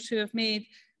presenters who have made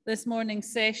this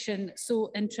morning's session so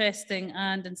interesting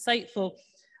and insightful.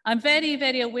 I'm very,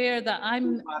 very aware that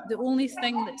I'm the only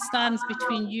thing that stands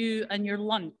between you and your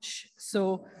lunch.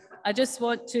 So I just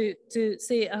want to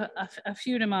say a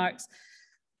few remarks.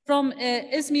 From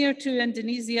Izmir to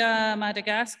Indonesia,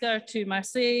 Madagascar to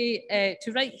Marseille,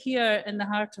 to right here in the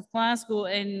heart of Glasgow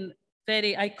in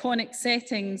very iconic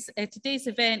settings, today's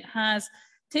event has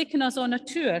taken us on a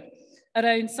tour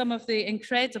around some of the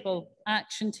incredible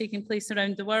action taking place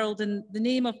around the world in the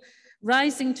name of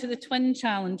rising to the twin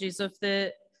challenges of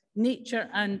the nature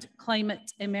and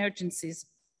climate emergencies.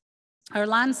 Our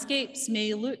landscapes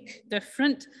may look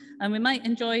different and we might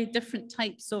enjoy different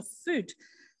types of food,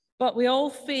 but we all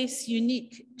face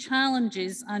unique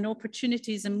challenges and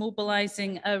opportunities in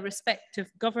mobilising our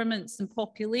respective governments and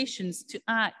populations to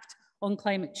act on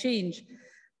climate change.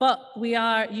 But we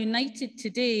are united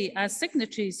today as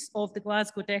signatories of the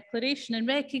Glasgow Declaration in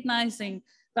recognising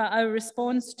that our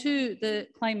response to the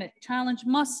climate challenge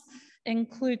must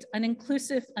include an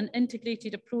inclusive and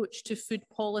integrated approach to food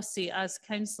policy, as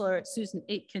Councillor Susan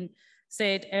Aitken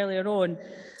said earlier on.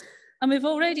 And we've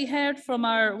already heard from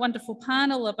our wonderful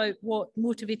panel about what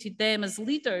motivated them as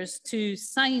leaders to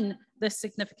sign this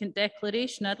significant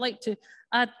declaration. I'd like to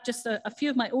add just a few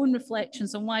of my own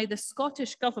reflections on why the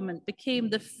Scottish Government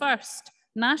became the first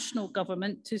national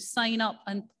government to sign up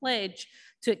and pledge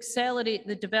to accelerate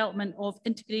the development of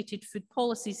integrated food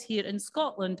policies here in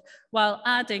Scotland, while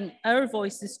adding our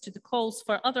voices to the calls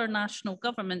for other national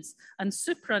governments and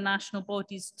supranational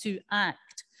bodies to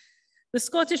act. The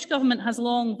Scottish Government has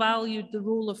long valued the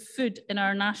role of food in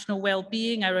our national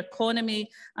well-being, our economy,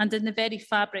 and in the very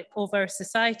fabric of our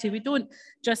society. We don't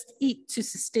just eat to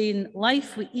sustain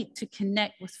life, we eat to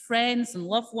connect with friends and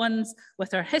loved ones,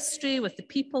 with our history, with the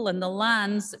people and the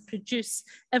lands that produce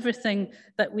everything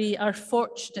that we are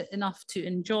fortunate enough to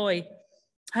enjoy.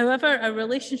 However, our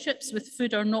relationships with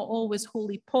food are not always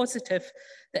wholly positive.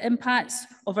 The impacts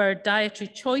of our dietary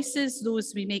choices,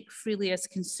 those we make freely as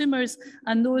consumers,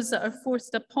 and those that are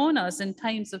forced upon us in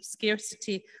times of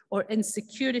scarcity or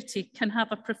insecurity, can have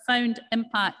a profound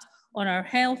impact on our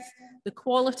health, the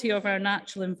quality of our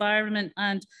natural environment,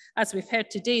 and, as we've heard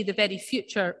today, the very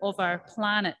future of our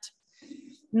planet.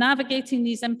 Navigating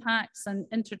these impacts and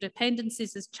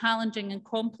interdependencies is challenging and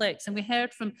complex, and we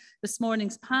heard from this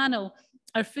morning's panel,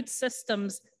 our food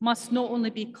systems must not only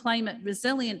be climate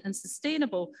resilient and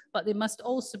sustainable, but they must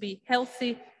also be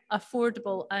healthy,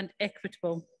 affordable and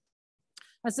equitable.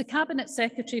 As the Cabinet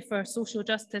Secretary for Social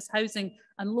Justice, Housing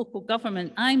and Local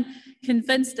Government, I'm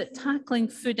convinced that tackling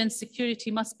food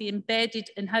insecurity must be embedded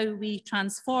in how we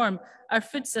transform our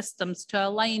food systems to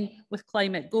align with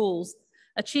climate goals.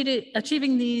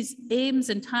 Achieving these aims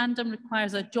in tandem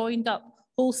requires a joined-up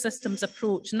whole systems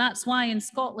approach, and that's why in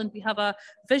Scotland we have a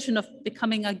vision of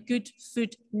becoming a good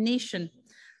food nation.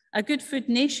 A good food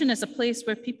nation is a place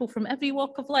where people from every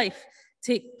walk of life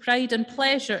take pride and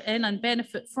pleasure in and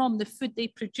benefit from the food they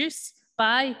produce,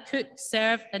 buy, cook,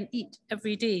 serve and eat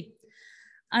every day.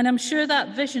 And I'm sure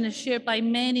that vision is shared by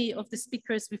many of the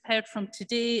speakers we've heard from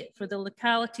today for the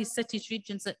localities, cities,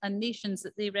 regions and nations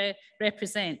that they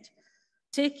represent.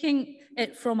 Taking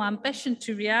it from ambition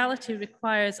to reality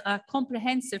requires a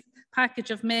comprehensive package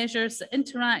of measures that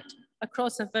interact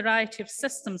across a variety of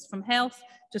systems, from health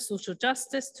to social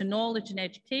justice, to knowledge and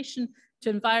education, to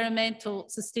environmental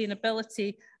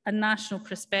sustainability and national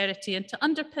prosperity. And to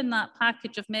underpin that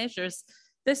package of measures,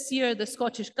 this year the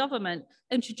Scottish Government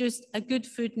introduced a Good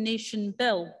Food Nation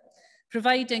Bill,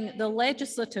 providing the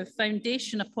legislative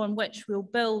foundation upon which we'll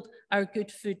build our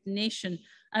Good Food Nation.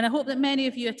 And I hope that many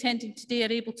of you attending today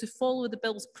are able to follow the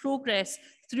bill's progress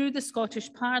through the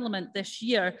Scottish Parliament this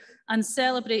year and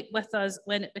celebrate with us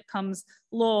when it becomes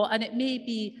law. And it may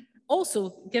be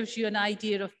also gives you an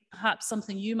idea of perhaps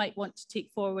something you might want to take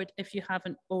forward if you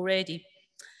haven't already.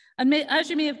 And as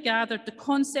you may have gathered, the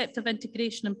concept of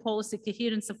integration and policy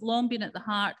coherence have long been at the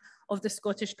heart of the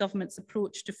Scottish Government's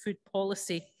approach to food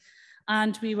policy.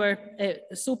 And we were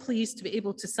so pleased to be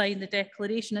able to sign the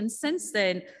declaration. And since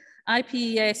then,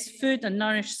 IPES-Food and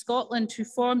Nourish Scotland, who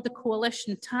formed the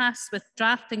coalition tasked with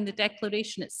drafting the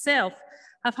declaration itself,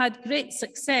 have had great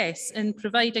success in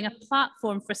providing a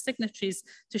platform for signatories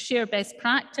to share best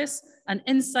practice and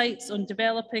insights on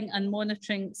developing and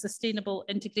monitoring sustainable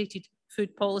integrated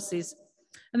food policies.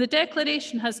 And the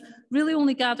declaration has really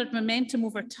only gathered momentum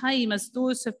over time, as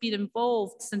those who have been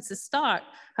involved since the start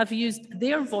have used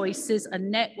their voices and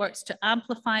networks to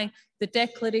amplify the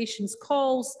declaration's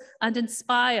calls and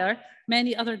inspire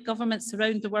many other governments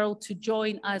around the world to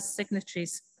join as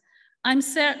signatories. I'm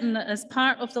certain that as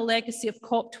part of the legacy of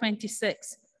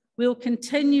COP26, we'll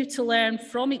continue to learn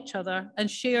from each other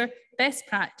and share best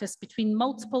practice between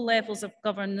multiple levels of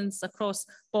governance across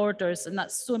borders, and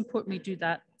that's so important we do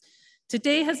that.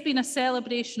 Today has been a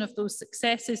celebration of those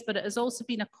successes, but it has also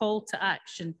been a call to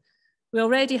action. We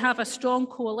already have a strong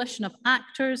coalition of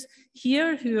actors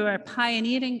here who are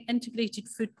pioneering integrated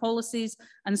food policies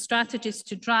and strategies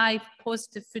to drive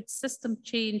positive food system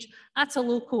change at a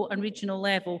local and regional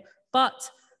level. But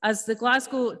as the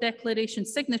Glasgow Declaration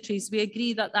signatories, we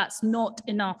agree that that's not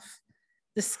enough.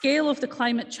 The scale of the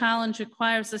climate challenge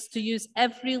requires us to use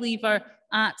every lever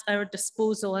at our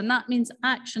disposal, and that means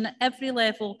action at every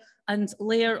level and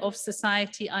layer of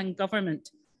society and government.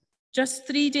 Just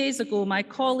 3 days ago, my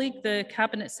colleague, the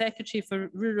Cabinet Secretary for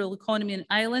Rural Economy and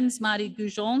Islands, Marie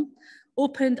Goujon,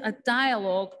 opened a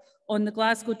dialogue on the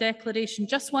Glasgow Declaration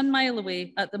just 1 mile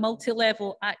away at the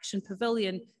Multi-Level Action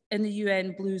Pavilion in the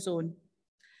UN Blue Zone.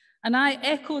 And I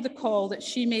echo the call that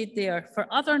she made there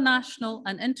for other national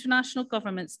and international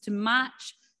governments to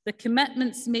match the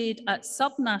commitments made at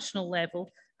subnational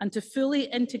level and to fully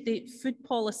integrate food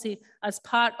policy as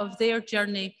part of their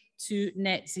journey to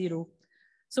net zero.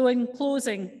 So in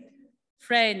closing,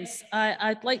 friends,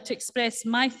 I'd like to express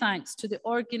my thanks to the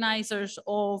organisers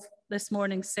of this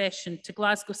morning's session, to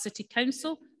Glasgow City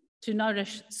Council, to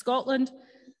Nourish Scotland,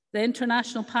 the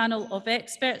International Panel of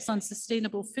Experts on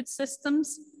Sustainable Food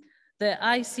Systems, the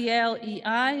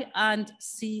ICLEI and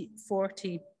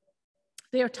C40.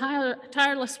 Their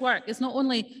tireless work is not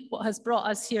only what has brought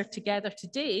us here together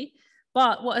today,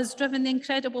 but what has driven the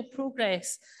incredible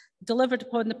progress delivered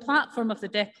upon the platform of the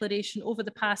declaration over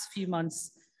the past few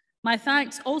months. My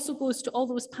thanks also goes to all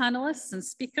those panellists and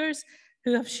speakers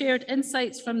who have shared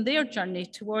insights from their journey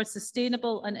towards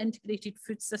sustainable and integrated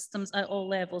food systems at all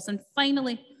levels. And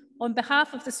finally, on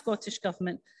behalf of the Scottish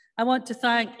Government, I want to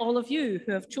thank all of you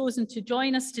who have chosen to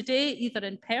join us today, either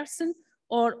in person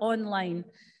or online.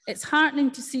 It's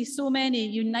heartening to see so many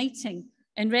uniting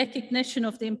in recognition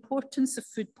of the importance of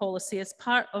food policy as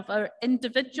part of our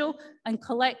individual and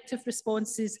collective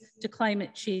responses to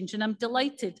climate change. And I'm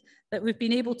delighted that we've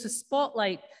been able to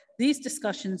spotlight these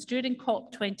discussions during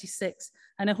COP26.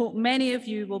 And I hope many of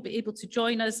you will be able to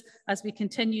join us as we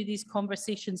continue these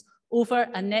conversations over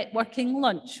a networking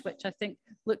lunch, which I think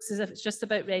looks as if it's just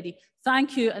about ready.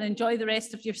 Thank you, and enjoy the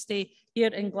rest of your stay here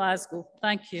in Glasgow.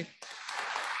 Thank you.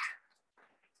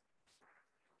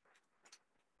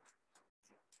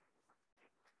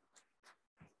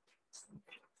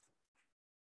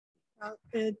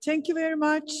 Thank you very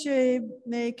much,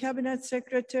 Cabinet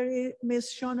Secretary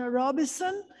Ms. Shona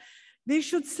Robinson. We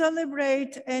should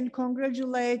celebrate and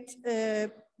congratulate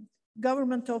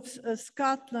Government of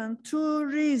Scotland, 2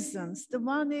 reasons. The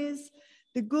one is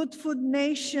the Good Food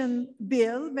Nation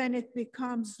Bill, when it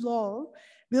becomes law,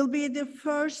 will be the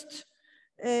first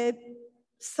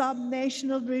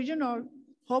subnational region or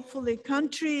hopefully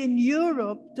country in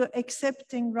Europe to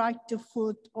accepting right to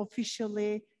food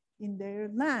officially in their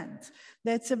land.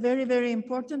 That's a very, very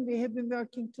important. We have been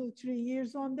working 2-3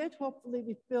 years on that.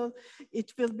 Hopefully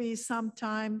it will be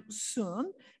sometime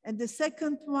soon. And the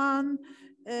second one,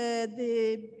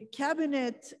 the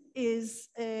cabinet is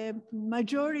a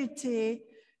majority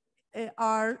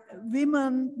are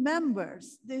women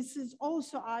members. This is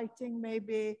also, I think,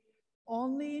 maybe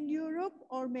only in Europe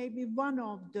or maybe one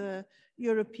of the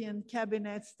European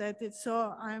cabinets that is.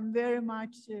 So I'm very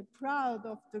much proud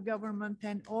of the government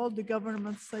and all the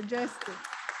governments suggested.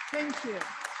 Thank you.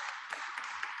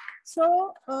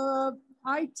 So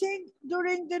I think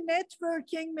during the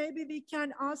networking, maybe we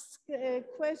can ask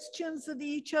questions of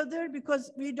each other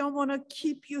because we don't want to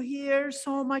keep you here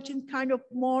so much in kind of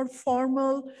more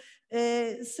formal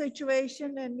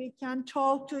situation, and we can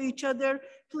talk to each other.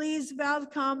 Please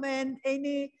welcome, and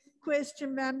any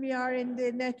question when we are in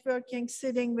the networking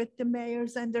sitting with the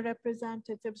mayors and the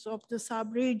representatives of the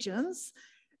sub-regions.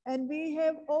 And we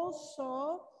have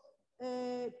also,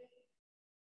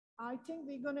 I think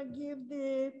we're gonna give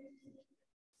the,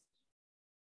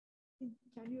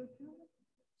 can you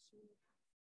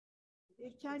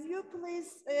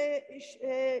please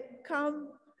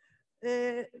come,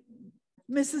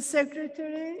 Mrs.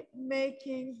 Secretary,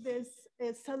 making this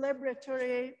a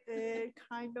celebratory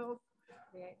kind of.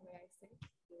 May I say?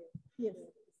 Yes.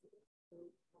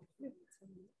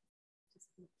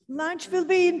 Lunch will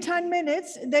be in 10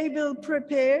 minutes. They will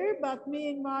prepare, but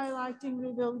meanwhile, I think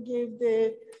we will give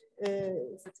the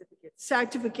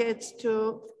certificates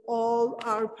to all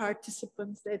our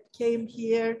participants that came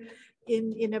here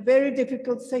in a very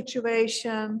difficult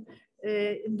situation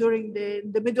during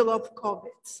the middle of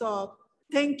COVID. So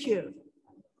thank you.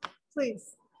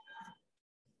 Please.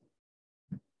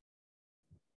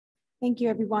 Thank you,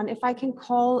 everyone. If I can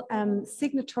call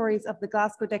signatories of the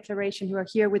Glasgow Declaration who are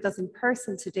here with us in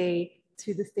person today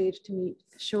to the stage to meet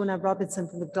Shona Robinson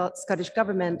from the Scottish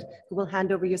Government, who will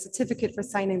hand over your certificate for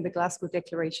signing the Glasgow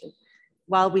Declaration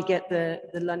while we get the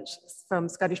lunch from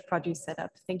Scottish Produce set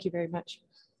up. Thank you very much.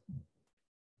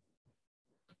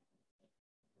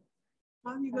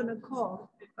 How are you going to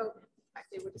call? Oh,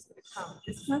 actually, we're just going to come.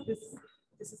 This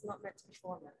is not meant to be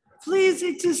formal. Please,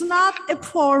 it is not a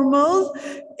formal.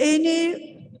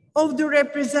 Any of the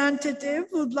representatives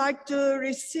would like to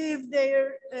receive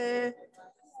their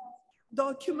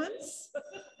documents.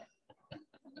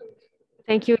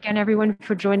 Thank you again, everyone,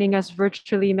 for joining us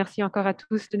virtually. Merci encore à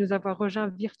tous de nous avoir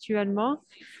rejoints virtuellement.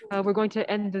 We're going to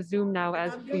end the Zoom now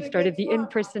as we started the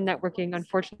in-person networking.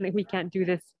 Unfortunately, we can't do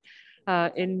this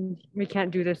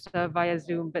via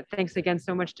Zoom, but thanks again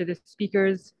so much to the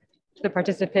speakers, to the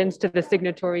participants, to the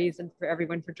signatories, and for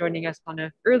everyone for joining us on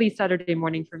an early Saturday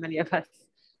morning for many of us.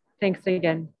 Thanks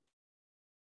again.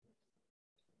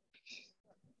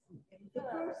 The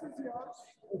purse is yours.